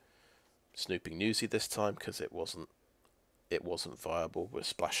Snooping Newsie this time because it wasn't viable. We're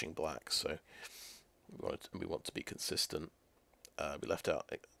splashing black, so we want to be consistent. We left out,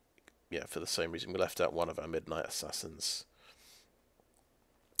 for the same reason we left out one of our Midnight Assassins.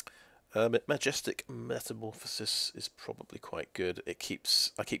 Majestic Metamorphosis is probably quite good. I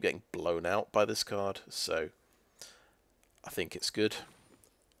keep getting blown out by this card, so I think it's good.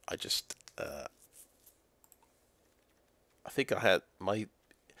 I think I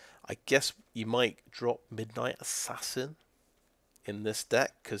guess you might drop Midnight Assassin in this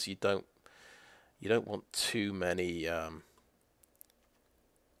deck because you don't want too many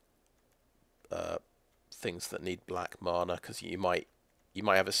things that need black mana, because you might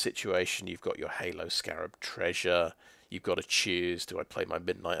have a situation, you've got your Halo Scarab treasure, you've got to choose, do I play my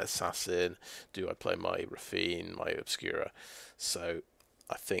Midnight Assassin, do I play my Raffine, my Obscura? So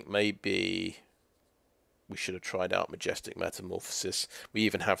I think maybe we should have tried out Majestic Metamorphosis. We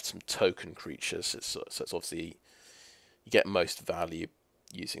even have some token creatures, so it's obviously you get most value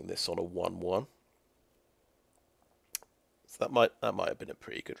using this on a 1/1. So that might have been a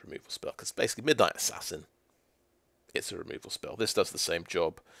pretty good removal spell, because basically Midnight Assassin, it's a removal spell. This does the same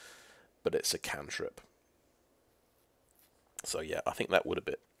job, but it's a cantrip. So yeah, I think that would have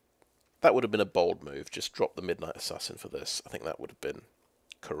been a bold move. Just drop the Midnight Assassin for this. I think that would have been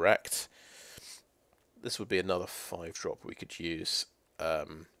correct. This would be another 5-drop we could use, but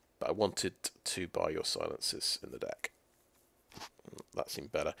I wanted to buy your silences in the deck. That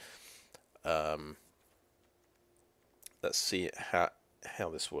seemed better. Let's see how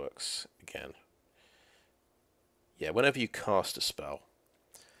this works again. Yeah, whenever you cast a spell,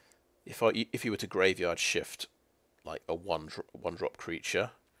 if you were to graveyard shift like a one-drop creature,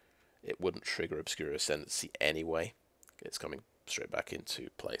 it wouldn't trigger Obscura Ascendancy anyway. It's coming straight back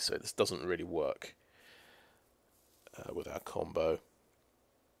into play, so this doesn't really work with our combo.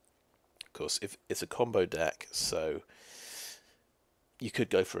 Of course, if it's a combo deck, so you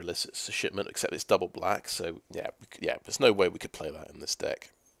could go for Illicit Shipment, except it's double black, so yeah, there's no way we could play that in this deck.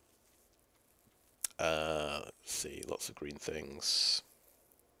 Let's see, lots of green things.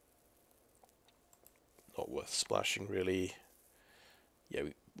 Not worth splashing, really. Yeah,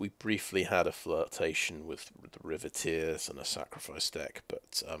 we briefly had a flirtation with the Riveteers and a Sacrifice deck,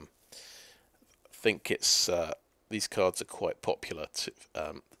 but I think it's these cards are quite popular.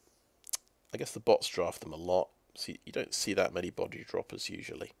 I guess the bots draft them a lot, so you don't see that many body droppers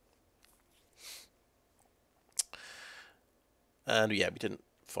usually. And yeah, we didn't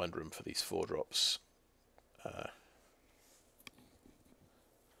find room for these 4-drops.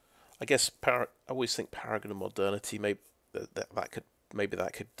 I guess I always think Paragon of Modernity, maybe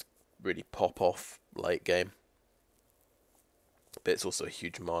that could really pop off late game. But it's also a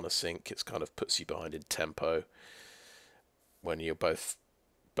huge mana sink. It's kind of puts you behind in tempo when you're both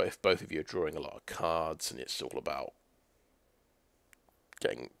of you are drawing a lot of cards, and it's all about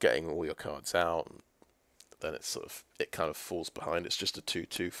getting all your cards out. And then it kind of falls behind. It's just a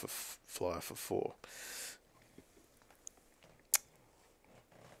 2/2 for flyer for 4.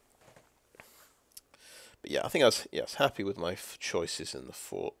 But yeah, I think I was happy with my choices in the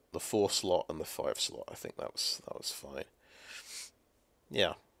 4 slot and the 5 slot. I think that was fine.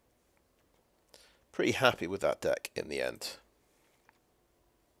 Yeah, pretty happy with that deck in the end.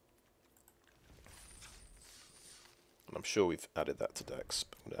 And I'm sure we've added that to decks,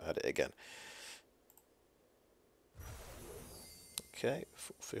 but I'm going to add it again. Okay,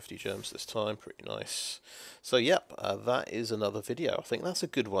 450 gems this time, pretty nice. So yep, that is another video. I think that's a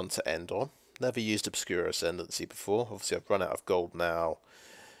good one to end on. Never used Obscura Ascendancy before. Obviously I've run out of gold now.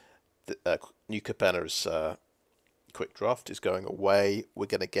 The new Capenna's quick draft is going away. We're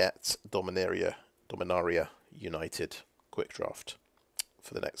going to get Dominaria United quick draft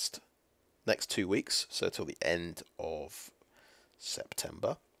for the next 2 weeks, so till the end of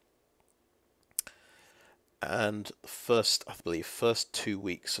September. And I believe first 2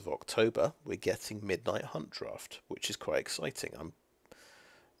 weeks of October, we're getting Midnight Hunt draft, which is quite exciting. I'm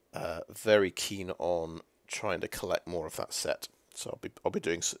very keen on trying to collect more of that set. So I'll be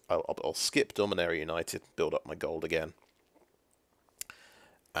doing. I'll skip Dominaria United, build up my gold again,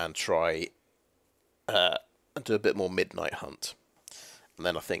 and try and do a bit more Midnight Hunt. And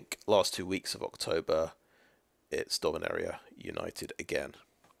then I think last 2 weeks of October, it's Dominaria United again.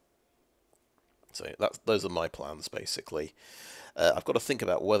 So those are my plans basically. I've got to think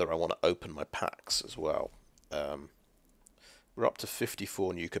about whether I want to open my packs as well. We're up to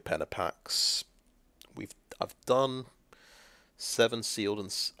 54 new Capenna packs. I've done 7 sealed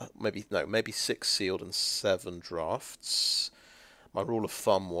and maybe 6 sealed and 7 drafts. My rule of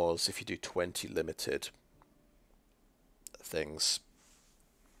thumb was if you do 20 limited things,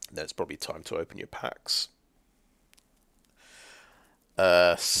 then it's probably time to open your packs.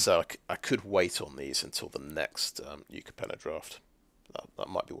 So I could wait on these until the next new Capenna draft. That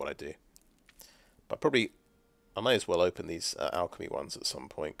might be what I do. But I may as well open these alchemy ones at some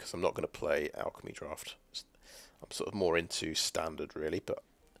point, because I'm not going to play alchemy draft. I'm sort of more into standard really, but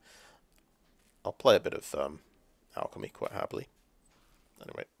I'll play a bit of alchemy quite happily.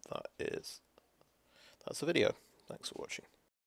 Anyway, that's the video. Thanks for watching.